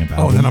Mellencamp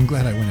album. Oh, then I'm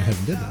glad I went ahead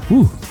and did that.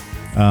 Whew.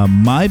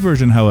 My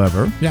version,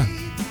 however,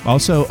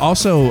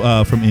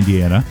 also from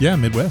Indiana. Yeah,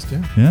 Midwest.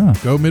 Yeah.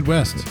 Go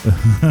Midwest.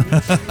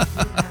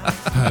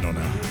 I don't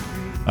know.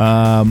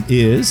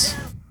 Is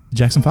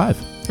Jackson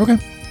 5. Okay.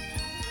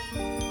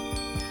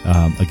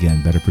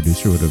 Again, better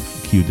producer would have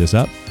queued this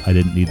up. I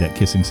didn't need that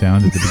kissing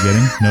sound at the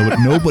beginning.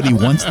 Nobody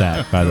wants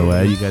that, by the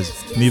way. You guys,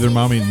 neither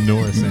Mommy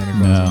nor Santa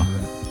Claus. No.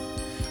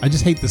 I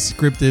just hate the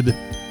scripted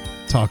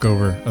talk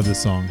over of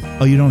this song.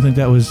 Oh, you don't think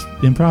that was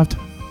improv? You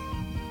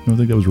don't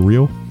think that was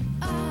real?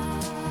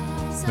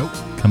 Nope.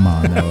 Come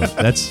on,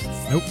 that's.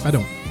 Nope, I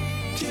don't.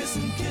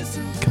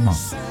 Come on.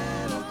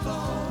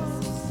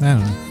 I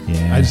don't know.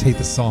 Yeah. I just hate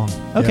the song.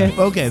 Okay.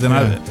 Then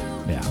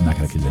I'm not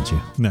going to convince you.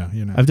 No,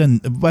 you're not. I've done.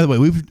 By the way,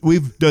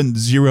 we've done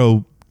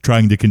zero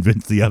trying to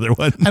convince the other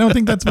one. I don't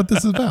think that's what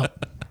this is about.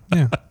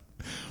 Yeah.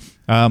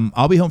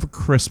 I'll Be Home for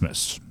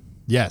Christmas.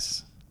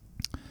 Yes.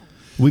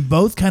 We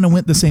both kind of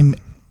went the same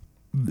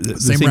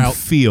route.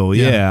 Feel.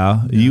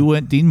 Yeah. You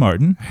went Dean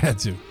Martin. I had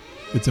to.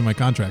 It's in my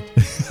contract.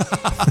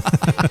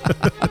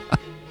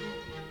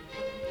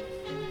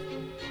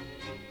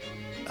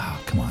 Oh,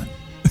 come on.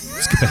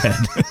 Skip ahead.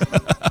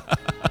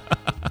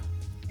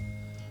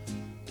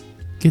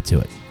 Get to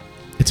it.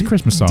 It's a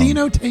Christmas song.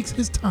 Dino takes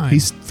his time.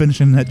 He's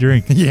finishing that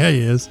drink. Yeah, he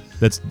is.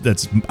 That's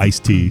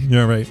iced tea.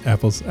 Yeah, right.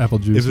 Apple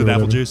juice. Is it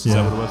apple juice? Is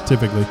that what it was?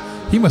 Typically.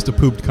 He must have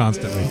pooped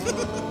constantly.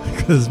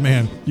 Because,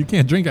 man, you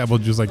can't drink apple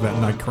juice like that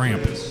and not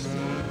cramp.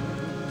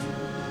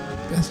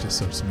 That's just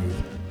so smooth.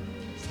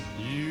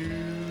 You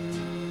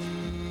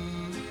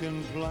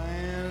can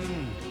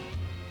plan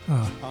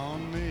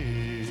on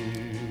me.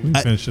 We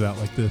can finish it out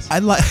like this. I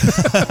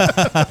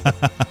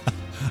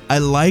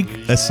like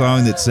a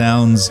song that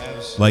sounds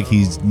like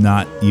he's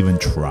not even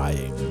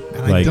trying.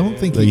 And I don't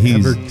think he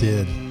ever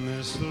did.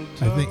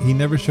 I think he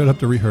never showed up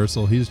to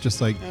rehearsal. He's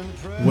just like,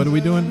 what are we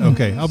doing?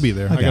 Okay, I'll be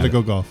there. I got to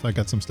go golf. I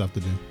got some stuff to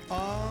do.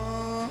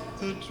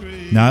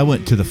 Now I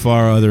went to the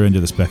far other end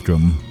of the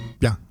spectrum.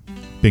 Yeah.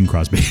 Bing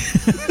Crosby.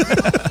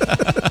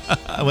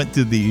 I went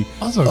to the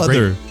Also,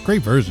 other.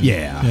 great version.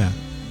 Yeah. Yeah.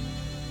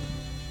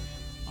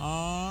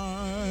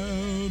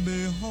 I'll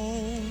be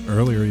home.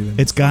 Earlier even.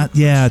 It's got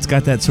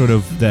that sort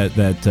of that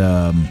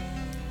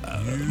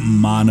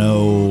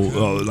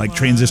mono like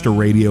transistor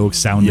radio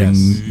sounding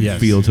Yes.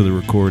 feel to the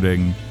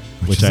recording,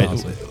 which is I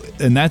awesome.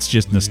 and that's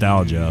just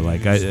nostalgia.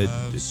 Like it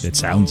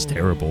sounds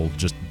terrible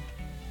just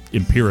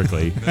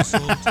empirically,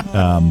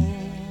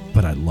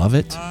 but I love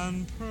it.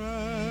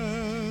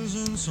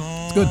 It's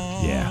good.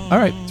 Yeah. All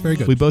right. It's very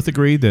good. We both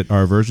agree that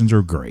our versions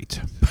are great.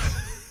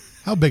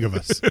 How big of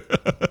us?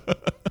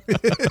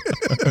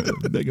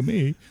 Big of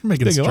me. We're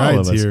making Big of all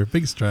of strides us. here.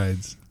 Big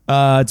strides.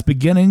 It's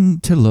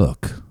beginning to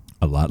look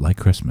a lot like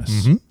Christmas.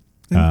 Mm-hmm.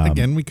 And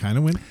again, we kind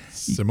of went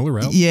similar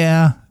route.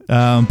 Yeah.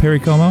 Perry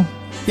Como.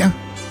 Yeah.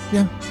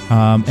 Yeah.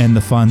 And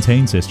the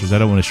Fontaine sisters. I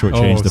don't want to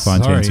shortchange the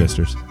Fontaine sorry.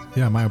 sisters.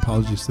 Yeah, my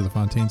apologies to the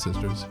Fontaine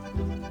sisters,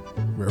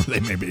 wherever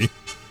they may be.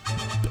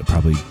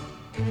 Probably.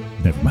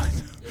 Never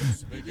mind.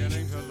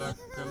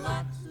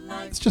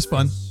 It's just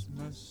fun.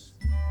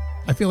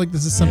 I feel like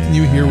this is something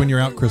you hear when you're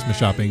out Christmas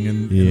shopping,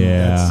 and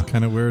that's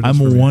kind of where it is. I'm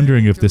for me.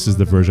 wondering if this is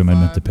the version I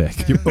meant to pick.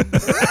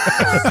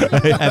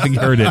 Having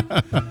heard it.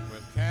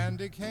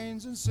 Candy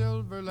canes and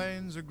silver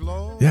lanes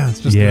aglow. Yeah, it's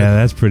just Yeah,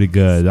 that's pretty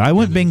good. I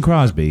went Bing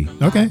Crosby.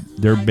 good. Okay.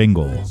 They're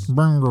Bingle.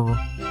 That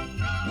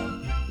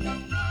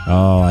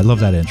Oh, I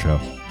love that intro.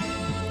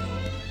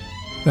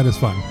 is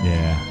fun.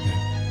 Yeah.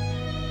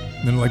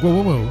 And then like, whoa,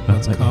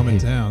 let's like, calm hey.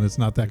 it down. It's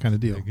not that kind of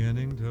deal.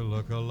 Beginning to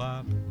look a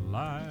lot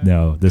like.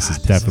 No, this is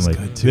definitely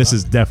good, too. this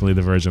is definitely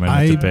the version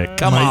I meant to pick.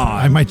 Come on.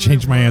 I might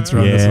change my answer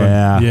on this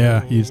Yeah. one.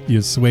 Yeah,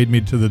 you swayed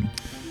me to the.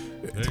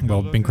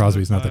 Well, Bing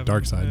Crosby's not the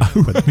dark side.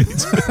 But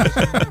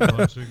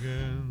Once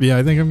again. yeah,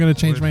 I think I'm going to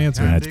change my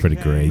answer. That's pretty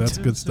great. That's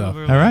good stuff.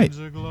 All right.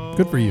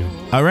 Good for you.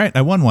 All right,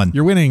 I won one.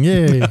 You're winning.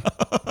 Yay.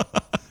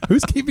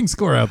 Who's keeping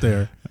score out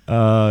there?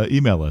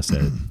 Email us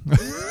at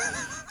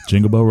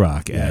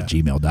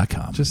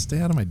jinglebellrock@gmail.com. Just stay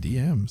out of my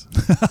DMs.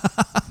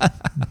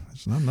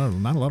 There's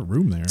not a lot of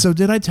room there. So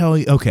did I tell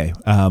you? Okay,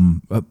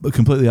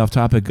 completely off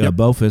topic.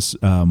 Bofus,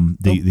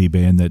 the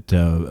band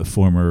that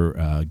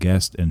former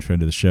guest and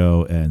friend of the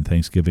show and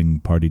Thanksgiving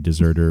party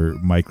deserter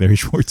Mike Larry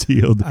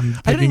Schwartzfield. I'm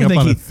I don't picking even up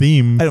think on a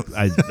theme. I don't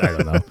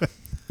know. I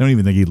don't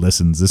even think he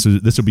listens. This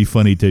will be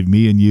funny to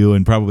me and you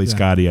and probably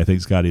Scotty. I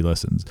think Scotty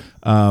listens.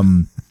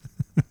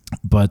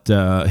 But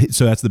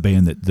so that's the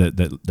band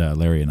that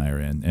Larry and I are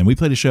in, and we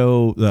played a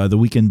show the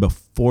weekend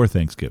before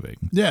Thanksgiving.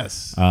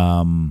 Yes.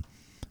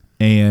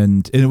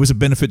 And it was a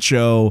benefit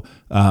show.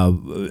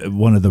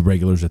 One of the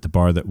regulars at the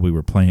bar that we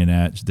were playing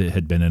at that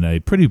had been in a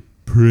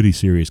pretty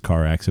serious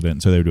car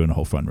accident, so they were doing a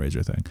whole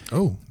fundraiser thing.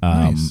 Oh,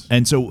 nice.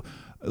 And so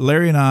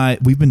Larry and I,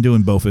 we've been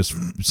doing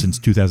Bofus since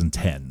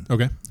 2010.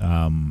 Okay.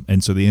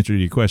 And so the answer to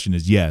your question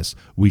is yes,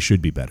 we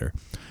should be better,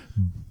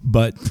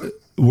 but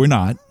we're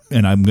not.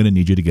 And I'm going to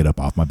need you to get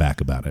up off my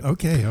back about it.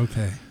 Okay.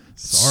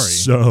 Sorry.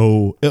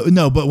 So,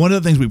 no, but one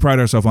of the things we pride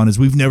ourselves on is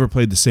we've never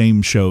played the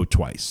same show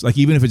twice. Like,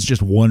 even if it's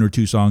just one or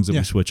two songs that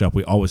we switch up,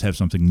 we always have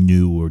something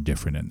new or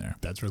different in there.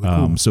 That's really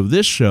cool. So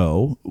this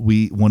show,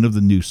 one of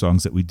the new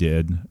songs that we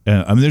did,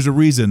 I mean, there's a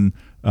reason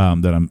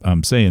that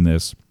I'm saying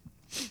this,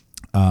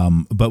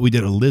 but we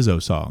did a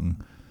Lizzo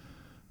song.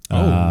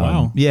 Oh,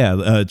 wow.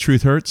 Yeah,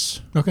 Truth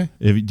Hurts. Okay.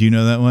 Do you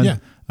know that one? Yeah.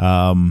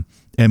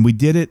 And we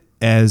did it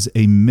as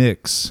a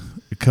mix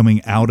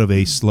coming out of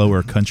a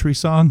slower country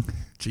song.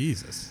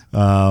 Jesus.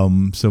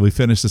 So we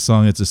finished the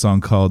song. It's a song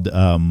called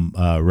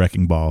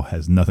Wrecking Ball.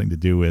 Has nothing to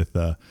do with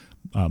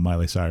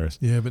Miley Cyrus.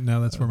 Yeah, but now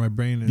that's where my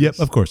brain is. Yep,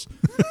 of course.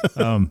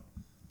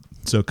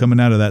 So coming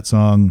out of that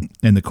song,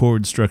 and the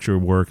chord structure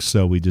works,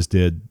 so we just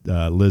did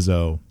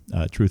Lizzo,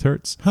 Truth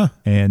Hurts. Huh.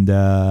 And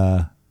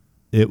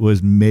it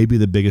was maybe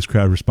the biggest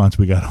crowd response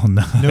we got all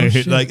night. No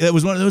shit. Like, it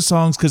was one of those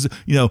songs because,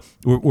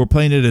 we're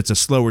playing it. It's a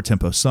slower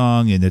tempo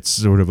song, and it's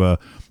sort of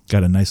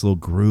got a nice little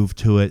groove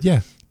to it.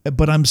 Yeah.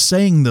 But I'm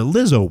saying the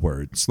Lizzo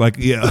words. Like,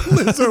 yeah.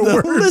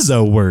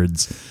 Lizzo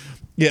words.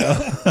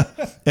 Yeah.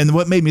 And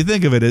what made me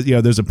think of it is,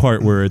 there's a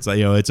part where it's like,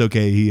 it's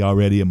okay, he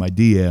already in my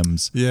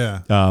DMs.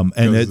 Yeah.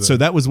 So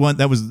that was one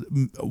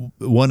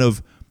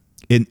of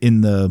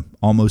in the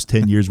almost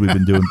 10 years we've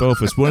been doing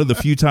Bofus, one of the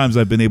few times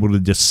I've been able to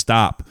just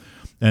stop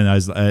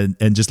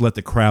and just let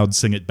the crowd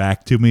sing it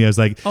back to me. I was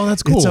like, oh,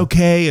 that's cool. It's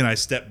okay. And I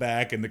step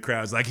back and the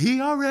crowd's like,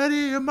 he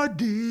already in my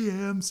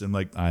DMs. I'm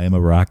like, I am a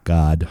rock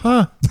god.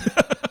 Huh.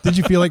 Did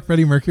you feel like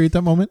Freddie Mercury at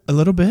that moment? A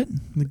little bit.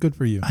 Good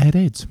for you. I had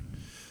AIDS.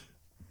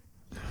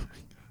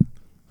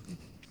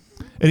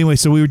 Anyway,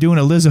 so we were doing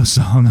a Lizzo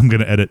song. I'm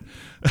going to edit.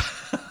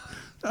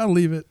 I'll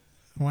leave it.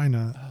 Why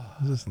not?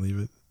 I'll just leave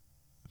it.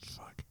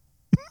 Fuck.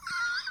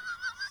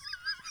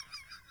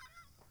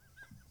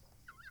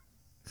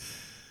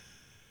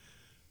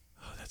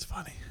 Oh, that's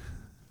funny.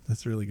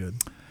 That's really good.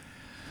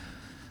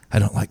 I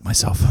don't like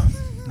myself.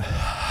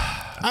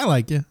 I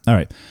like you. All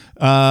right.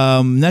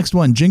 Next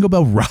one, Jingle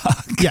Bell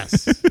Rock.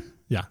 Yes.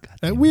 Yeah.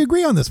 We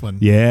agree on this one.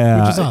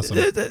 Yeah. Which is awesome.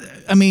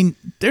 I mean,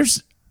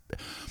 there's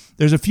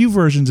a few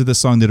versions of this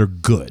song that are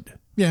good.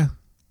 Yeah.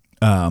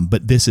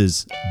 But this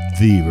is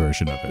the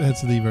version of it.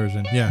 That's the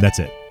version. Yeah. That's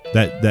it.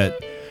 That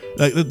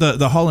like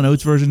the Hall &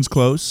 Oates version's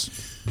close.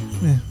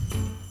 Yeah.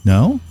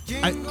 No?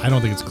 I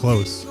don't think it's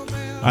close.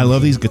 I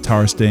love these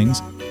guitar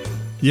stings.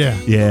 Yeah.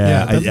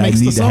 I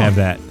need to have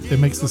that. It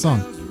makes the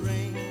song.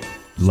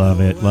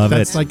 Love it.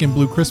 That's like in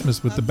Blue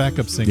Christmas with the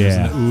backup singers.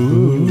 Yeah.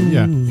 Ooh.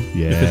 Yeah.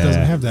 Yeah. If it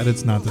doesn't have that,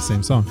 it's not the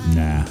same song.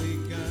 Nah.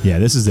 Yeah,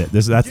 this is it.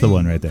 That's the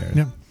one right there.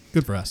 Yeah.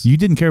 Good for us. You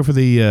didn't care for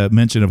the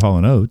mention of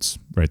Hall & Oates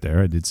right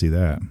there. I did see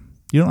that.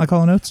 You don't like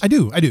Hall & Oates? I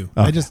do.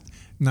 Oh. I just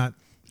not.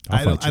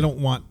 I don't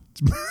want.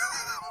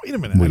 Wait a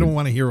minute. I don't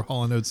want to hear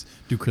Hall & Oates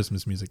do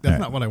Christmas music. That's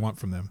not what I want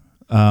from them.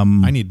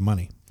 I need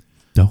money.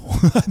 No,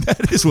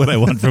 that is what I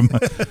want from.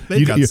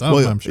 They've got some,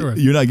 I'm sure.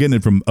 You're not getting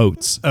it from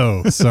Oates.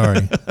 Oh,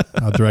 sorry.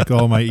 I'll direct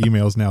all my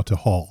emails now to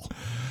Hall.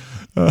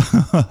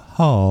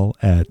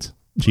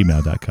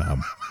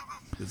 Hall@gmail.com.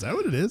 Is that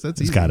what it is? That's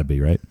It's easy. got to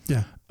be, right?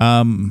 Yeah.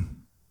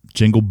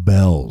 Jingle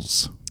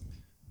Bells.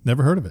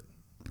 Never heard of it.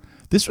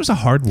 This was a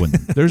hard one.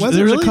 There's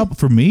really? a couple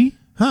for me.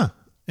 Huh.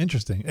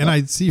 Interesting. And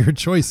I see your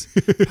choice.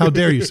 How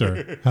dare you,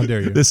 sir? How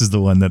dare you? This is the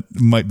one that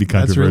might be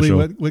That's controversial.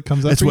 really what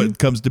comes up That's for what you?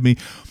 comes to me.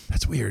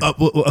 That's weird.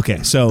 Well,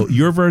 okay, so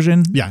your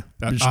version, Yeah,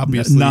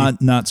 obviously.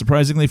 not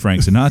surprisingly,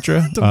 Frank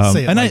Sinatra. Don't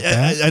say it and like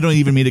that. I don't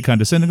even mean it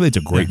condescendingly. It's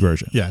a great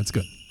version. Yeah, it's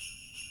good.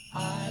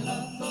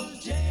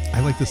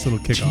 I like this little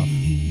kickoff.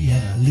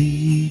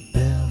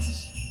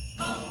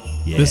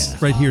 Yeah. This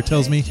right here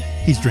tells me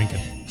he's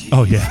drinking.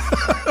 Oh yeah.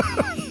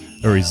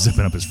 Or he's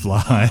zipping up his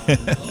fly.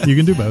 You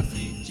can do both.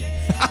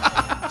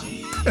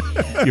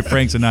 You're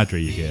Frank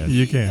Sinatra. You can.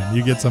 You can.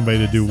 You get somebody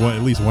to do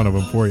at least one of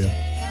them for you.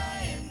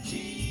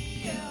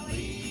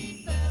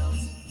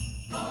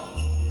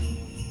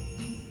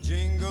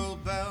 Jingle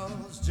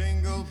bells,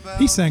 jingle bells.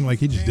 He sang like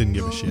he just didn't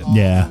give a shit.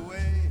 Yeah.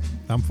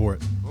 I'm for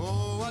it.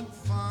 Oh, what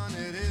fun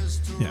it is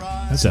to Yeah.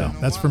 ride. That's So-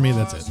 it. That's for me.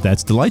 That's it.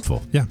 That's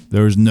delightful. Yeah.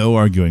 There is no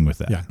arguing with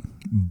that. Yeah.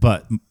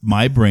 But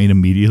my brain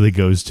immediately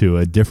goes to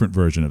a different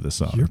version of the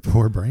song. Your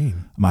poor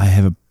brain. I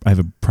have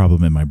a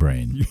problem in my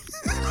brain.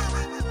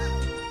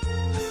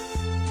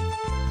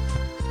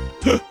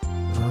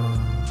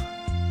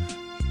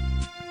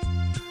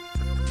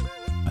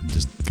 I'm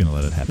just gonna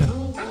let it happen.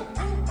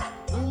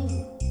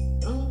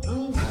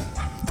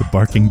 The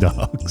barking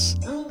dogs.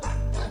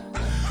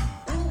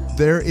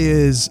 There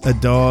is a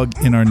dog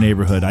in our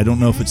neighborhood. I don't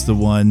know if it's the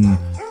one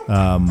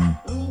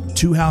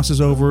 2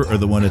 houses over or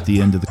the one at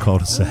the end of the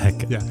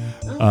cul-de-sac. Yeah.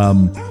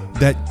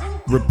 That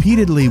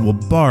repeatedly will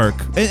bark,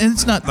 and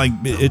it's not like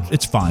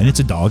it's fine. It's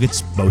a dog. It's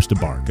supposed to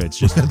bark. It's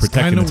just protecting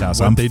kind its of house.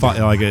 what I'm they do.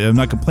 I'm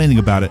not complaining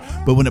about it.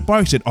 But when it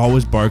barks, it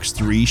always barks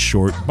 3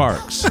 short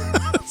barks,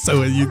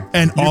 So you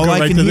and you all go I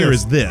right can to hear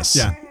is this.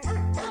 Yeah.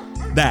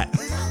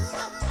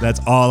 That's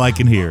all I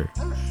can hear.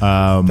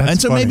 And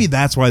so funny. maybe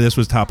that's why this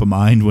was top of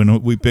mind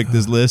when we picked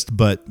this list.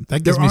 But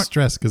That gives me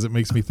stress because it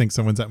makes me think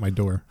someone's at my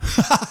door.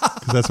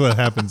 Because that's what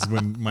happens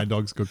when my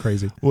dogs go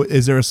crazy. Well,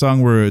 is there a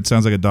song where it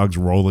sounds like a dog's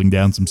rolling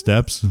down some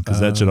steps?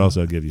 Because that should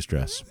also give you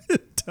stress.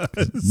 It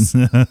does.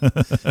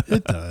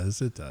 It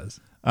does. It does.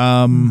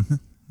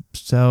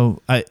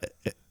 So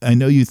I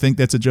know you think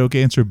that's a joke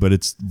answer, but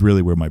it's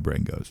really where my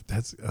brain goes.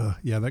 That's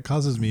yeah. That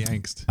causes me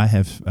angst. I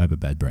have a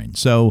bad brain.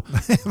 So I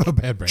have a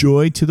bad brain.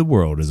 "Joy to the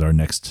World" is our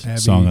next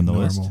song on the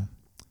list. Abnormal.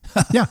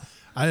 Yeah.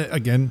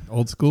 Again,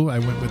 old school. I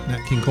went with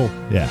Nat King Cole.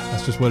 Yeah,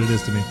 That's just what it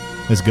is to me.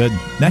 it's good.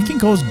 Nat King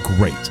Cole's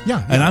great.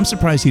 Yeah, And yeah. I'm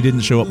surprised he didn't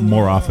show up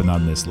more often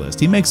on this list.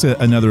 He makes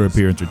another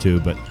appearance or two,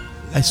 but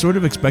I sort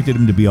of expected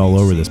him to be all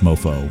over this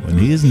mofo, and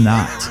he is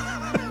not.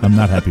 I'm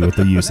not happy with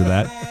the use of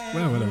that.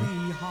 Well, whatever.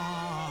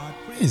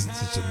 He's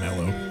just a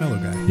mellow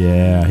guy.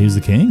 Yeah, he's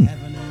the king.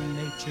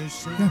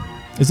 Yeah.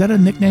 Is that a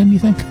nickname, you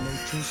think?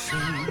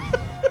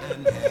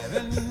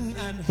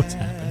 What's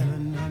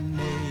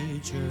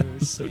happening?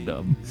 So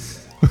dumb.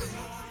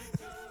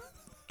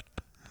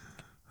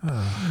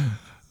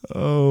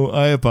 Oh,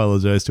 I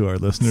apologize to our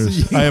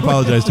listeners. I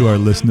apologize to our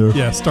listener.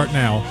 Yeah. Start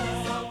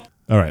now.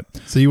 All right.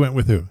 So you went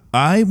with who?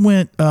 I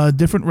went a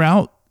different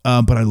route,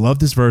 but I love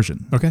this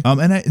version. Okay.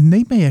 And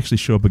they may actually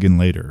show up again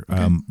later.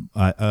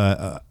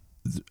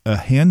 A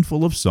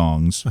handful of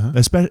songs,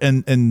 especially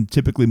and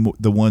typically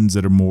the ones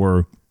that are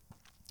more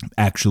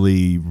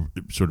actually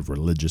sort of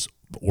religious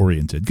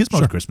oriented, because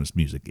most Christmas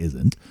music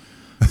isn't.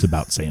 It's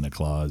about Santa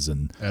Claus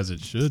and As it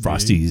should.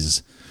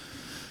 Frosties.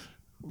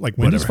 Like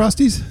Wendy's Whatever.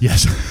 Frosties?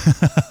 Yes.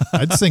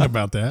 I'd sing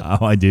about that.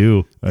 Oh, I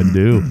do.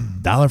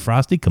 Dollar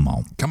Frosty, come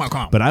on. Come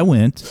on. But I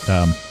went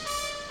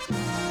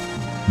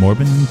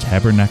Mormon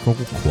Tabernacle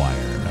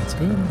Choir. That's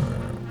good.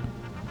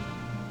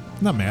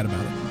 Not mad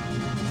about it.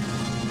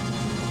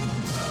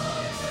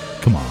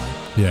 Come on.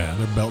 Yeah,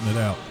 they're belting it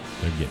out.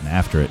 They're getting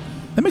after it.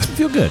 That makes me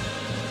feel good.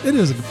 It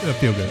is a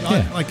feel good.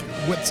 Yeah. Like,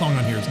 what song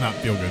on here is not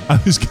feel good?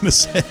 I was going to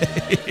say.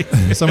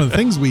 Some of the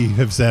things we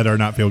have said are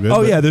not feel good.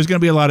 Oh, but yeah, there's going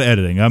to be a lot of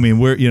editing. I mean,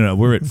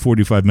 we're at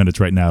 45 minutes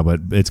right now, but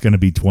it's going to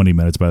be 20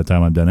 minutes by the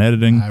time I'm done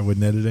editing. I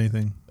wouldn't edit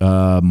anything.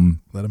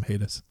 Let them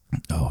hate us.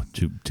 Oh,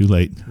 too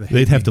late. They hate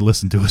They'd have me. to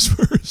listen to us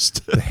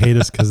first. They hate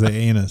us because they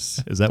ain't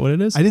us. Is that what it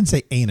is? I didn't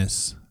say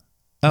anus.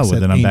 Oh, well,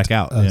 said then I'm ain't back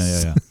out.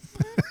 us. Yeah.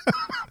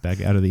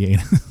 Back out of the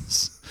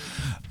anus.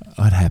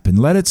 What happened?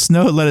 Let It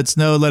Snow, Let It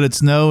Snow, Let It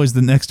Snow is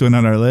the next one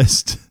on our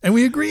list. And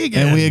we agree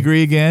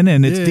again.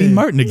 And it's Dean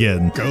Martin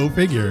again. Go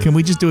figure. Can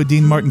we just do a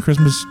Dean Martin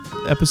Christmas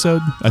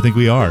episode? I think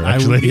we are,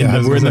 actually.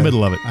 We're in the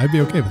middle of it. I'd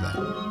be okay with that.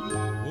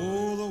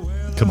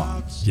 Come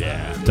on.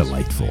 Yeah.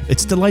 Delightful.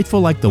 It's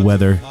delightful like the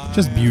weather.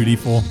 Just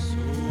beautiful.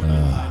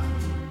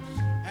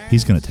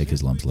 He's going to take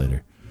his lumps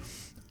later.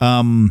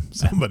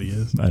 Somebody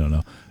is. I don't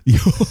know.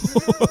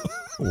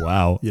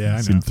 Wow. Yeah, I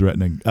know. Seemed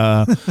threatening.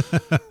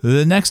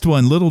 The next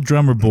one, Little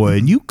Drummer Boy,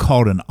 and you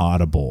called an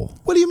audible.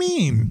 What do you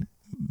mean?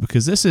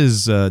 Because this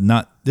is a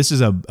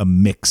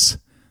mix.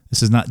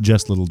 This is not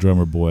just Little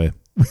Drummer Boy.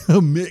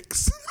 A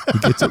mix.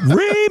 It's a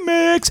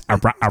remix.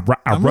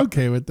 I'm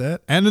okay with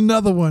that. And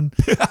another one.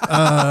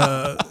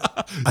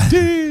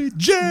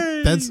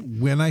 DJ. That's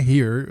when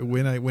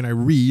I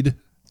read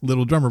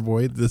Little Drummer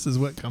Boy, this is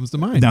what comes to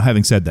mind. Now,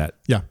 having said that,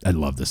 yeah, I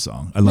love this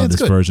song. I love this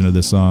good. version of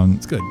this song.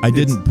 It's good. I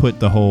didn't put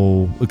the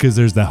whole, because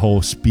there's that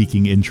whole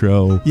speaking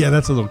intro. Yeah,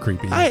 that's a little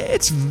creepy.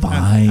 It's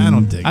fine. I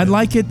don't dig it. I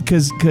like it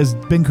because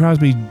Ben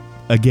Crosby,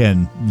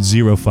 again,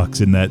 zero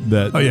fucks in that.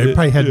 Oh, yeah, he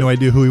probably had no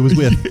idea who he was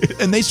with.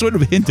 And they sort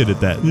of hinted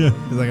at that. Yeah.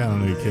 He's like, I don't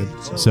know you, kid.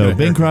 So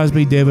Ben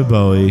Crosby, David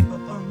Bowie,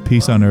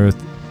 Peace on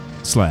Earth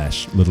 /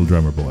 Little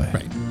Drummer Boy.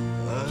 Right.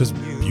 Just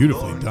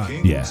beautifully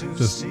done. Yeah.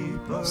 Just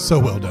so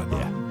well done.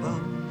 Yeah.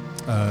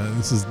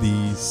 This is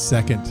the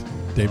second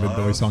David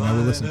Bowie song I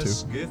will listen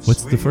to.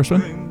 What's the first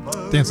one?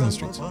 Dance in the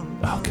Streets.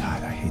 Oh,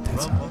 God, I hate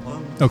that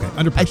song. Okay,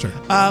 Under Pressure.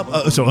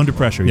 So Under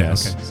Pressure,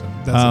 yes. Okay, so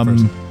that's the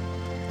first.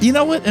 You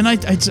know what? And I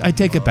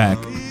take it back.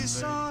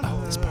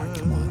 Oh, this part,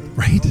 come on.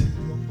 Right?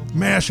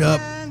 Mashup.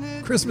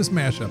 Christmas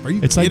mashup. Are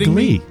you It's like kidding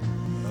Glee. me?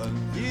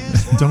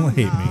 Don't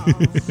hate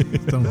me.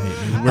 Don't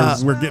hate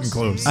me. We're getting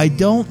close. I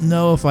don't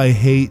know if I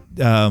hate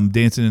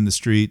Dancing in the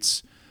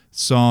Streets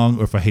song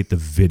or if I hate the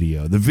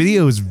video. The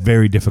video is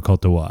very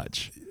difficult to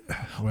watch.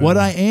 Well, What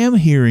I am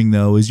hearing,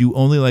 though, is you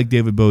only like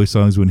David Bowie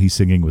songs when he's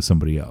singing with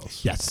somebody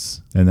else.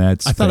 Yes. And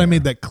that's I thought fair. I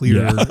made that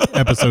clear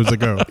episodes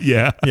ago.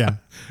 Yeah. Yeah.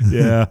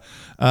 Yeah.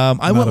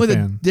 I went a with a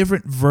fan.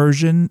 different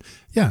version.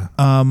 Yeah.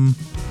 I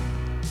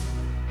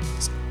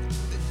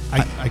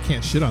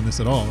can't shit on this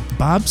at all.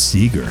 Bob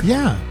Seger.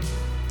 Yeah.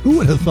 Who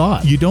would have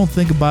thought? You don't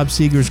think of Bob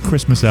Seger's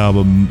Christmas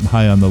album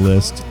high on the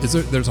list? Is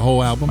there's a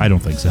whole album? I don't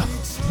think so. I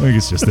think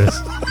it's just this.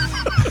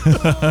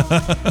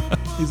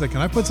 He's like,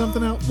 can I put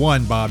something out?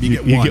 One, Bob.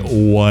 You You get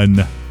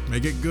one.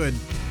 Make it good.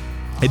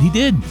 And he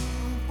did.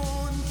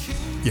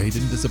 Yeah, he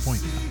didn't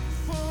disappoint.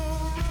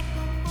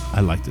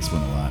 I like this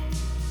one a lot.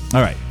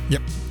 All right.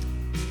 Yep.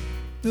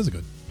 This is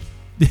good.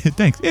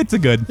 Thanks. It's a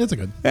good. It's a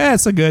good.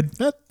 That's a good.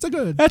 That's a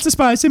good. That's a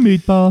spicy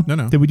meatball.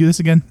 No. Did we do this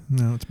again?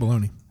 No, it's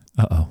bologna.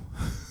 Uh-oh.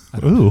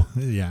 Ooh.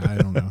 Yeah, I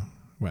don't know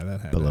why that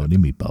happened. Bologna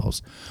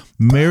meatballs.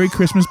 Merry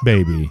Christmas,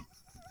 baby.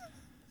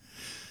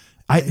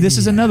 This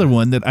is another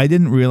one that I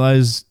didn't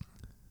realize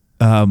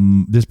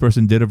this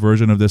person did a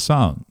version of this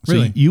song. So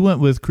Really? you went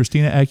with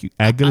Christina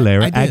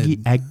Aguilera. I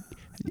did.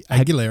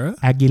 Aguilera.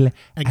 Aguilera.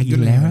 I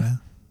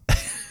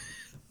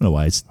don't know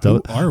why I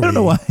don't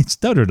know why I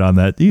stuttered on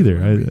that either.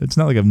 It's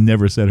not like I've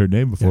never said her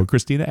name before. Yeah.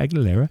 Christina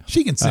Aguilera.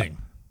 She can sing.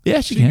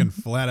 Yeah, she can.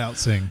 flat out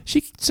sing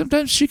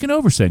Sometimes she can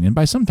oversing, and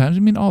by sometimes I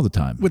mean all the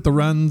time. with the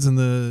runs and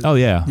the. Oh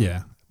yeah,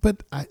 Yeah,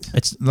 but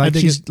it's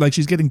like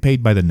she's getting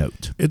paid by the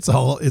note. it's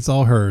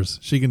all hers.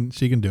 She can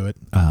do it.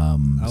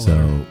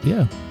 So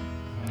yeah,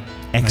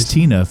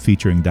 Tina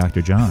featuring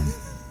Dr. John.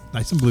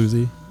 Nice and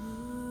bluesy.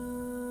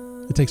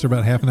 It takes her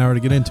about half an hour to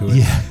get into it.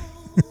 Yeah.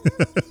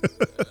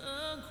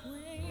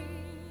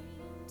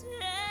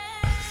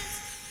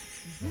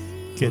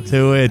 Get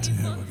to it.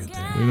 Yeah, we'll get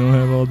there. We don't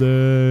have all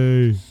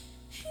day.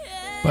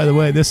 By the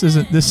way, this is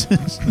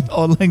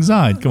Auld Lang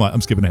Syne. Come on,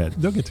 I'm skipping ahead.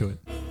 They'll get to it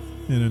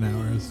in an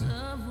hour. Or so.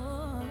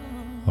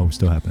 Oh,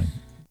 still happening.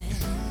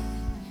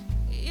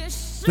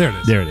 There it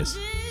is. There it is.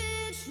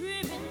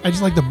 I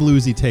just like the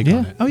bluesy take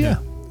on it. Oh yeah.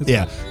 It's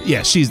Yeah.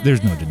 Yeah.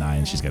 There's no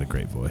denying she's got a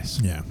great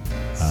voice. Yeah.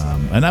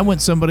 And I went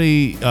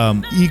somebody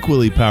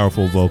equally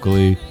powerful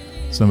vocally,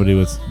 somebody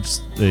with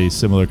a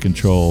similar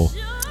control,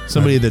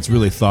 somebody that's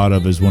really thought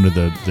of as one of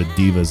the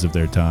divas of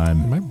their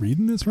time. Am I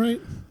reading this right?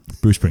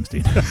 Bruce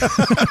Springsteen.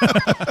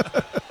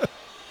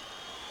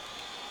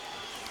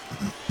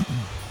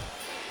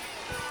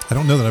 I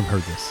don't know that I've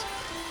heard this.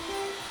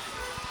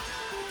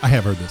 I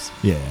have heard this.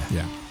 Yeah.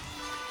 Yeah.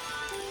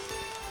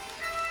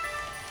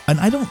 And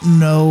I don't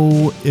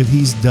know if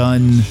he's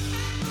done.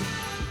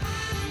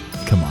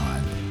 Come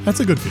on. That's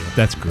a good feel.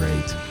 That's great.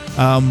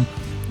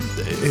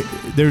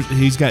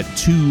 He's got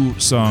two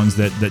songs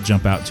that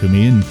jump out to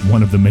me, and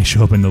one of them may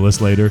show up in the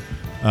list later,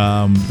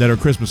 that are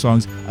Christmas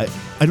songs.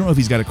 I don't know if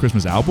he's got a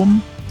Christmas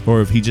album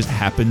or if he just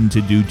happened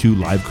to do two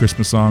live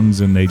Christmas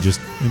songs and they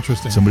just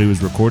Interesting. somebody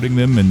was recording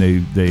them and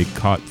they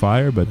caught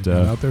fire. But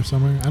out there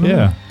somewhere. I don't know.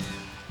 yeah,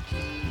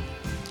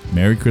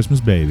 Merry Christmas,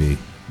 Baby,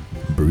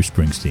 Bruce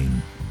Springsteen,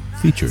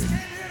 featuring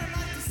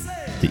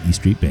the E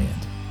Street Band.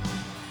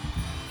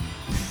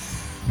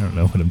 I don't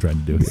know what I'm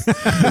trying to do here.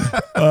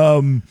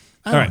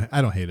 All right.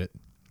 I don't hate it.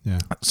 Yeah.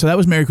 So that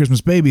was Merry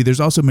Christmas, Baby. There's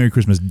also Merry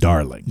Christmas,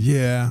 Darling.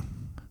 Yeah.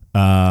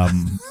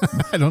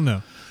 I don't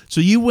know.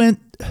 So you went.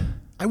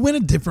 I went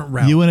a different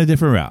route. You went a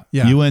different route.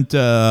 Yeah. You went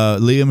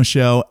Lea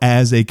Michele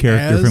as a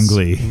character from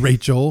Glee.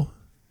 Rachel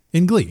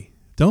in Glee.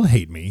 Don't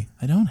hate me.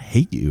 I don't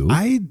hate you.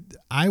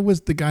 I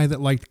was the guy that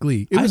liked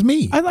Glee. It was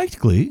me. I liked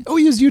Glee. Oh,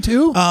 it was you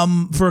too?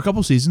 For a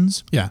couple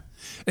seasons. Yeah.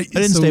 I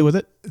didn't stay with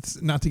it.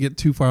 It's not to get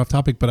too far off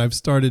topic, but I've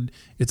started.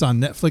 It's on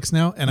Netflix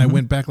now, and I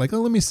went back like,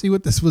 let me see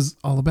what this was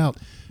all about.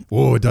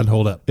 Whoa, it doesn't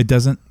hold up. It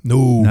doesn't.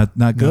 No,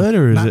 not good,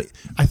 or is it?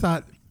 I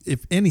thought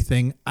if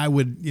anything, I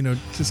would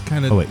just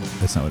kind of. Oh wait,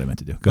 that's not what I meant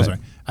to do. Go ahead.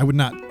 Sorry, I would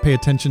not pay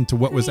attention to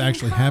what was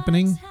actually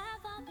happening,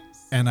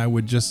 and I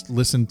would just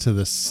listen to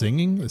the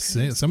singing.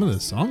 Some of the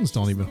songs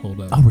don't even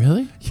hold up. Oh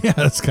really? Yeah,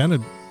 that's kind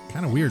of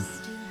weird.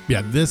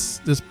 Yeah, this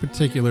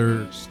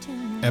particular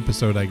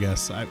episode, I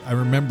guess I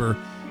remember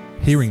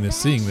hearing this,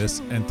 seeing this,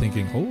 and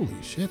thinking, "Holy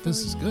shit, this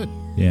is good."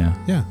 Yeah.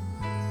 Yeah,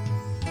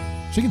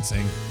 she can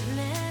sing.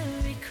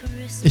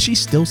 Is she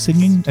still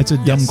singing? That's a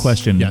dumb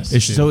question. Yes.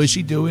 Is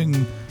she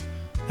doing?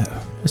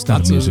 It's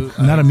not Lots a of,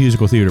 not a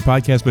musical theater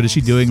podcast, but is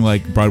she doing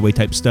like Broadway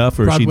type stuff,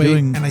 or Broadway, is she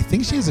doing? And I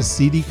think she has a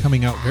CD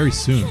coming out very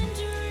soon.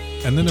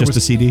 And then just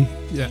a CD.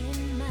 Yeah.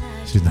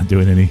 She's not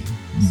doing any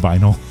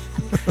vinyl.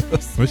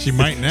 Well, she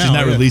might now. She's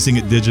not releasing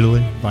it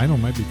digitally. Vinyl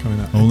might be coming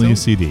out. Only a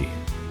CD.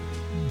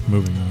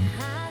 Moving on.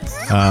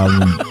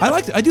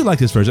 I do like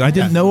this version. I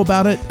didn't know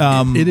about it.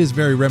 It is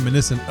very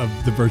reminiscent of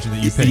the version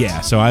that you picked. Yeah,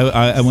 so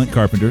I went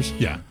Carpenters.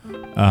 Yeah.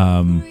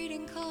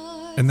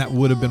 And that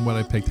would have been what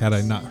I picked had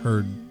I not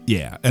heard.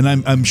 Yeah, and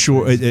I'm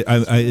sure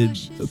I'm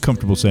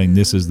comfortable saying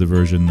this is the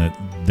version that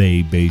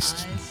they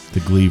based the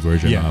Glee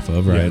version off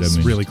of, right? Yeah, it's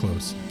really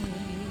close.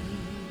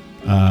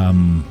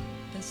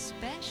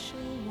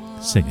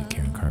 Sing it,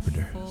 Karen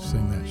Carpenter.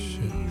 Sing that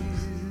shit.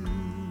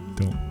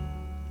 Don't.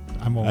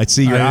 I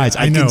see your eyes.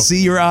 I can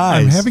see your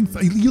eyes. I'm having.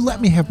 You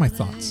let me have my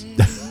thoughts.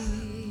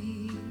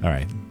 All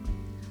right.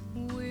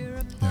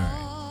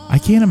 I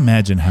can't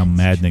imagine how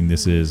maddening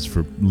this is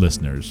for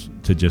listeners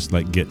to just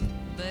like get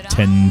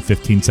 10,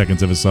 15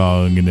 seconds of a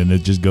song and then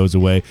it just goes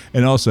away.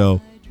 And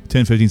also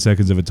 10, 15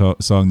 seconds of a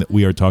song that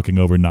we are talking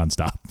over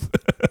nonstop.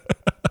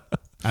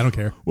 I don't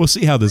care. We'll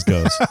see how this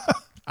goes.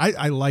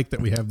 I like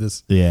that we have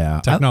this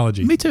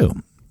technology. Me too.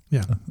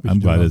 Yeah. I'm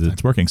glad that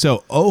it's working.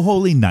 So, Oh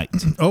Holy Night.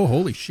 Oh,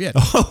 holy shit.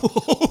 Oh,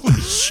 holy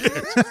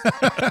shit.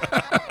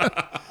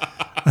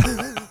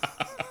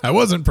 I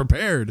wasn't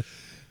prepared.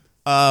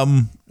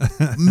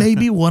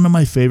 Maybe one of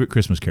my favorite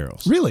Christmas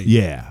carols. Really?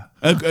 Yeah.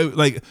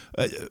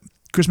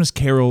 Christmas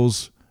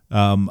carols,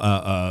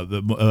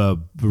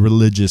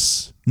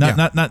 religious, not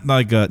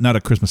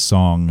a Christmas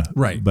song,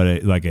 right? But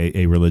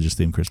a religious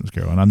themed Christmas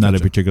carol. And I'm not a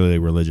particularly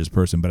religious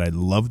person, but I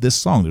love this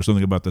song. There's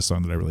something about this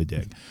song that I really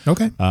dig.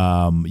 Okay.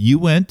 You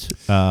went.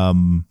 I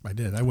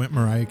did. I went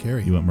Mariah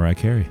Carey. You went Mariah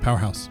Carey.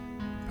 Powerhouse.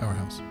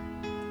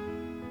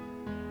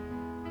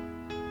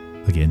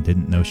 Again,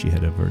 didn't know she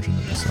had a version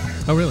of this song.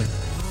 Oh, really?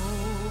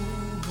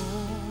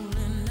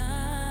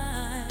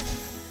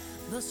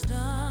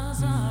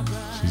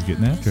 She's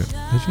getting after it.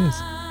 There she is.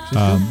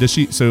 Does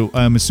she? So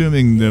I'm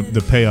assuming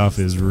the payoff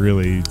is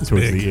really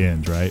towards big. the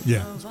end, right?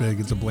 Yeah, it's big.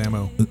 It's a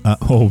blammo.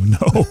 Oh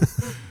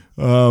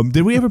no!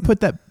 Did we ever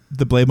put the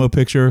blammo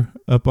picture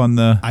up on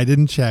the? I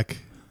didn't check.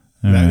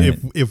 Right.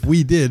 If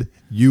we did,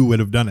 you would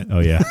have done it. Oh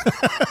yeah.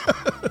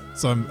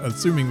 So I'm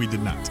assuming we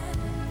did not.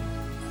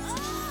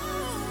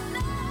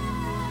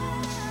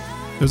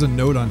 There's a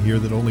note on here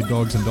that only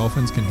dogs and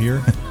dolphins can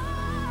hear. I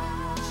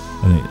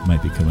think it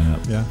might be coming up.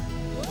 Yeah.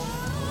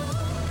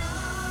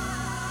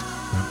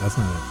 No, that's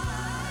not it.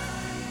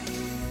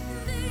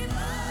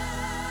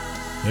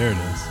 There it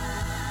is.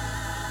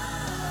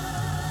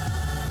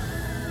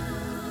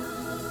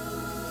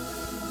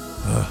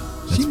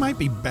 She might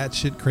be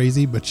batshit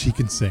crazy, but she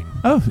can sing.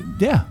 Oh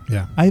yeah,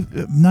 yeah. I'm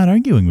not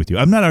arguing with you.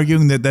 I'm not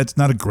arguing that that's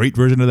not a great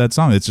version of that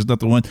song. It's just not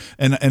the one.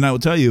 And I will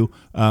tell you,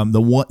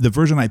 the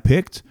version I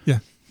picked,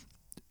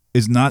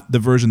 is not the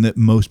version that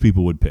most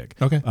people would pick.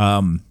 Okay.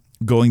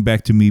 Going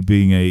back to me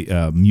being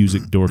a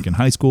music dork in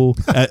high school,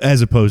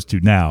 as opposed to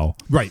now,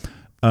 right?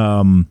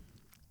 I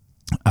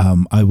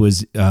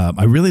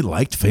really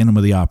liked Phantom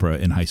of the Opera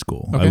in high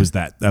school. Okay.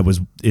 I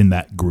was in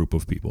that group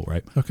of people,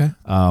 right? Okay.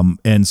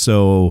 And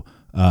so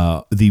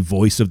the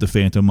voice of the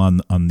Phantom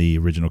on the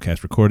original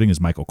cast recording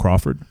is Michael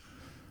Crawford.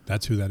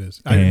 That's who that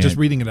is. Just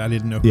reading it, I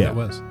didn't know who that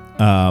was.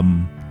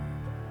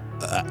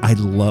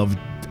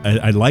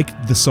 I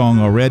liked the song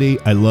already.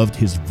 I loved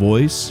his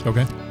voice.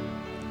 Okay.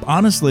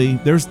 Honestly,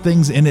 there's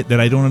things in it that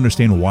I don't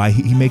understand why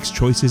he makes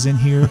choices in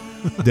here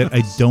that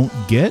I don't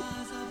get.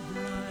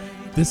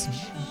 This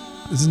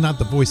is not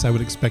the voice I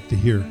would expect to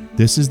hear.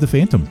 This is the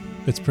Phantom.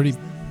 It's pretty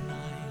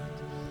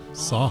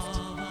soft.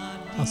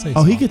 I'll say.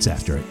 Oh, soft. He gets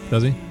after it.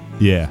 Does he?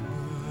 Yeah.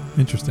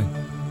 Interesting.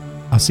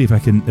 I'll see if I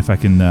can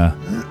find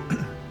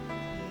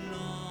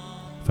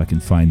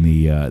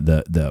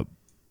the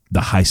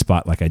high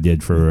spot like I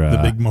did for the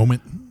big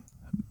moment.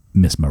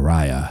 Miss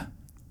Mariah.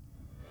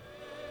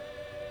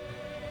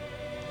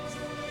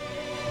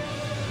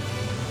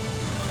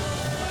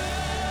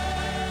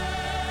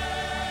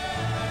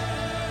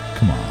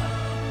 Come on.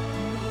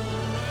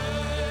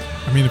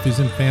 I mean, if he's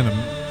in Phantom,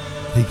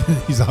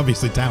 he's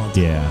obviously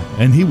talented. Yeah,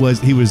 and he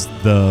was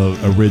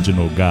the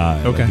original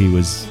guy. Okay. He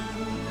was.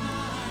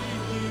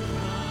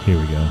 Here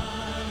we go.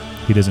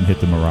 He doesn't hit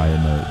the Mariah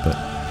note, but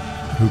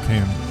Who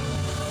can?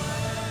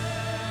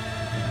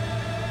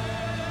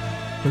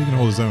 But he can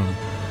hold his own.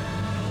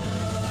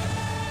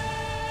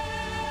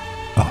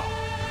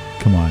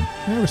 come on.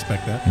 I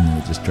respect that. And then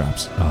it just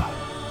drops.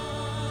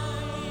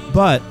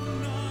 But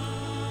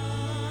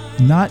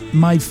not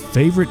my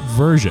favorite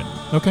version.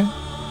 Okay.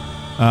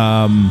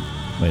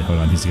 Wait, hold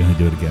on. He's going to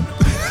do it again.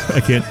 I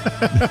can't.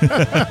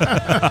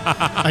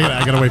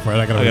 I gotta wait for it.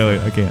 I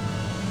can't.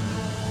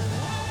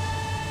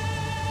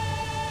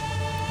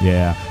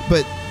 Yeah,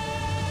 but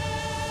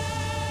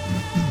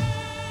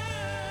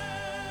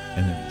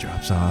and then it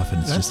drops off, and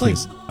it's That's just like-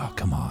 this. Oh,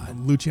 come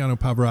on. Luciano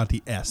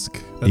Pavarotti-esque.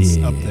 That's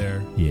up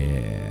there.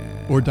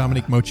 Yeah. Or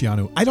Dominic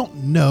Moceanu. I don't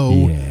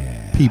know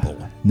people.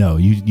 No,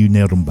 you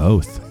nailed them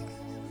both.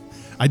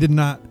 I did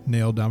not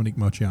nail Dominic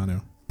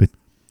Moceanu. But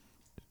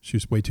She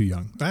was way too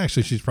young.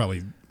 Actually, she's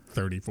probably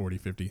 30, 40,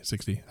 50,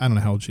 60. I don't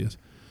know how old she is.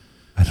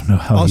 I don't know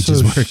how Also,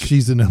 ages work.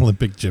 she's an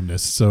Olympic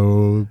gymnast,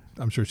 so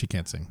I'm sure she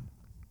can't sing.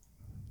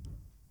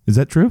 Is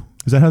that true?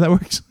 Is that how that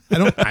works? I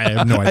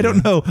have no idea. I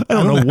don't know. I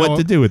don't know what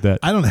to do with that.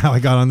 I don't know how I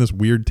got on this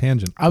weird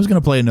tangent. I was going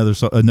to play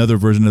another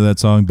version of that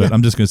song, but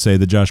I'm just going to say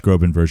the Josh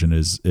Groban version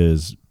is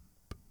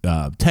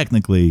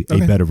technically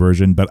a better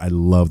version, but I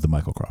love the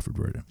Michael Crawford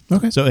version.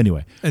 Okay. So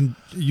anyway, And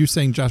you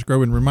saying Josh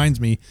Groban reminds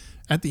me,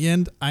 at the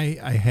end, I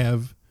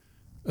have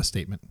a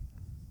statement.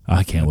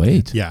 I can't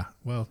wait. Yeah.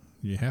 Well,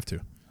 you have to.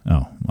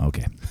 Oh,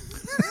 okay.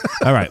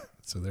 All right.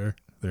 So there.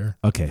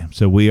 Okay.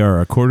 So we are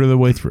a quarter of the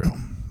way through.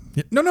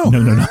 Yeah. No. No.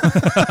 no.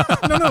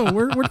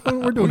 We're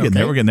doing We're getting okay.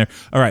 there. We're getting there.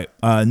 All right.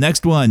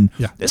 Next one.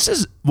 Yeah. This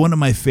is one of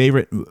my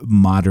favorite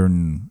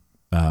modern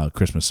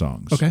Christmas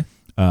songs. Okay.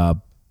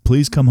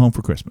 Please Come Home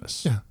for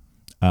Christmas. Yeah.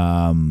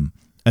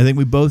 I think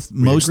we both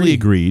mostly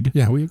agreed.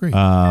 Yeah, we agree.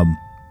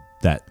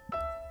 That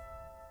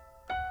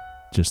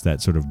just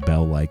that sort of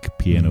bell-like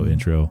piano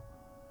intro.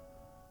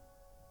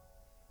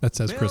 That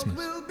says Christmas.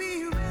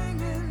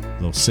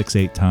 Little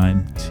 6/8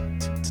 time.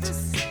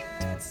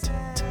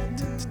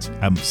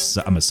 I'm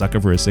a sucker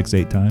for a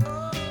 6/8 time.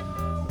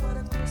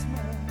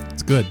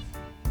 It's good.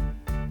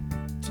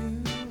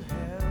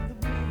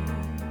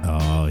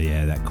 Oh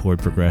yeah, that chord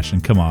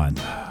progression. Come on,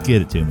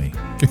 get it to me.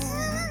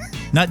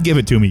 Not give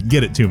it to me.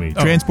 Get it to me.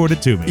 Transport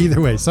it to me. Either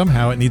way,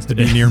 somehow it needs to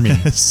be near me.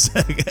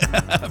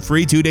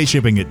 Free 2-day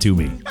shipping it to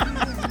me.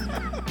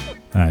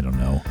 I don't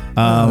know.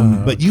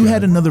 But you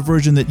had another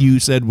version that you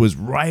said was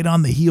right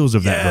on the heels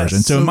of that version.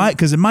 So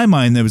in my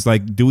mind, it was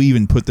like, do we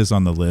even put this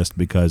on the list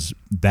because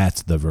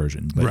that's the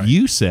version? But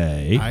you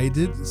say I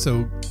did.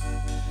 So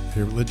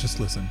here, let's just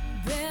listen.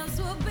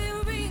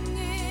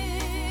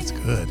 It's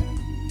good.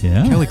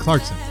 Yeah. Kelly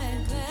Clarkson.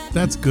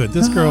 That's good.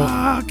 This girl,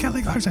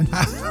 Kelly Clarkson.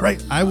 right?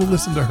 I will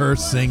listen to her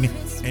sing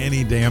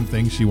any damn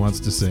thing she wants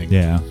to sing.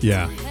 Yeah.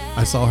 Yeah.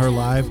 I saw her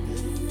live.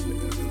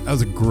 That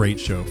was a great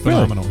show.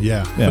 Phenomenal. Really?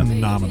 Yeah.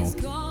 Phenomenal.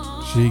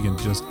 She can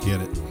just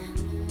get it.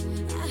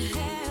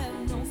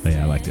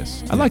 Yeah, I like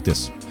this. I like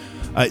this.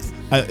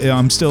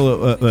 I'm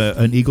still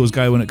an Eagles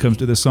guy when it comes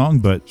to this song,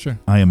 but Sure.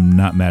 I am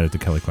not mad at the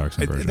Kelly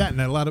Clarkson version. That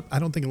and I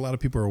don't think a lot of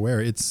people are aware.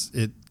 It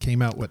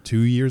came out 2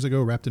 years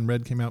ago. Wrapped in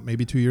Red came out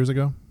maybe 2 years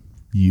ago.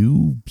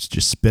 You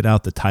just spit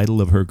out the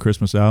title of her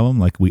Christmas album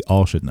like we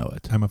all should know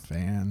it. I'm a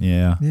fan.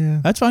 Yeah.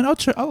 Yeah. That's fine. I'll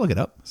look it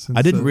up. Since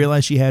I didn't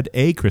realize she had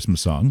a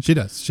Christmas song. She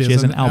does. She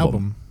has an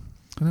album.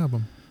 An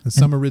album. And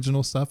some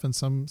original stuff and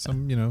some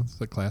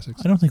the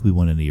classics. I don't think we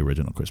want any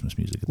original Christmas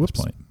music at this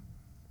point.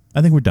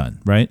 I think we're done,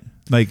 right?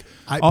 Like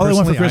All I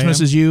Want for Christmas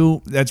Is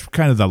You. That's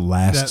kind of the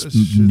last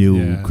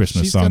new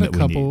Christmas song that we need. She's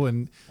got a couple,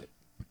 and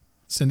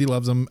Cindy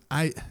loves them.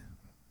 I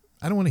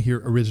don't want to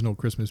hear original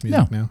Christmas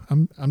music now.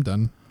 I'm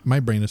done. My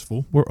brain is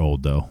full. We're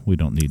old though. We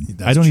don't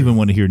need. I don't even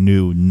want to hear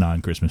new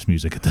non-Christmas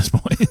music at this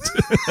point.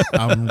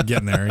 I'm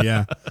getting there.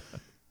 Yeah.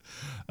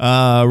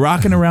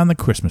 Rocking Around the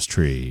Christmas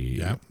Tree.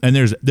 Yeah. And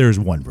there's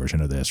one version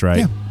of this, right?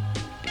 Yeah.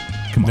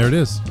 Come on. There it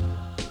is.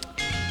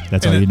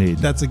 That's all you need.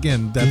 That's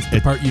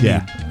the part you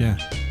need. Yeah.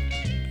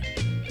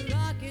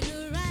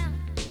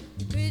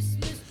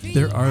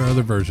 There are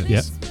other versions.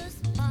 Yep.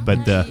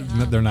 But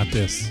they're not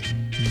this.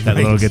 That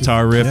little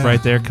guitar riff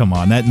right there, come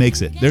on, that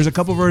makes it. There's a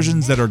couple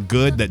versions that are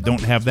good that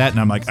don't have that, and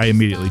I'm like, I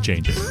immediately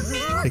change it.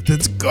 Like,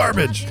 that's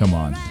garbage. Come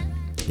on.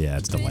 Yeah,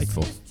 it's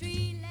delightful.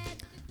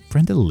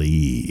 Brenda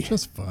Lee.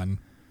 Just fun.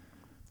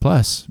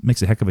 Plus,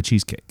 makes a heck of a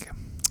cheesecake.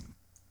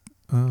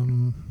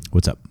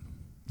 What's up?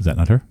 Is that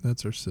not her?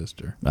 That's her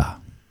sister.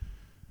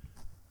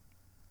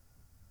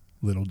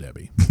 Little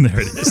Debbie. There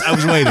it is. I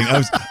was waiting.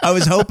 I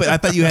was hoping. I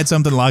thought you had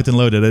something locked and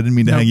loaded. I didn't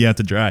mean to hang you out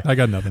to dry. I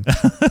got nothing.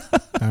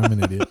 I'm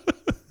an idiot.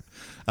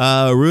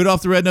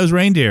 Rudolph the Red-Nosed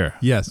Reindeer.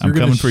 Yes, I'm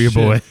coming for your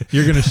boy.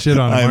 You're gonna shit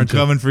on him, aren't you?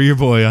 I'm coming for your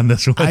boy on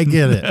this one. I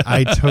get it.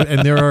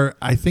 And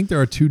I think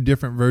there are two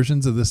different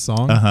versions of this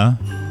song.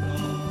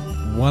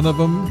 One of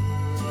them,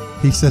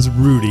 he says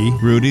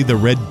Rudy the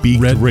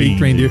red-beaked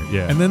reindeer.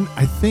 Yeah. And then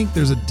I think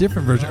there's a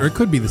different version, or it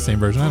could be the same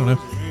version. I don't know.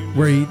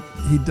 where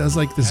he does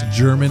like this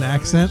German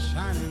accent.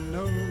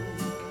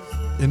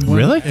 In one,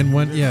 Really? In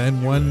one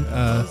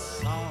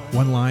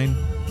line.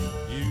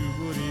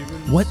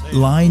 What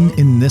line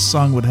in this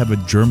song would have a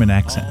German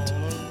accent?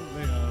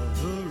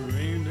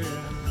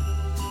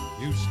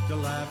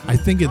 I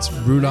think it's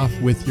Rudolph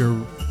with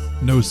your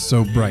nose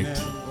so bright.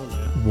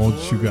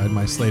 Won't you guide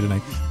my sleigh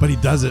tonight? But he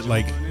does it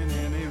like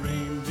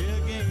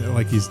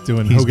he's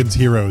doing Hogan's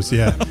Heroes.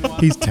 Yeah.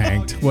 He's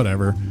tanked.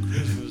 Whatever.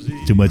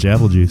 Too much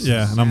apple juice.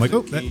 Yeah. And I'm like,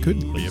 oh, that could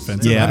be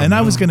offensive. Yeah, and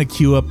I was going to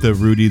cue up the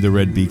Rudy the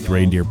Red-Beaked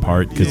Reindeer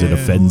part because it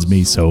offends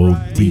me so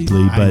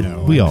deeply,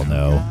 but we all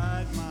know.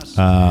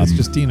 It's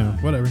just Dino.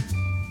 Whatever.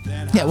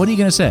 Yeah, what are you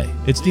going to say?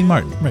 It's Dean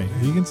Martin. Right.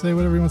 He can say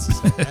whatever he wants to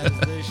say.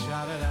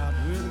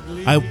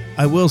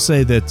 I will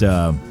say that...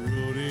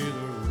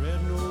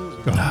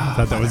 I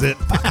thought that was it.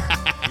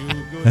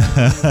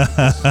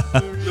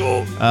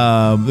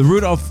 The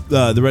Rudolph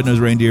the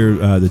Red-Nosed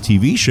Reindeer, the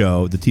TV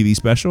show, the TV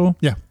special.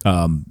 Yeah.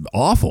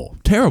 Awful.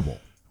 Terrible.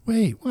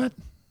 Wait, what?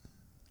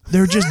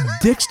 They're just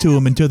dicks to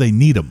him until they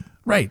need him.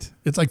 Right.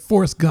 It's like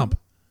Forrest Gump.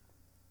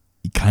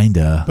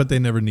 Kinda. But they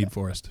never need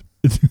Forrest.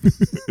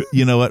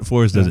 You know what?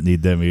 Forrest doesn't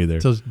need them either.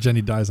 Until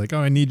Jenny dies, like, oh,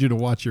 I need you to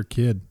watch your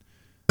kid.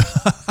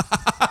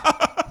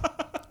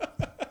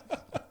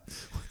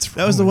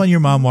 That was the one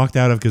your mom walked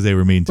out of because they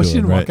were mean to him. She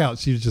didn't right? walk out.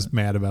 She was just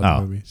mad about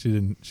the movie. She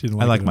didn't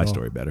like I like it my at all.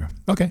 story better.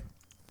 Okay.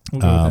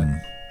 We'll go with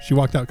that. She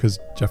walked out because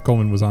Jeff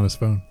Coleman was on his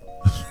phone.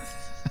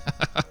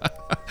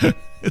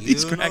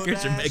 These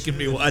crackers are making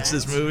me watch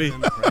this movie.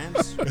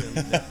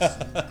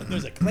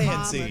 There's a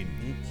Klan scene.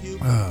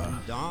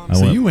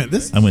 You went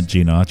this. I went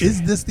Gene Autry.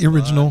 Is this the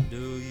original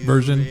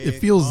version? It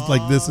feels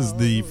like this is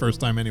the first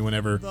time anyone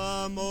ever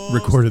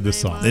recorded this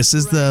song. This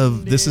is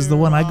the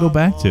one I go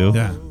back to.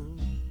 Yeah.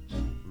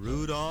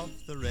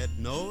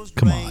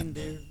 Come on.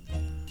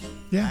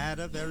 Yeah.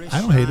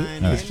 I don't hate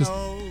it. It's just,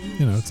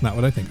 it's not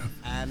what I think of.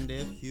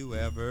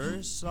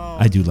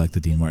 I do like the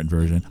Dean Martin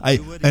version.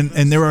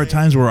 And there are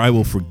times where I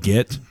will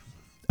forget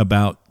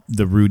about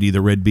the Rudy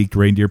the Red-Beaked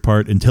Reindeer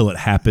part until it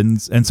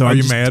happens, and so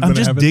I'm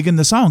just digging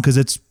the song because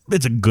it's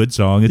a good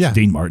song. It's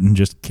Dean Martin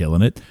just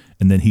killing it,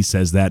 and then he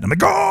says that, and I'm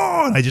like,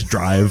 oh! And I just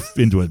drive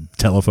into a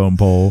telephone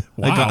pole.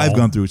 Wow. I've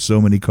gone through so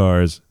many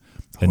cars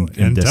in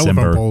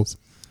December. Telephone poles.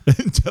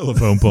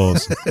 Telephone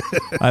poles.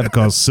 I've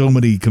caused so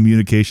many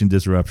communication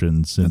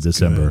disruptions in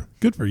December.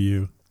 Good for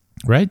you.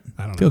 Right?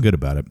 I don't know. Feel good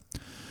about it.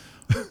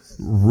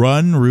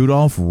 Run,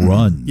 Rudolph,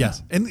 Run.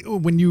 Yes. And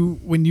when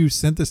you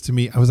sent this to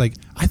me, I was like,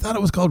 I thought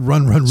it was called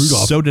Run, Run,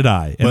 Rudolph. So did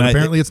I. But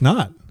apparently it's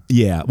not.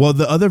 Yeah. Well,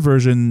 the other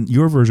version,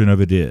 your version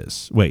of it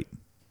is. Wait.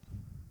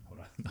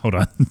 Hold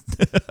on.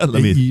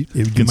 Let me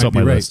consult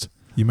my list.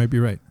 You might be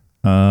right.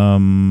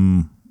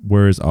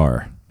 Where is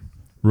R?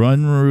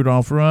 Run,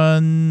 Rudolph,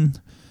 Run.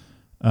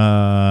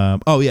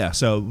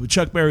 So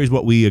Chuck Berry is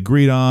what we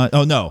agreed on.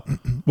 Oh no,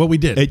 what we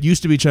did. It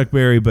used to be Chuck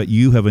Berry, but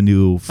you have a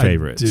new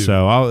favorite. I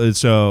do.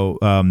 So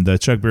the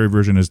Chuck Berry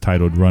version is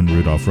titled "Run,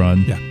 Rudolph,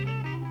 Run." Yeah,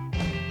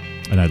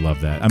 and I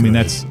love that. I mean,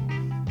 that's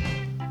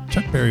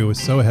Chuck Berry was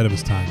so ahead of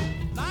his time.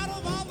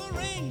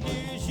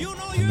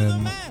 And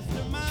then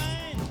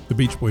the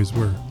Beach Boys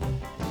were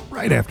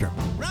right after him,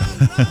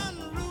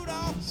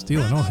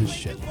 stealing all his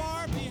shit.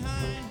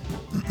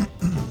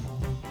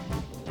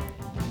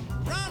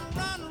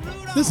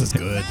 This is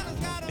good.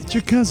 It's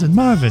your cousin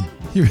Marvin.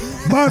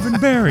 Marvin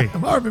Berry.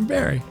 Marvin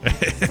Berry.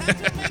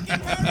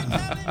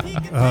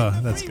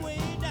 That's good.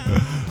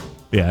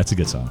 Yeah, it's a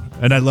good song,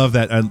 and I love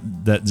that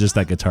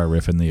that guitar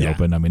riff in the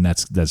open. I mean,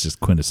 that's just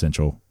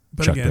quintessential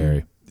Chuck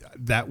Berry.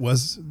 That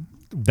was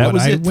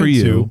it for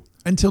you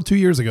until 2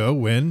 years ago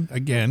when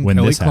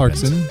Kelly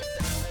Clarkson.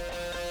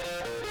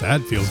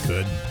 That feels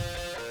good.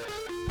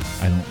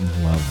 I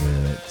don't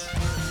love it.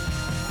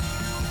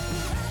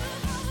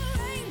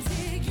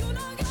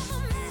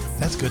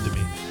 That's good to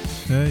me.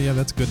 Yeah,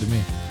 that's good to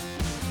me.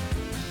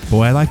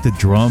 Boy, I like the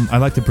drum. I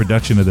like the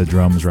production of the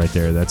drums right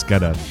there. That's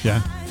got a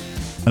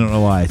I don't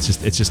know why. It's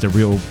just a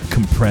real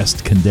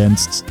compressed,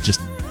 condensed,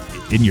 just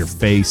in your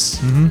face.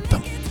 Mm-hmm.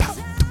 Thump, pow,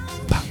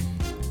 thump, pow.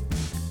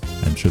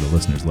 I'm sure the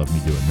listeners love me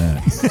doing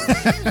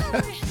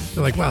that.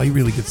 They're like, wow, he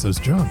really gets those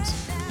drums.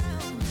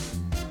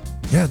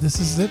 Yeah, this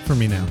is it for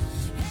me now.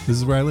 This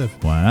is where I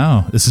live.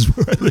 Wow, this is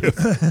where I live.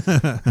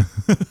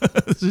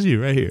 This is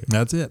you right here.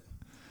 That's it.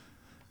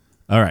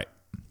 All right.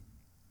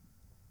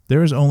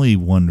 There is only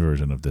one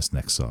version of this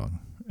next song,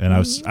 and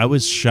I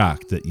was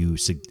shocked that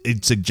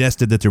it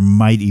suggested that there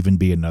might even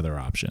be another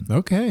option.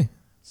 Okay.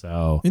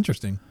 So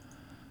interesting.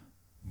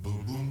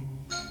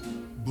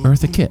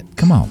 Eartha Kitt,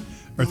 come on.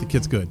 Eartha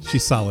Kitt's good.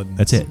 She's solid.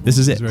 That's it. This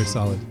is it. She's very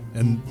solid,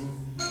 and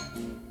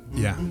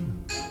yeah,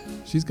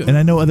 she's good. And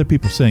I know other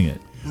people sing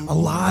it. A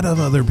lot of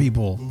other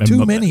people.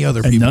 Too many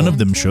other people. And none of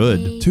them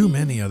should. Too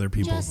many other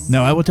people.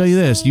 Now, I will tell you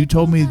this. You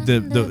told me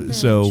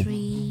so.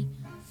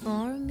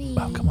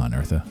 Oh, come on,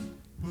 Eartha.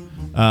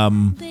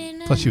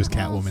 Plus, she was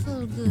Catwoman.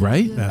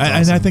 Right? That's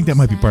and awesome. I think that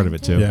might be part of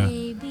it, too.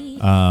 Yeah.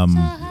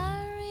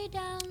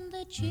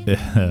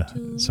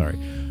 Sorry.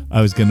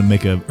 I was going to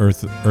make a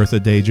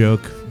Eartha Day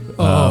joke.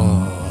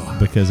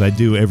 because I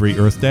do every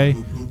Earth Day.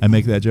 I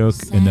make that joke,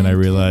 and then I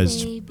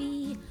realized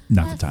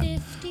not the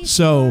time.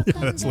 So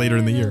that's later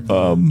in the year.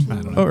 Or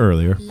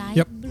earlier.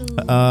 Yep.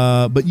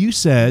 But you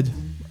said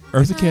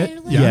Eartha Kitt,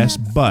 yes,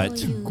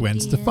 but Gwen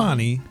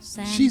Stefani,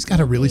 she's got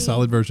a really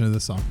solid version of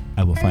this song.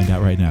 I will find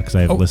out right now because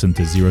I have listened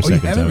to 0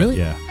 seconds you haven't, of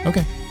really? it. Yeah.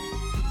 Okay.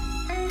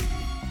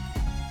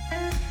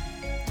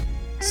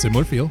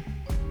 Similar feel.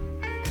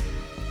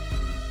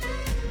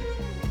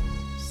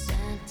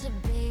 Santa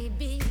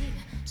baby,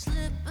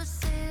 slip a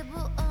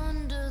sable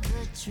under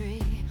the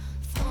tree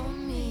for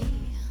me.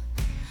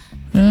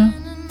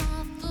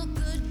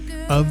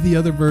 Of the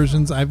other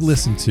versions I've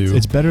listened to,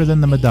 It's better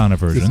than the Madonna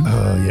version.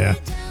 oh yeah,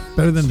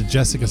 better than the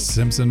Jessica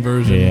Simpson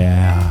version.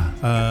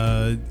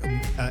 Yeah.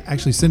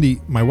 Actually, Cindy,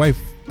 my wife,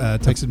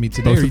 texted me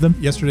today. Both of them?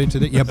 Yesterday,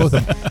 today. Yeah, both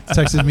of them.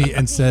 Texted me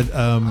and said,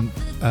 oh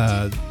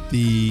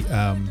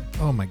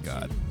my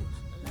God.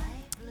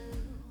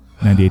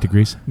 98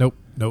 Degrees. Nope.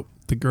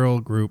 The girl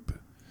group.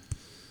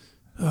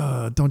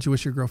 Don't You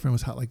Wish Your Girlfriend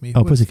Was Hot Like Me?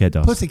 Oh, Pussycat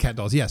Dolls. Pussycat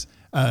Dolls, yes.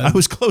 I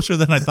was closer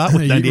than I thought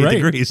with 98 Right.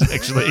 Degrees,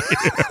 actually.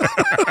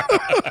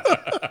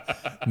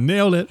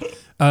 Nailed it.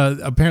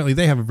 Apparently,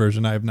 they have a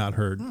version I have not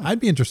heard. I'd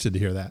be interested to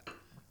hear that.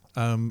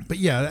 But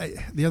yeah,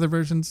 the other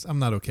versions I'm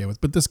not okay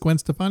with. But this Gwen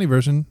Stefani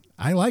version,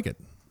 I like it.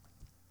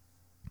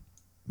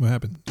 What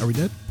happened? Are we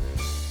dead?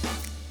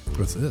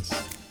 What's this?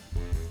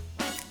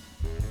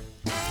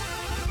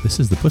 This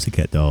is the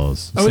Pussycat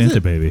Dolls. Oh, is Santa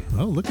it? Baby.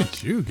 Oh, look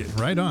at you getting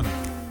right on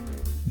it.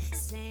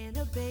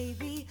 Santa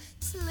baby,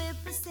 slip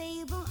a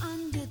sable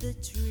under the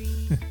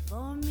tree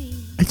for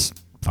me. It's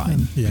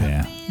fine.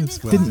 Yeah. It's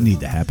Didn't need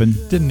to happen.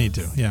 Didn't need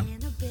to. Yeah.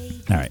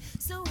 All right.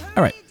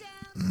 All right.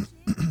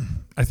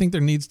 I think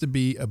there needs to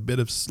be a bit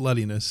of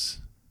sluttiness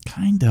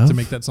Kind of. to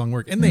make that song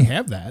work, and they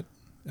have that.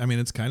 I mean,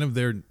 it's kind of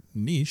their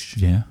niche.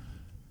 Yeah.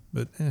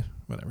 But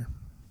whatever.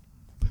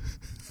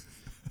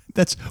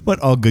 That's what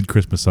all good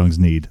Christmas songs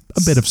need.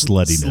 A bit of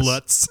sluttiness.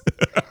 Sluts.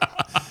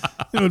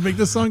 It would make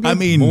this song good. I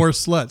mean, more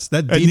sluts.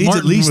 That It Dean needs Martin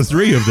at least was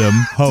 3 of them.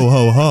 Ho,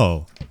 ho,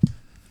 ho.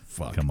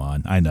 Fuck. Come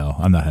on. I know.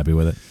 I'm not happy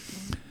with it.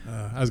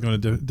 I was going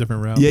a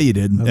different route. Yeah, you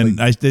did. I was And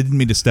like, I didn't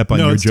mean to step on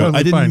No, your it's joke. totally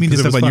I didn't fine, mean to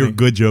 'cause it step was on your funny.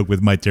 good joke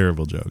with my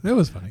terrible joke. it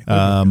was funny.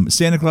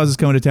 Santa Claus is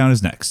Coming to Town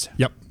is next.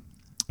 Yep.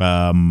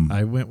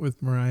 I went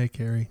with Mariah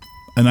Carey.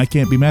 And I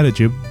can't be mad at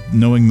you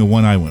knowing the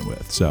one I went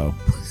with. So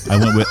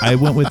I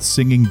went with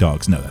Singing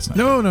Dogs. No, that's not.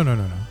 No.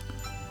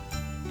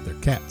 They're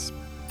cats.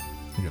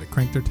 You got to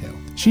crank their tail.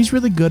 She's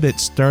really good at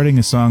starting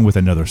a song with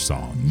another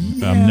song.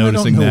 Yeah, I'm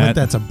noticing I don't know that. what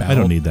that's about. I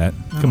don't need that.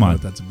 I don't Come know on.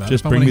 what that's about.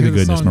 Just If I bring wanna me the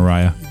hear goodness, song,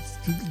 Mariah.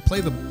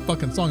 Play the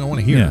fucking song I want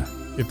to hear. Yeah.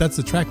 If that's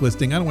the track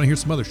listing, I don't want to hear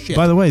some other shit.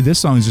 By the way, this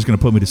song is just going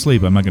to put me to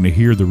sleep. I'm not going to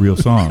hear the real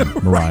song,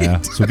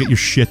 Mariah. So get your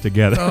shit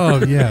together.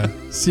 Oh, yeah.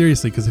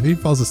 Seriously, because if he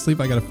falls asleep,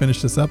 I got to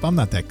finish this up. I'm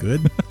not that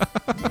good.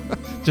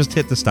 Just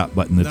hit the stop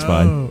button. It's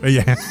fine.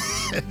 Yeah.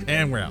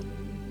 And we're out.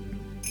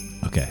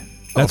 Okay.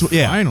 That's what.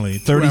 Yeah. Finally.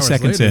 2 30 hours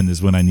seconds later. in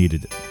is when I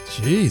needed it.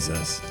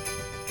 Jesus.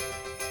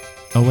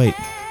 Oh wait.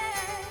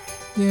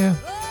 Yeah.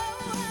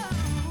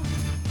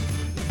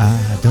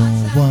 I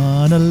don't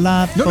want a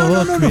lot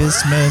for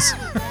Christmas.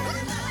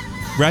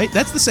 Right?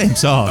 That's the same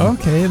song.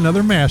 Okay,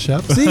 another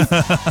mashup. See,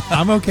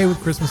 I'm okay with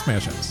Christmas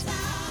mashups.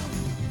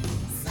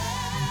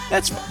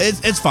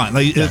 It's fine.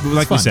 Like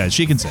we fine. said,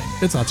 she can sing.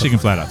 It's not she can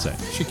flat out sing.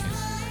 She can.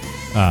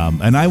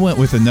 And I went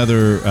with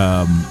another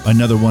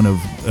one of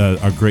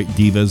our great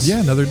divas.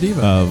 Yeah, another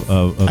diva.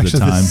 Of Actually, the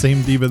time. the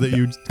same diva that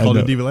you called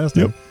a diva last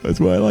time. Yep, that's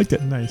why I liked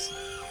it. Nice.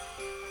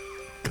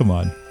 Come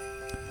on,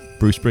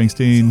 Bruce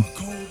Springsteen.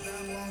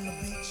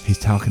 He's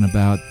talking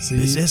about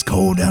this is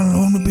cold down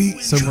on the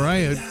beach. So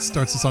Mariah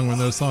starts the song with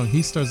another song.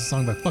 He starts the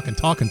song by fucking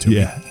talking to me.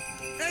 Yeah.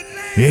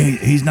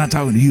 He's not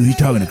talking to you. He's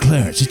talking to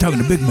Clarence. He's talking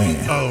to Big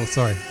Man. Oh,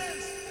 sorry.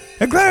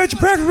 Hey, Clarence, you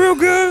practice real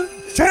good.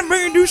 Trying to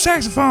bring a new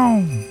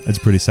saxophone. That's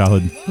pretty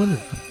solid. I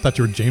thought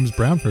you were James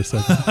Brown for a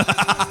second.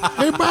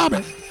 Hey,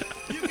 Bobby.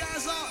 You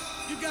guys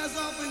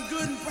all been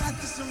good and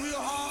practicing real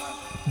hard.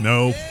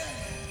 No.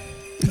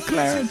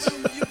 Clarence.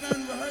 You've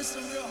been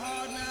rehearsing real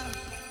hard now.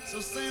 So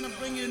Santa,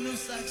 bring you a new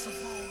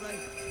saxophone, right?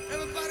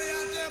 Everybody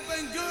out there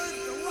been good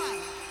or what?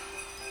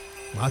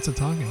 Lots of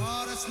talking.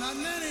 Oh, that's not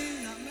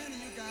many. Not many.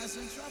 You guys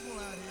in trouble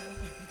out here.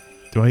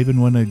 Do I even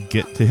want to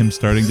get to him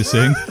starting to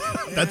sing?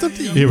 That's up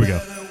to you. Here we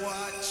go.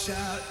 Watch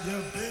out, you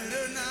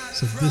better not.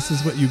 So this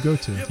is what you go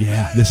to.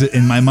 Yeah, this is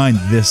in my mind.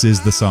 This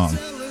is the song.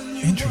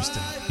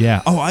 Interesting.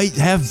 Yeah. Oh, I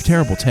have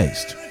terrible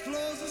taste.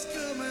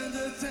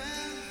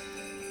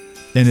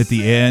 And at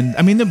the end,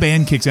 I mean, the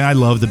band kicks in. I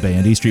love the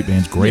band. E Street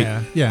Band's great.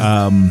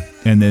 Yeah.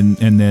 And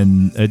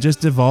then it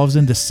just devolves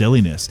into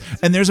silliness.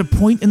 And there's a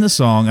point in the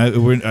song.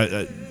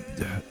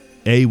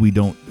 We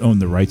don't own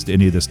the rights to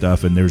any of this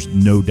stuff, and there's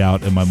no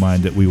doubt in my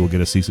mind that we will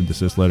get a cease and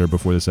desist letter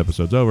before this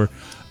episode's over.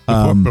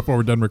 Before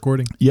we're done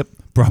recording. Yep,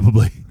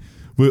 probably.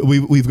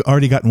 We've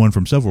already gotten one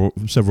from several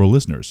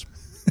listeners.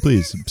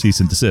 Please cease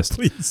and desist.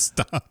 Please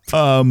stop.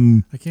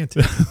 I can't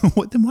tell.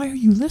 Then why are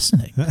you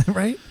listening?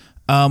 Right?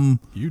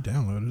 You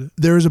downloaded it.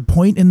 There is a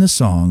point in the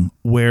song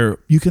where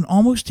you can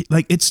almost,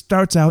 like, it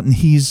starts out and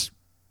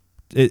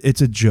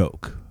it's a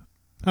joke.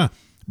 Huh.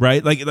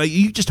 Right? Like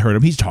you just heard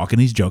him. He's talking.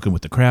 He's joking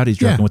with the crowd. He's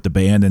joking with the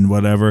band and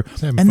whatever.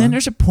 And fun. then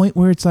there's a point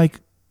where it's like,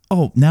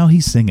 oh, now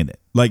he's singing it.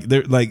 Like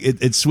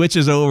it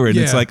switches over and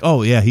it's like,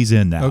 oh yeah, he's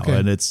in now. Okay.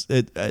 And it's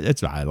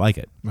I like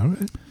it. All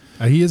right.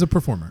 He is a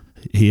performer.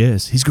 He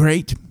is. He's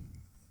great.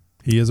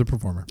 He is a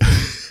performer.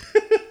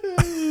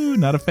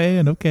 Not a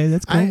fan. Okay,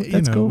 that's cool.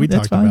 That's cool. We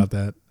that's talked fine. about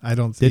that.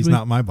 He's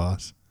not my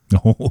boss.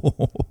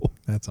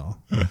 That's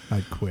all.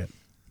 I quit.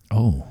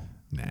 Oh,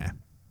 nah.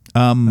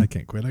 I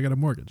can't quit. I got a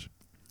mortgage.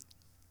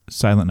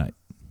 Silent Night.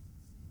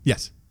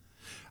 Yes.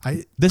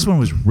 This one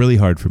was really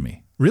hard for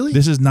me. Really?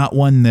 This is not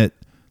one that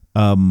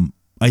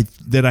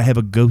I have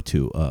a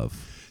go-to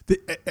of.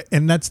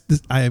 And that's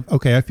I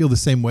feel the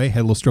same way.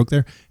 Had a little stroke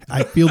there.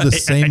 I feel the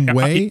same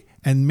way.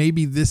 And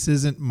maybe this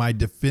isn't my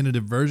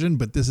definitive version,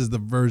 but this is the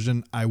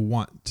version I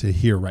want to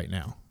hear right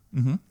now.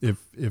 Mm-hmm.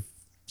 If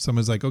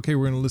someone's like, okay,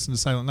 we're going to listen to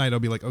Silent Night, I'll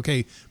be like,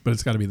 okay, but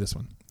it's got to be this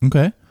one.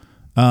 Okay.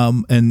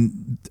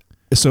 And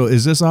so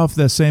is this off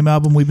the same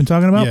album we've been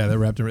talking about? Yeah, that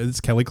wrapped around.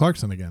 It's Kelly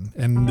Clarkson again.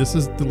 And this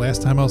is the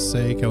last time I'll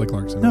say Kelly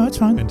Clarkson. No, it's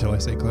fine. Until I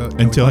say Kelly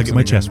Until Clarkson I get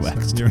my again. chest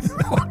waxed.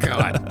 Oh,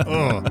 God.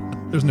 Oh,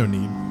 there's no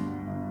need.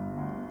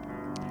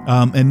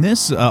 And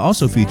this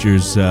also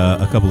features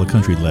a couple of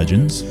country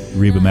legends,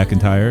 Reba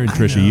McEntire and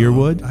Trisha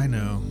Yearwood. I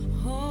know.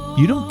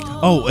 You don't.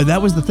 Oh, and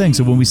that was the thing.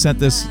 So when we sent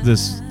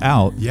this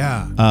out,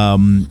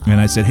 and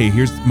I said, "Hey,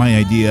 here's my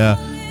idea.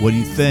 What do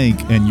you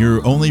think?" And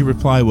your only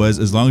reply was,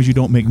 "As long as you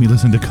don't make me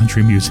listen to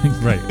country music."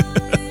 Right.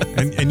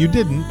 and you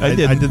didn't. I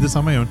did. I did this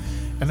on my own.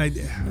 And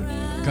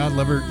God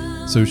love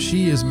her. So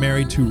she is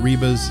married to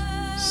Reba's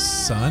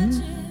son.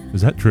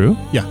 Is that true?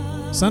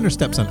 Yeah, son or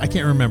stepson? I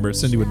can't remember.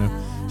 Cindy would know.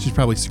 She's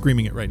probably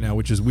screaming it right now,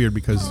 which is weird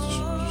because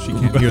she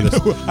can't hear this.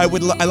 I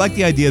like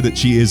the idea that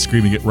she is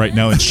screaming it right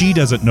now, and she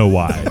doesn't know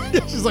why.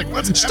 She's like,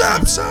 "What's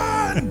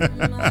stepson?"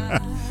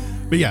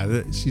 But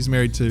yeah, she's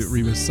married to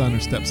Reba's son or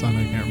stepson.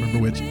 I can't remember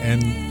which,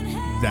 and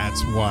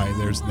that's why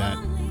there's that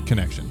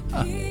connection.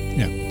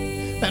 Yeah,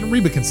 and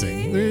Reba can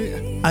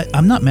sing.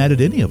 I'm not mad at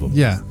any of them.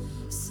 Yeah,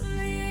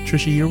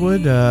 Trisha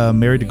Yearwood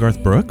married to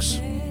Garth Brooks.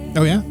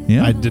 Oh yeah,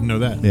 yeah. I didn't know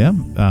that. Yeah,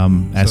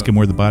 ask him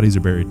where the bodies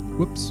are buried.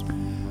 Whoops.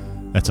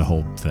 That's a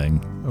whole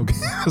thing. Okay,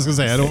 I was gonna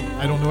say I don't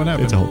know what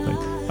happened. It's a whole thing.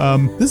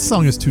 This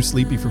song is too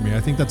sleepy for me. I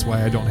think that's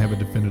why I don't have a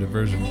definitive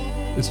version.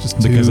 It's just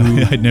because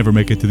I'd never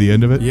make it to the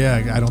end of it.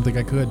 Yeah, I don't think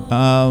I could.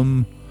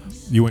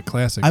 You went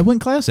classic. I went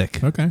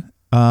classic. Okay.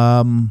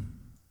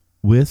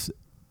 With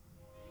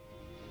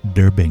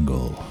Der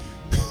Bingle.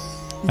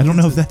 I don't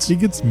know if that's. He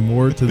gets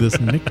more to this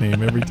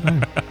nickname every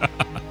time.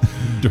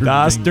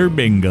 Das Der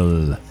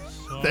Bingle.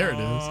 There it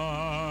is.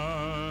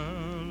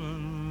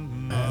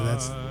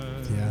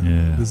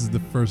 Yeah. This is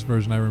the first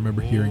version I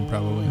remember hearing,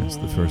 probably. That's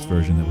the first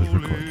version that was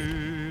recorded.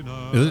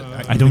 Is it?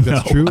 I don't know.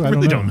 That's true? I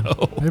really don't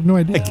know. I have no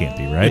idea. It can't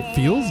be, right? It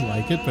feels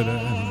like it, but I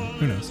don't know.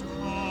 Who knows?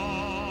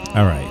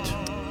 All right.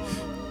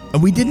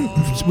 We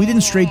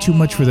didn't stray too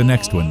much for the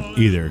next one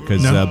either,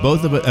 because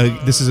both of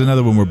us. This is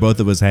another one where both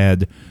of us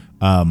had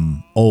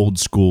old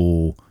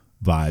school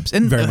vibes,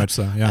 and very much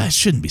so. Yeah, I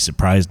shouldn't be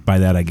surprised by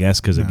that, I guess,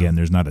 because again,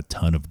 there's not a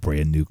ton of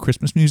brand new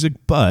Christmas music.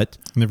 But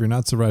and if you're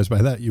not surprised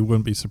by that, you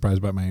wouldn't be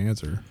surprised by my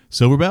answer.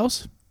 Silver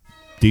Bells,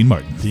 Dean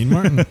Martin. Dean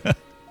Martin.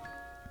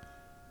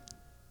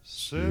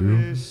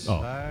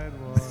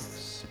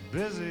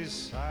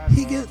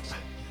 He gets.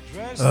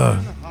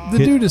 The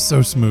dude is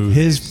so smooth.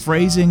 His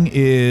phrasing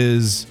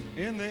is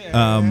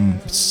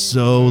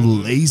so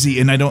lazy,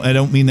 and I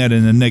don't mean that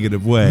in a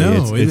negative way.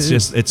 No,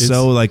 it's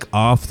so like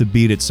off the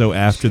beat. It's so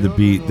after the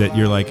beat that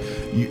you're like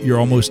you're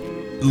almost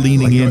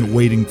leaning in,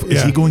 waiting.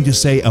 Is he going to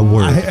say a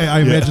word? I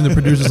imagine the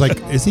producer's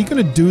like, is he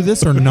going to do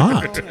this or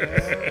not?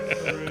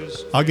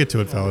 I'll get to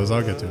it, fellas.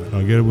 I'll get to it.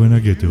 I'll get it when I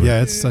get to it.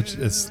 Yeah, it's such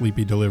a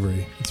sleepy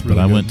delivery. It's really.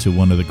 But I good. went to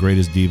one of the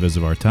greatest divas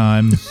of our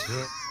time.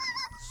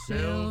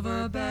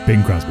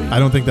 Bing Crosby. I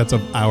don't think that's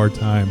of our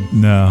time.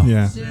 No.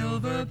 Yeah.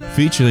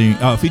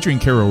 Featuring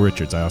Carol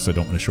Richards. I also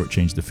don't want to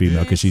shortchange the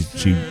female because she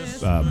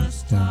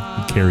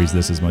carries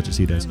this as much as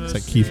he does. Is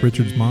that Keith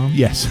Richards' mom?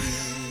 Yes.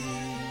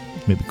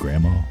 Maybe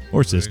grandma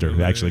or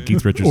sister. Actually,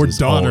 Keith Richards or is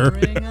daughter.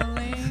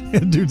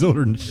 Old. Dude's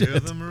older than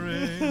shit.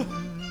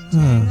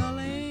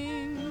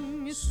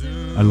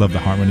 I love the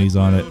harmonies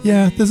on it.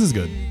 Yeah, this is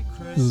good.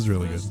 This is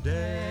really good.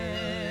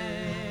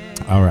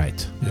 All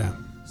right. Yeah.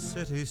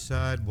 City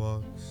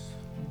sidewalks,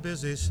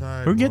 busy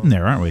sidewalks. We're getting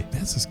there, aren't we?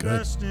 This is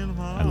good.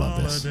 I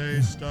love this.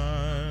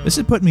 This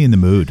is putting me in the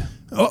mood.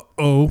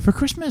 Oh, for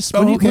Christmas.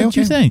 What do you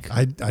think?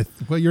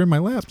 Well, you're in my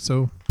lap,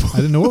 so I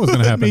didn't know what was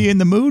going to happen. Me in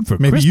the mood for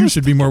Maybe Christmas. you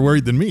should be more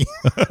worried than me.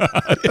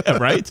 Yeah,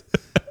 right?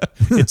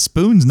 It's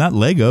spoons, not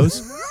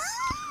Legos.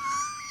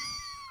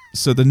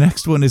 So the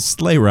next one is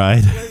Sleigh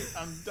Ride.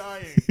 I'm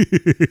dying.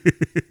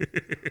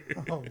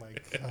 Oh my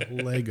God,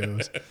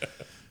 Legos.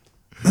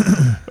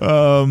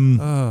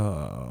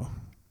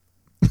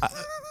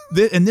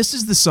 And this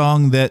is the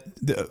song that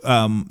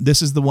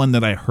this is the one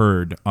that I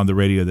heard on the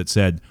radio that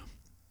said,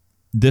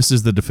 this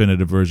is the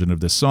definitive version of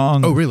this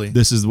song. Oh, really?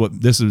 This is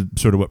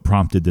sort of what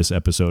prompted this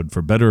episode,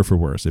 for better or for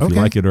worse. If you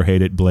like it or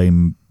hate it,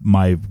 blame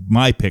my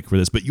pick for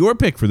this. But your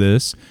pick for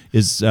this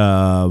is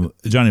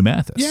Johnny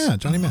Mathis. Yeah,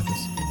 Johnny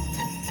Mathis.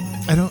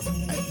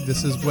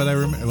 This is what I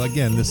remember.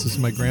 Again, this is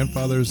my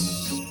grandfather's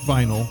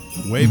vinyl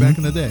way back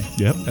in the day.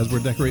 Yep. As we're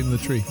decorating the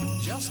tree.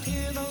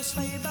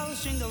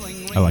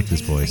 I like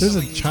this voice. There's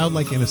a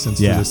childlike innocence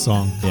to this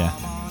song. Yeah.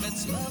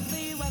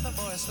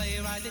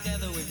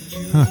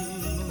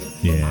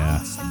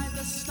 Yeah.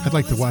 I'd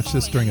like to watch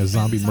this during a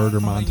zombie murder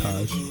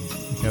montage.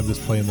 Have this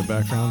play in the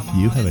background.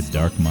 You have a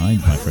dark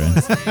mind, my friend.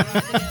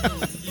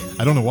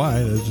 I don't know why.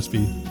 It'd just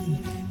be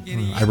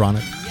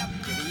ironic.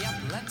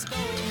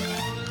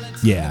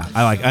 Yeah,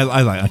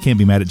 I can't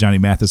be mad at Johnny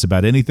Mathis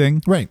about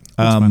anything. Right.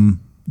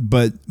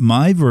 But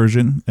my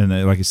version, and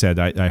like I said,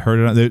 I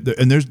heard it,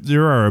 and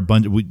there are a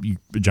bunch.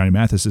 Johnny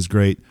Mathis is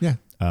great. Yeah.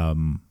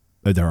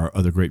 There are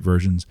other great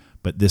versions,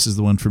 but this is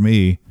the one for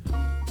me.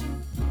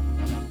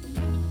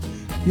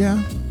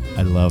 Yeah.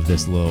 I love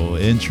this little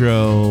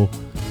intro.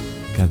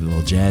 Got the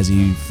little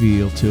jazzy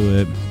feel to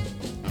it,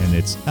 and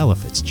it's Ella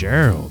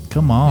Fitzgerald.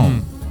 Come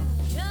on.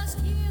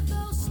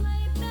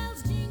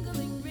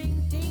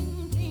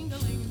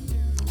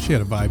 She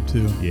had a vibe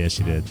too. Yeah,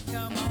 she did.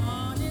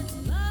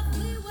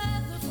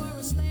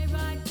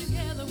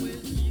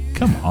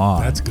 Come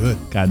on. That's good.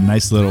 Got a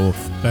nice little.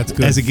 That's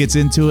good. As it gets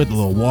into it, a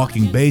little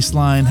walking bass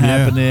line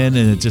happening, and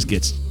it just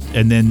gets.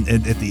 And then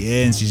at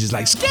the end, she's just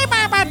like,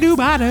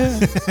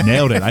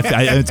 nailed it.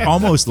 It's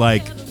almost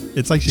like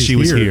it's like she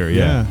was here.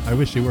 Yeah. I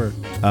wish she were.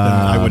 Then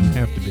I wouldn't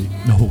have to be.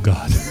 Oh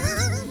God.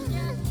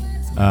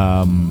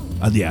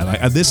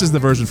 This is the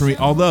version for me.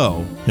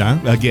 Although,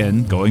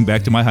 again, going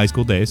back to my high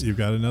school days, you've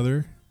got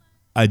another.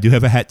 I do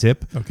have a hat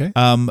tip. Okay.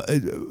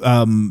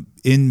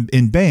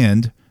 In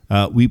band,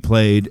 we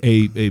played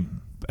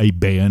a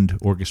band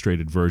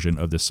orchestrated version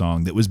of this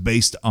song that was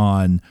based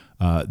on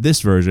this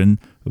version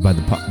by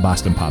the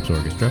Boston Pops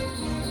Orchestra.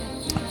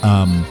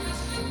 And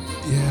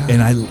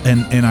I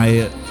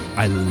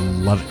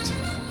love it.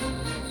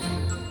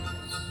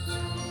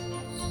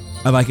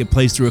 I like it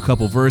plays through a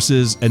couple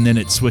verses and then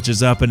it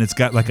switches up and it's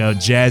got like a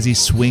jazzy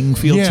swing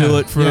feel to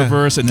it for a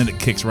verse, and then it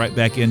kicks right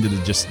back into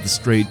the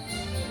straight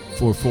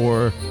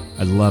 4/4.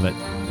 I love it.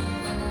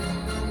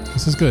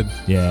 This is good.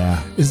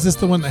 Yeah. Is this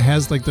the one that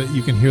has like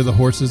you can hear the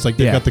horses, like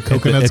they've got the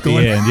coconuts at the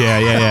going? End.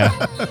 Yeah.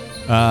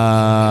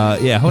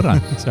 Hold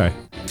on. Sorry.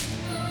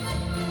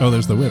 Oh,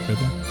 there's the whip right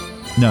there.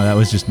 No, that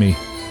was just me.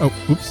 Oh,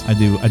 oops. I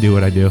do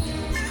what I do.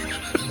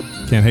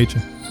 Can't hate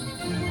you.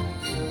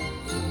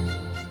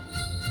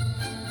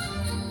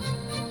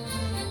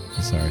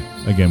 Sorry.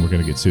 Again, we're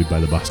going to get sued by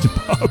the Boston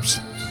Pops.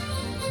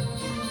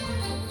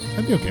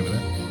 I'd be okay with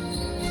that.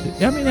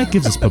 I mean, that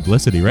gives us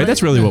publicity, right?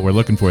 That's really what we're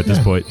looking for at this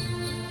point.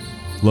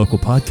 Local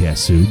podcast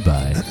sued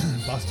by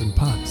Boston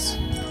Pops.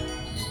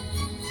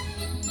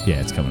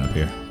 Yeah, it's coming up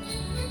here.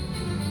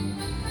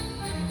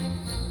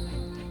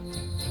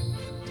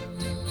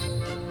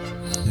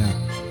 Yeah.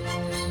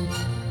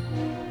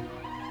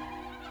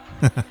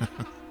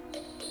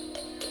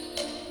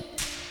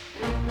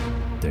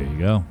 There you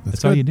go.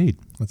 That's all you need.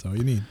 That's all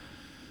you need.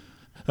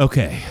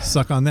 Okay.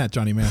 Suck on that,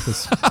 Johnny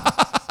Mathis.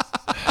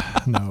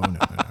 No.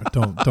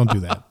 Don't do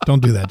that.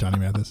 Don't do that, Johnny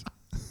Mathis.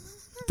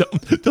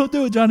 Don't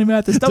do it, Johnny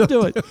Mathis. Don't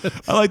do it.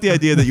 I like the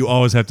idea that you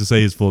always have to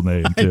say his full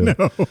name, too. I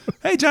know.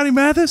 Hey, Johnny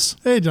Mathis.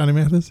 Hey, Johnny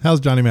Mathis. How's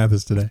Johnny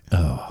Mathis today?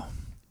 Oh.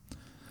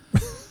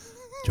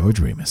 George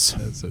Remus.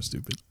 That's so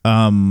stupid.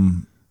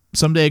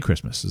 Someday at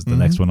Christmas is the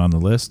next one on the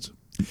list.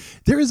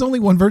 There is only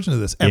one version of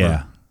this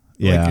ever.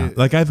 Yeah.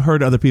 Like I've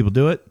heard other people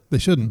do it. They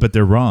shouldn't. But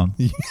they're wrong.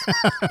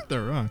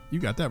 They're wrong. You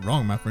got that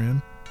wrong, my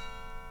friend.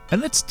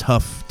 And it's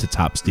tough to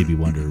top Stevie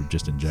Wonder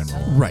just in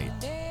general. Right.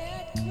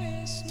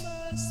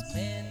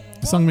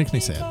 The song makes me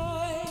sad.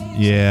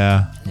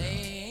 Yeah.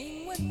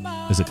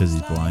 Is it because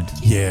he's blind?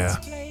 Yeah.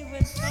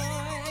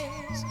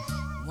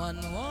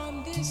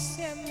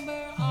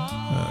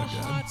 Oh,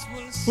 God.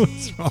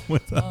 What's wrong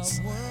with us?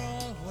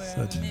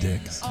 Such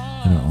dicks. They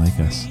don't like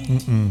us.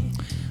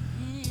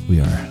 We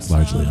are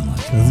largely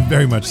unlike us.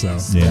 Very much so.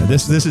 Yeah,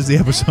 this is the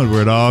episode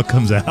where it all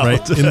comes out.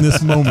 Right. In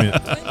this moment,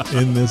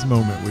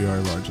 we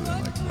are largely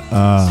unlike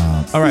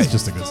us. All right. It's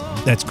just a good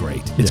song. That's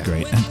great. It's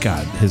great. And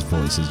God, his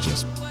voice is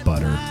just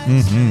butter.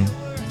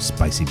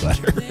 Spicy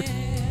butter.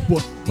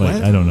 What?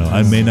 I don't know.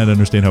 I may not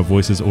understand how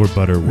voices or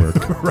butter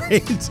work.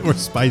 Right. Or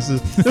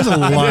spices. There's a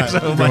lot. There's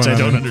so much I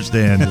don't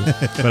understand.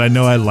 But I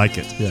know I like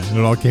it. Yeah. And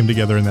it all came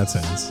together in that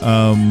sentence.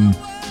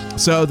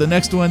 So the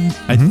next one,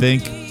 I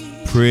think,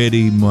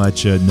 pretty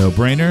much a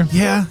no-brainer.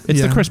 Yeah.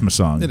 It's the Christmas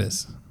song. It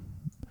is.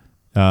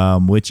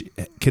 Which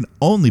can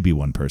only be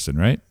one person,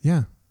 right?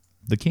 Yeah.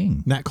 The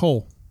King. Nat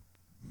Cole.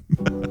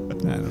 I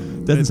don't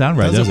know. Doesn't sound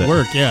right, does it? Doesn't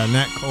work. Yeah,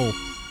 Nat Cole.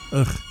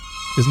 Ugh.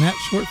 Is Nat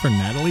short for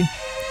Natalie?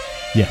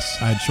 Yes.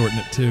 I'd shorten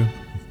it too.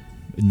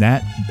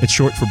 Nat, it's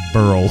short for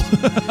Burl.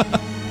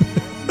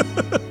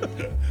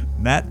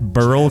 Nat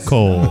Burl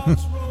Cole.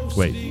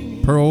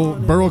 Wait.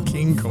 Burl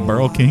King Cole.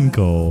 Burl King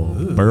Cole.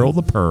 Burl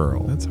the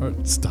Pearl. That's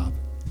hard. Stop.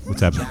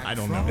 What's happening? I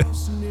don't know.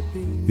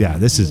 Yeah,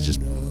 this is just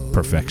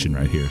perfection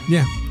right here.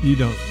 Yeah, you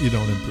don't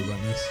improve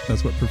on this.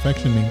 That's what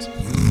perfection means.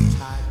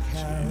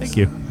 Thank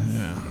you.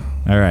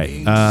 All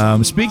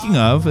right. Speaking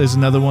of, there's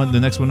another one. The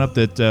next one up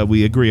that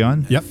we agree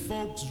on. Yep.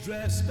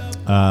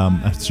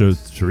 So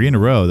 3 in a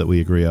row that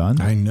we agree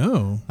on. I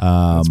know.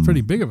 That's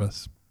pretty big of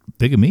us.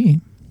 Big of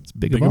me. It's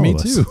big of all me of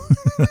us. too.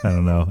 I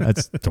don't know.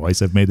 That's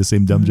twice I've made the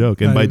same dumb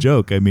joke. And by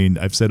joke, I mean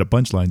I've said a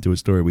punchline to a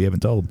story we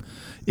haven't told.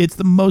 It's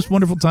the most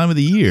wonderful time of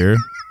the year.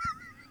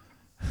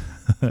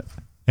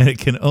 And it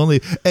can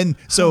only... And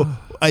so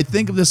I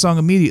think of this song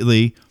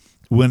immediately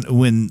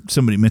when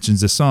somebody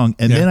mentions this song,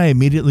 and then I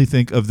immediately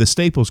think of the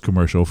Staples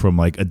commercial from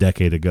like a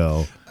decade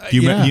ago. Do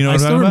you, you know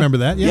what I still remember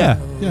that. Yeah.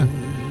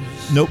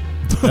 Nope.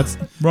 That's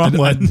wrong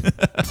one.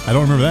 I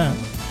don't remember that.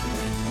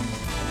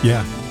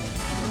 Yeah.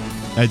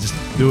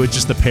 It was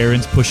just the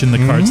parents pushing the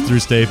carts through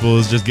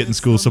Staples, just getting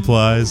school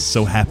supplies.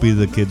 So happy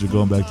the kids are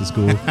going back to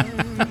school.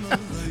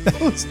 That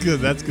was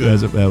good. That's good.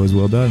 That was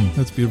well done.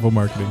 That's beautiful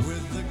marketing.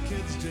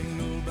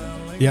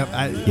 Yeah,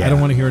 I don't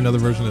want to hear another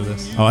version of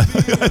this. Oh, I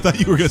thought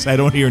you were going to say I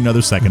don't want to hear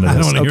another second of this. I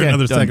don't want to hear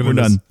another second of this.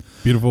 We're done.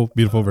 Beautiful,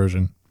 beautiful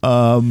version.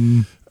 Oh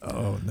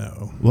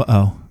no.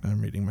 Uh-oh. I'm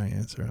reading my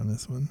answer on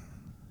this one.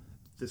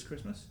 This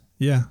Christmas?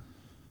 Yeah.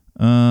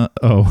 So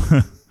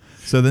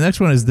the next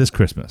one is This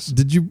Christmas.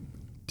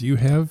 Do you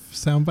have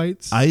sound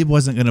bites? I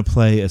wasn't going to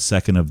play a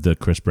second of the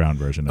Chris Brown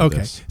version of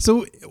this.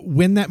 So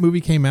when that movie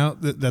came out,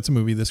 that's a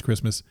movie, This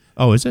Christmas.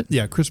 Oh, is it?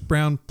 Yeah, Chris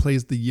Brown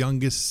plays the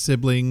youngest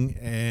sibling,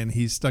 and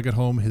he's stuck at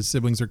home. His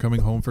siblings are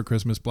coming home for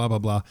Christmas, blah, blah,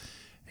 blah.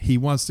 He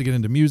wants to get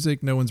into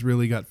music. No one's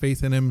really got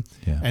faith in him.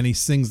 Yeah. And he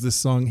sings this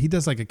song. He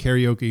does like a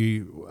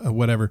karaoke,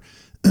 whatever.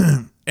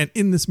 And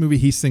in this movie,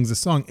 he sings a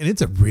song, and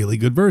it's a really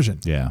good version.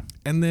 Yeah.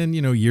 And then,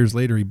 years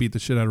later, he beat the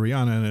shit out of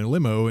Rihanna in a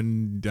limo,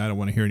 and I don't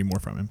want to hear any more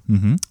from him.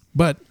 Mm-hmm.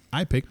 But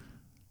I picked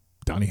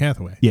Donny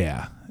Hathaway.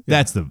 Yeah.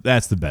 That's the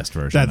best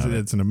version.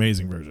 It's an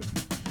amazing version.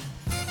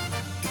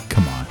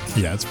 Come on.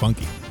 Yeah, it's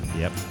funky.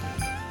 Yep.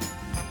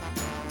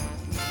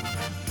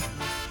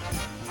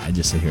 I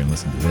just sit here and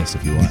listen to this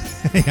if you want.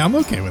 Hey, I'm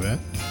okay with that.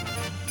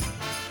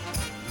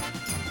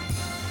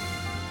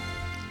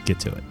 Get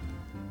to it.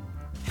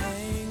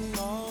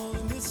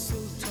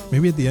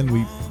 Maybe at the end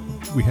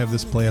we have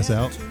this play us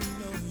out.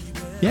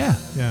 Yeah.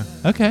 Yeah.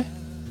 Okay.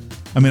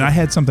 I mean, I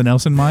had something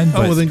else in mind.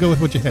 Well, then go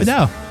with what you had.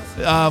 No.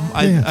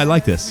 I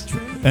like this.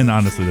 And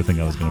honestly, the thing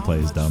I was going to play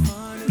is dumb.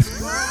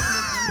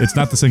 It's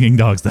not the singing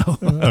dogs, though.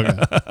 Okay.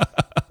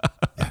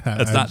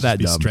 It's not that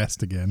dumb.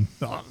 stressed again.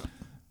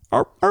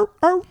 All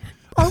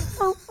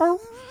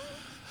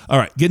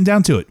right, getting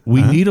down to it.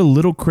 We need a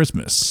little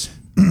Christmas.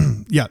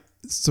 Yeah.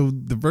 So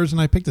the version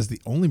I picked is the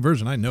only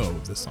version I know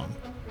of this song.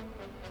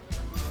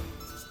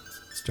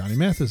 It's Johnny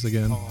Mathis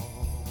again.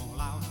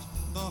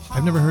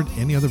 I've never heard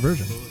any other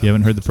version. You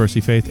haven't heard the Percy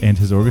Faith and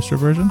his orchestra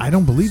version? I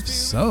don't believe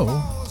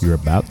so. You're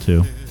about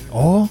to.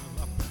 Oh,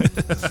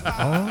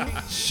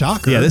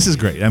 shocker. Yeah, this is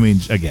great. I mean,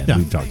 again,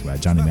 we've talked about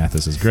it. Johnny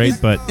Mathis is great,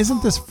 but...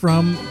 Isn't this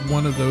from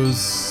one of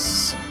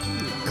those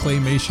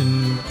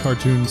claymation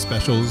cartoon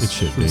specials? It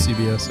should from be.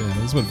 CBS? Yeah,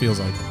 this is what it feels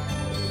like.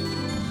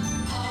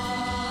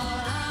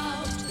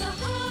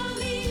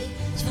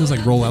 This feels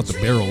like Roll Out the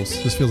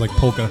Barrels. This feels like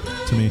polka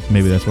to me.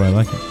 Maybe that's why I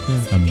like it.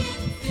 Yeah. I'm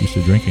used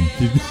to drinking.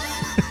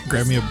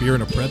 Grab me a beer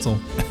and a pretzel.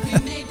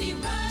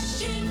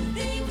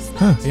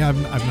 Huh, yeah,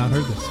 I've not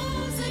heard this.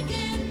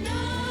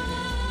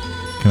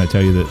 Can I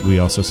tell you that we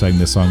also sang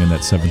this song in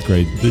that 7th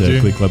grade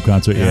Glee Club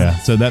concert? Yeah.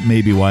 So that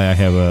may be why I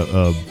have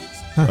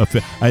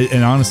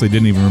and honestly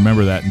didn't even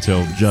remember that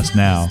until just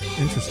now.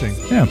 Interesting.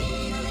 Yeah.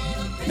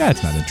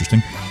 It's not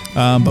interesting.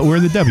 But we're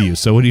the W,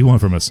 so what do you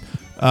want from us?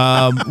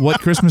 What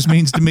Christmas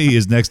Means to Me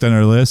is next on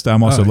our list.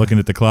 I'm also looking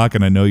at the clock,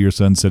 and I know your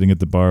son's sitting at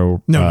the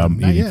bar not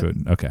eating yet.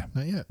 food. Okay.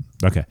 Not yet.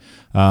 Okay.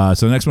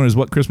 So the next one is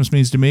What Christmas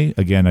Means to Me.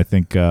 Again, I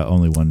think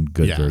only one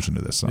good version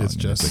of this song. It's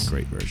a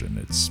great version.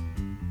 It's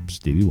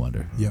Stevie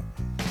Wonder. Yep.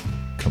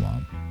 Come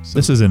on.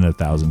 This is in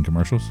 1,000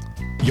 commercials.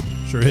 Yep,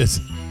 sure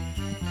is.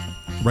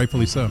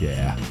 Rightfully so.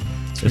 Yeah.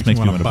 This makes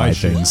me want to buy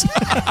things.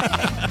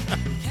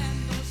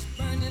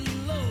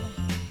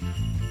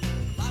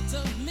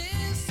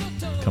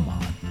 Come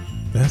on.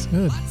 That's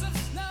good.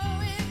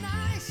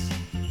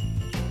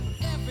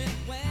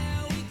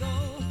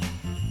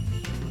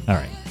 All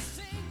right.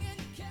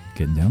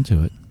 Getting down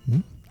to it.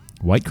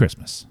 White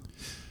Christmas.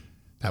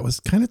 That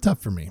was kind of tough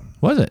for me.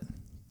 Was it?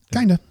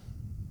 Kind of.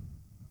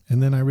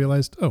 And then I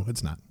realized,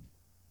 it's not.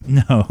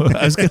 No,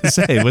 I was going to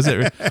say, was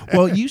it?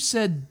 Well, you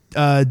said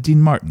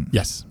Dean Martin.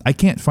 Yes. I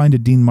can't find a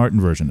Dean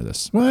Martin version of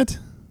this. What?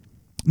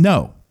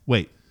 No.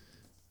 Wait.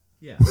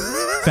 Yeah.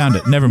 Found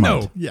it. Never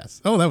mind. No.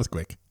 Yes. Oh, that was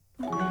quick.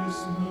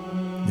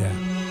 Yeah.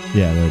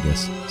 Yeah, there it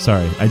is.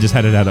 Sorry. I just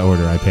had it out of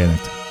order. I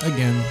panicked.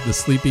 Again, the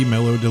sleepy,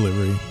 mellow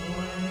delivery.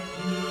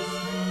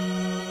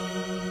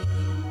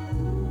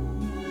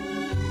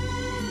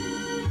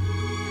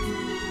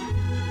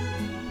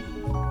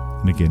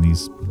 And again,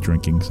 he's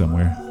drinking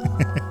somewhere.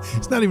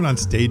 He's not even on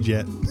stage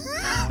yet.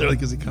 They're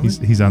like, is he coming?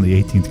 He's on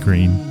the 18th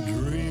green.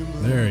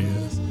 There he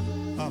is.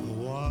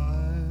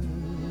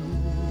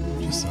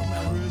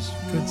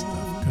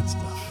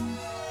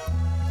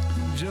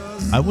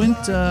 I went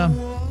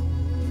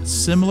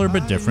similar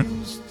but different.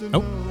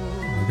 Oh,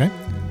 okay.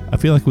 I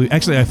feel like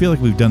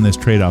we've done this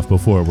trade-off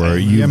before, where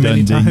Yeah, you've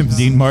many done times.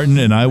 Dean Martin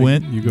and I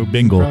went You go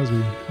Bingle.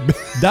 Crosby.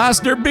 Das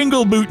der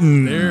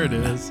Binglebooten. There it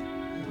is.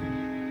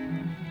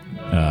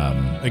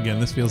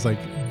 Again, this feels like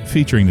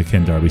Featuring the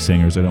Ken Darby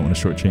Singers. I don't want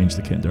to shortchange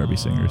the Ken Darby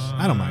Singers.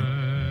 I don't mind.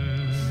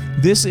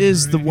 This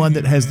is the one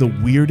that has the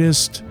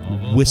weirdest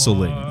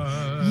whistling.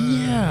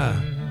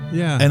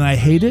 Yeah. And I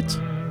hate it,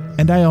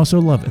 and I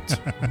also love it.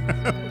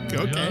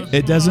 Okay.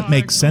 It doesn't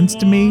make sense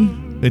to me.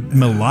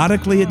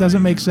 Melodically, it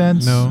doesn't make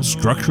sense. No.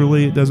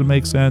 Structurally, it doesn't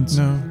make sense.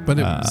 No, but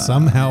it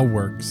somehow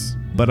works.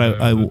 But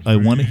I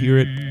want to hear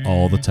it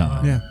all the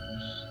time. Yeah.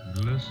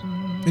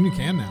 And you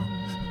can now.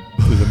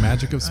 Through the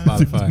magic of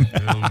Spotify.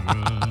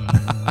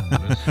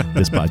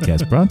 This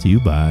podcast brought to you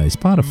by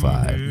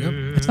Spotify. Yep.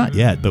 It's not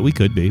yet, but we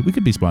could be. We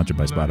could be sponsored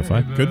by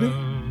Spotify. Could be.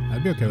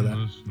 I'd be okay with that.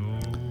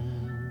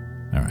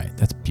 All right,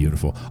 that's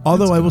beautiful.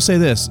 Although I will say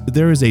this,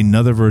 there is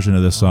another version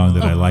of this song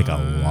that I like a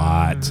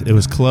lot. It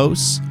was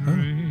close. Oh.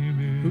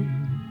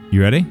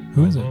 You ready?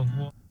 Who is it?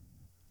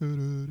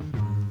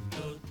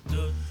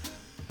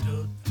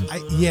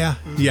 Yeah.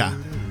 Yeah.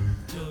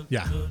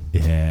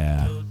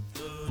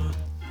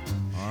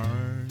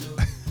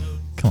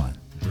 Come on.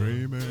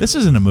 This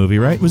isn't a movie,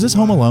 right? Was this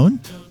Home Alone?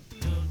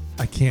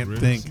 I can't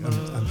think.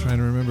 I'm trying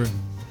to remember.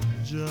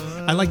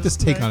 I like this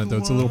take on it, though.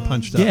 It's a little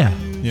punched up. Yeah.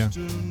 Yeah.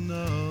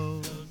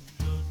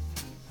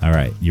 All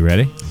right, you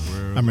ready?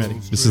 I'm ready.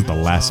 This is the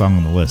last song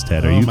on the list,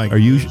 Ted. Oh my Are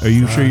you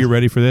sure you're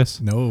ready for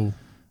this? No.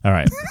 All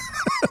right.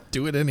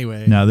 Do it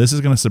anyway. Now, this is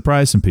going to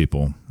surprise some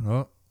people,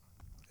 Oh.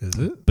 Is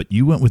it? but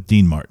you went with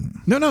Dean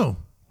Martin. No.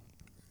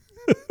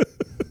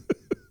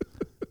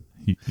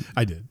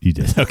 I did. You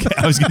did. Okay.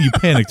 You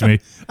panicked me.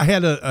 I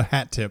had a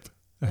hat tip.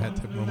 A hat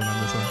tip moment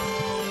on this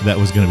one. That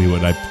was going to be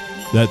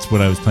that's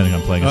what I was planning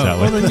on playing us out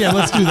well with. then, yeah,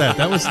 let's do that.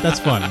 That's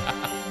fun.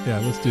 Yeah,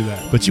 let's do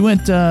that. But you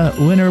went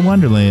Winter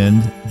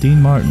Wonderland,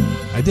 Dean Martin.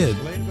 I did.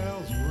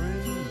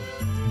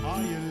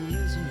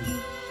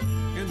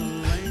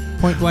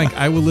 Point blank,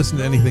 I will listen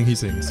to anything he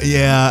sings.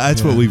 Yeah,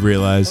 that's what we've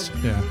realized.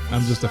 Yeah,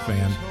 I'm just a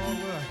fan.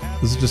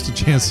 This is just a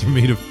chance for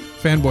me to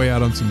fanboy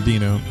out on some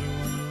Dino.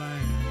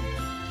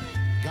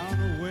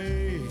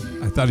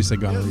 I thought he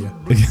said gonorrhea.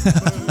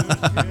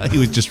 He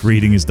was just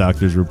reading his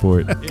doctor's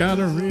report.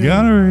 Gonorrhea.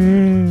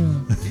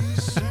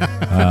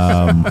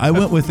 I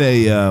went with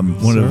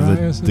one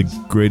of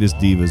the greatest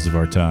divas of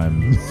our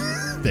time,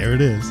 There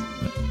it is.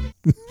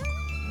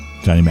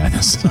 Johnny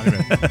Mathis.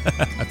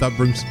 I thought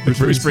Bruce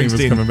Springsteen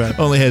was coming back.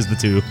 Only has the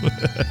two.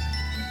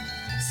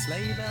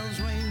 Sleigh bells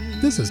ring.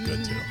 This is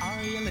good too.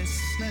 Are you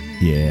listening?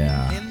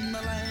 Yeah. In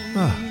the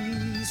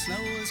lane, snow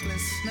is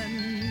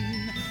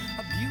glistening.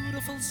 A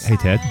beautiful Hey,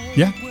 Ted.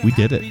 Yeah, We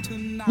did it.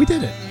 we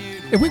did it.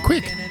 It went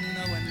quick.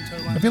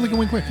 I feel like it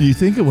went quick. You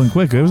think it went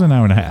quick? It was an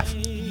hour and a half.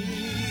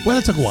 Well,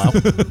 it took a while.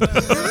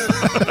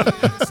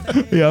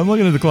 Yeah, I'm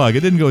looking at the clock.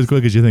 It didn't go as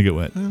quick as you think it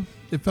went.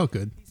 It felt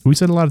good. We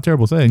said a lot of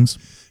terrible things.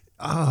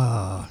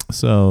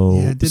 So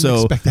Yeah, didn't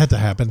expect that to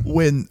happen.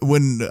 when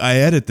I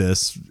edit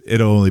this,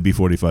 it'll only be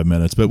 45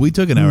 minutes, but we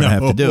took an hour and a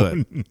half to do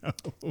it.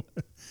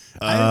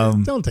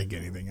 Don't take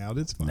anything out.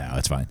 It's fine. No,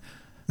 it's fine.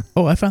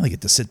 Oh, I finally get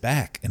to sit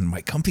back in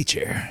my comfy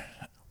chair.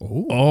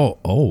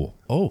 Oh,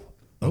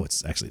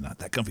 it's actually not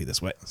that comfy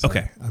this way. Sorry,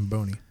 Okay. I'm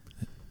bony.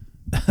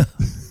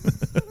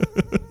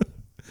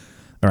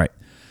 All right.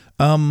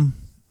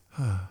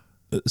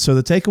 So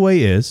the takeaway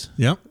is,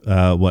 Yep.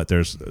 what?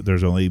 There's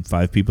only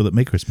 5 people that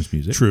make Christmas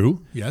music.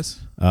 True.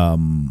 Yes.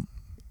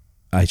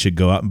 I should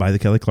go out and buy the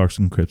Kelly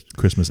Clarkson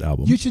Christmas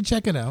album. You should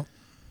check it out.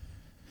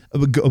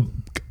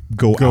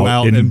 Go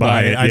out and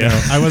buy it. I yeah.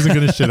 know. I wasn't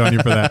going to shit on you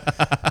for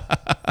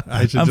that.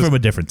 I'm from a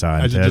different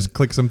time. I should Ted. just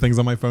click some things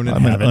on my phone and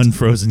I'm have an it.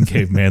 unfrozen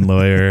caveman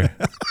lawyer.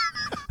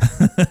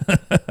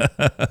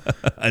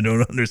 I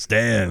don't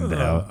understand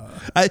how.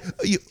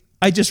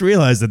 I just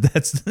realized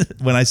that's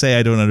when I say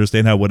I don't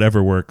understand how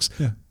whatever works.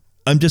 Yeah.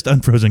 I'm just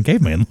unfrozen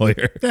caveman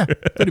lawyer. Yeah,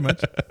 pretty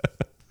much.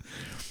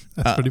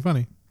 That's pretty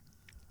funny.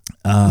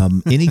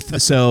 Anything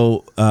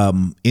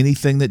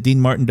that Dean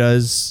Martin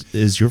does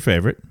is your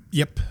favorite.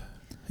 Yep.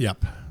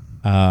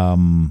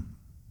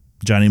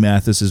 Johnny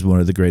Mathis is one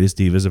of the greatest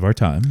divas of our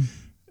time.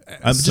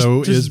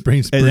 Is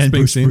Bruce and then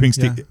Bruce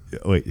Springsteen. Yeah.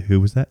 Wait,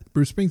 who was that?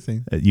 Bruce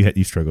Springsteen.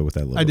 You struggled with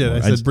that a little I bit did. more.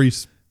 I said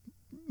Bruce.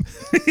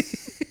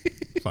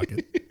 Fuck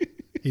it.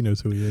 He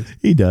knows who he is.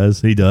 He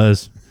does.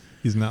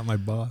 He's not my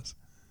boss.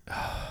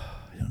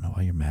 I don't know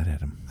why you're mad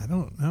at him. I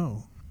don't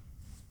know.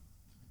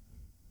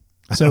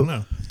 So, I don't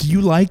know. do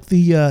you like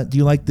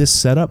this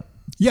setup?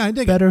 Yeah, I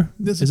dig better.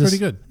 it. This is pretty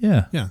good.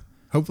 Yeah. Yeah.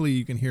 Hopefully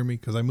you can hear me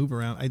because I move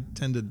around. I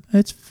tend to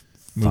It's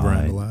move around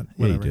a fine. lot.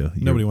 Yeah, you Whatever. do.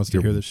 Nobody You're- wants to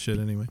you're hear this shit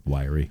anyway.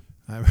 Wiry.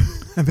 I'm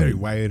very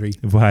wiry.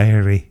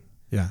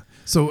 Yeah.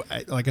 So,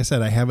 like I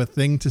said, I have a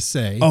thing to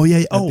say. Oh,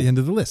 yeah. At the end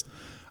of the list.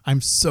 I'm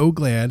so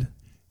glad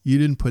you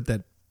didn't put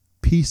that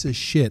piece of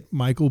shit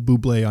Michael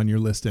Bublé on your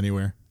list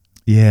anywhere.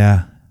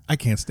 Yeah. I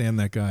can't stand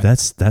that guy.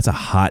 That's a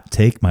hot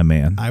take, my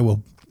man. I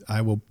will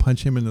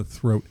punch him in the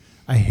throat.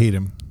 I hate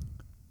him.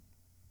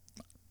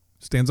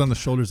 Stands on the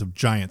shoulders of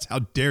giants. How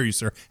dare you,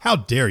 sir? How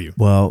dare you?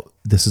 Well,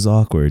 this is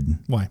awkward.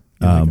 Why?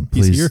 You like him?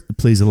 He's here?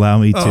 Please allow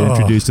me to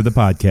introduce to the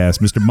podcast,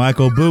 Mr.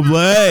 Michael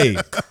Bublé.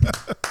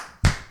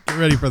 Get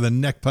ready for the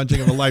neck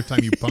punching of a lifetime,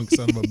 you punk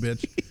son of a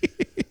bitch.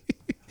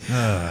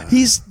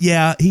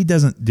 He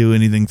doesn't do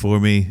anything for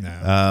me.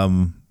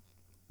 No.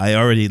 I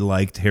already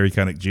liked Harry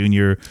Connick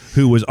Jr.,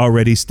 who was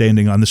already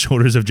standing on the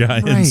shoulders of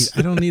giants. Right.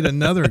 I don't need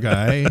another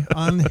guy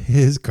on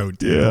his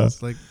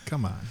coattails. Like,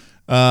 come on.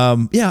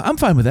 I'm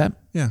fine with that.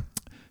 Yeah.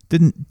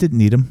 Didn't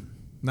need him.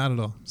 Not at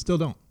all. Still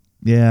don't.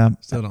 Yeah.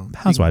 Still don't.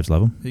 Housewives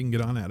love him. He can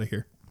get on out of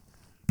here.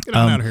 Get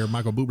on out of here,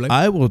 Michael Bublé.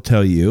 I will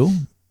tell you,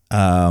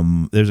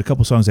 there's a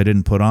couple songs I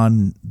didn't put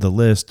on the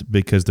list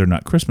because they're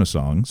not Christmas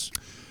songs.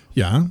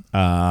 Yeah.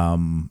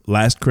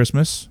 Last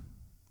Christmas.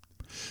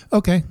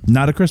 Okay.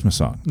 Not a Christmas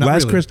song. Not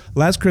really.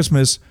 Last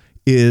Christmas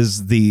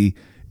is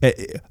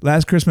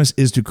Last Christmas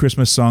is to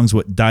Christmas songs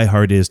what Die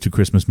Hard is to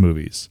Christmas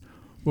movies.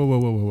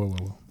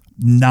 Whoa.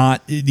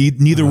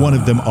 Neither one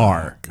of them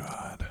are.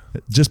 God.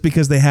 Just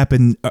because they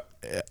happen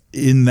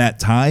in that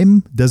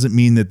time doesn't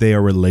mean that they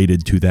are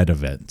related to that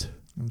event.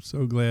 I'm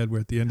so glad we're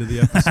at the end of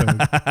the episode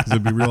because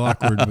it'd be real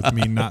awkward with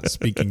me not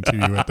speaking to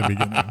you at the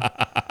beginning.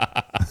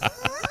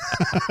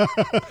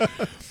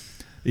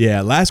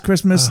 Yeah, Last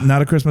Christmas,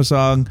 not a Christmas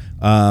song.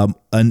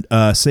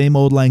 Same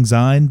Old Lang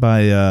Syne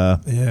by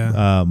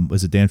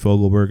was it Dan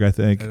Fogelberg? I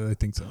think. I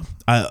think so.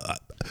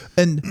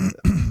 And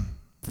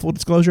full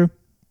disclosure,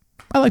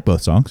 I like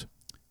both songs.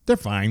 They're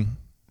fine.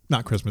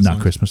 Not Christmas songs.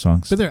 Not Christmas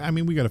songs. But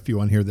we got a few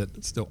on here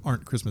that still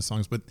aren't Christmas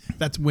songs, but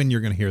that's when you're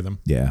going to hear them.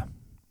 Yeah.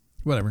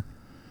 Whatever.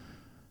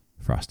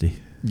 Frosty.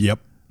 Yep.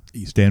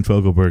 Dan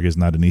Fogelberg is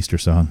not an Easter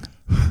song.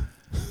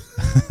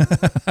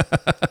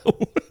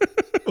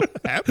 What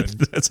happened?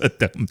 That's a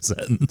dumb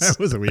sentence. That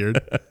was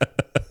weird.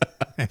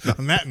 And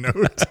on that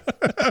note.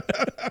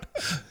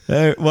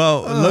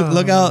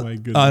 Look out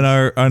on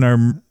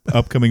our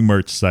upcoming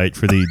merch site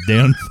for the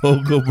Dan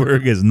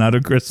Fogelberg is not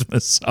a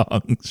Christmas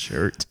song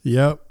shirt.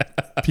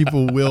 Yep.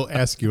 People will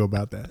ask you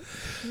about that.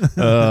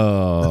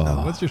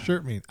 Oh. What's your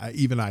shirt mean?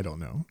 Even I don't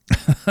know.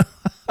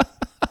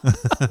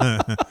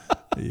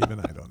 Even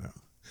I don't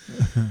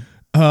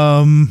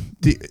know.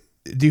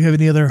 Do you have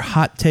any other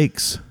hot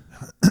takes?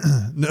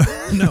 No,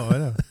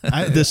 I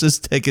don't. This is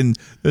taking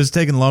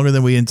longer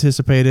than we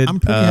anticipated. I'm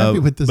pretty happy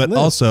with this but list.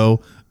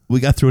 Also, we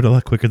got through it a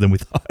lot quicker than we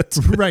thought.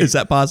 Right. Is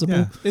that possible?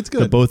 Yeah, it's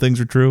good. That both things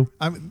are true?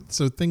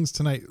 So things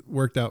tonight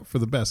worked out for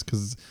the best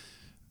because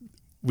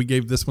we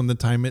gave this one the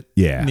time it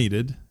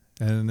needed.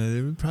 And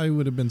it probably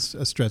would have been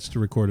a stretch to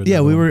record it. Yeah,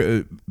 we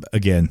were,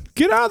 again,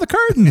 get out of the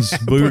curtains.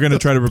 We were going to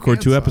try to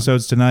record 2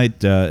 episodes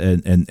tonight,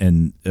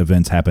 and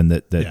events happened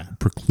that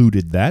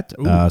precluded that.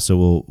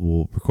 So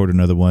we'll record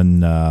another one.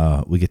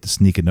 We get to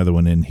sneak another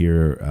one in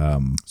here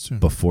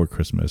before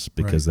Christmas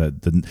because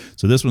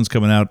so this one's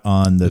coming out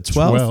on the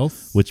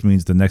 12th, which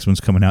means the next one's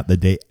coming out the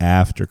day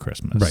after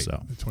Christmas. Right,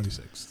 so. the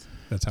 26th.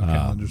 That's how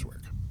calendars work.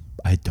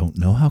 I don't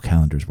know how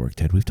calendars work,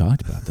 Ted. We've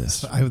talked about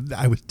this.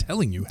 I was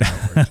telling you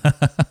how it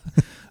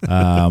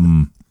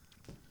worked.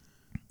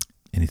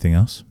 Anything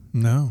else?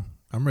 No,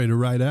 I'm ready to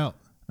ride out.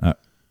 Are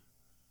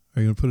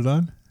you gonna put it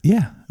on?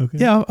 Yeah. Okay.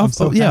 Yeah. I'll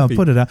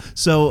put it out.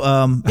 So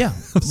I'm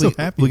so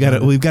happy.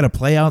 We've got a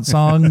play out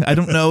song. I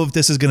don't know if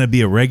this is going to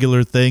be a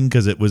regular thing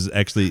because it was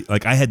actually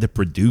like I had to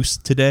produce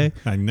today.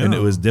 I know, and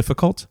it was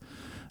difficult.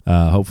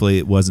 Hopefully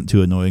it wasn't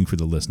too annoying for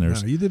the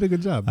listeners. No, you did a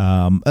good job.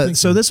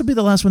 So this will be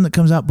the last one that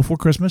comes out before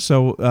Christmas.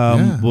 So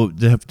we'll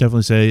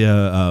definitely say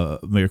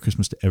Merry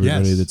Christmas to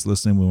everybody that's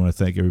listening. We want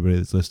to thank everybody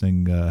that's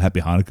listening. Happy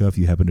Hanukkah if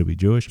you happen to be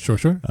Jewish.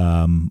 Sure.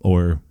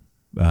 Or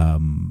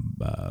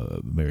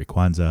Merry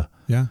Kwanzaa.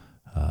 Yeah.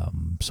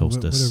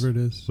 Solstice. Whatever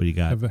it is. What do you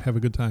got? Have a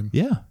good time.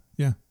 Yeah.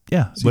 Yeah.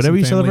 Whatever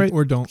you celebrate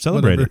or don't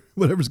celebrate it.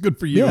 Whatever's good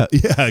for you. Yeah,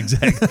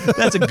 exactly.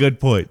 That's a good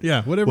point.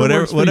 Yeah,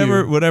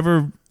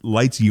 whatever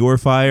lights your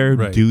fire,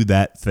 do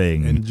that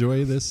thing.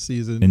 Enjoy this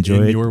season in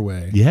your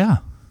way. Yeah.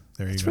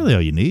 There you go. That's really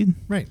all you need.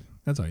 Right.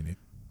 That's all you need.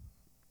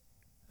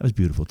 That was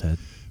beautiful, Ted.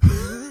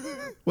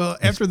 Well,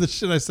 after the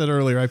shit I said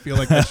earlier, I feel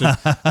like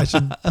I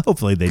should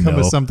hopefully they come know.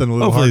 with something a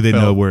little Hopefully heartfelt.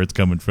 they know where it's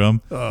coming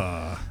from.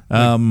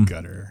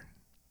 Gutter.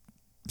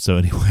 So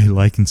anyway,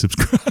 like and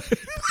subscribe.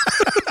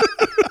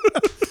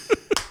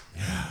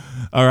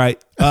 All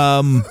right.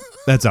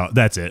 That's all.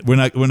 That's it. We're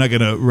not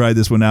gonna ride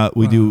this one out.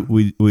 We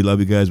love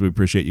you guys. We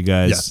appreciate you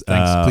guys. Yes,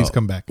 thanks. Please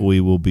come back. We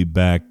will be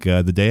back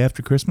the day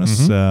after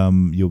Christmas.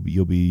 Mm-hmm.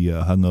 You'll be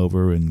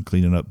hungover and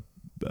cleaning up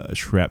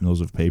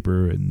shrapnels of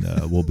paper, and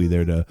we'll be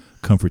there to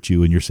comfort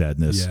you in your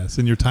sadness. Yes,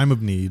 in your time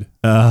of need.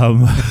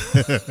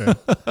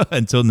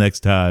 Until next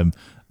time,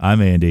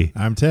 I'm Andy.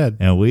 I'm Ted,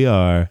 and we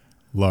are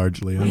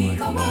largely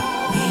unlikable.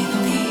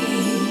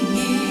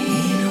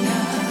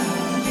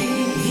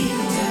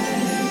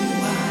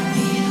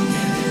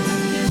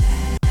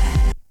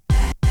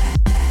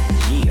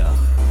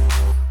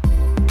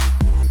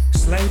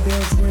 Sleigh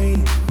bells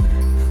ring,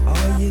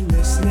 are you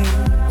listening?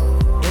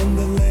 In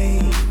the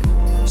lane,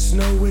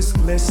 snow is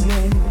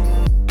glistening.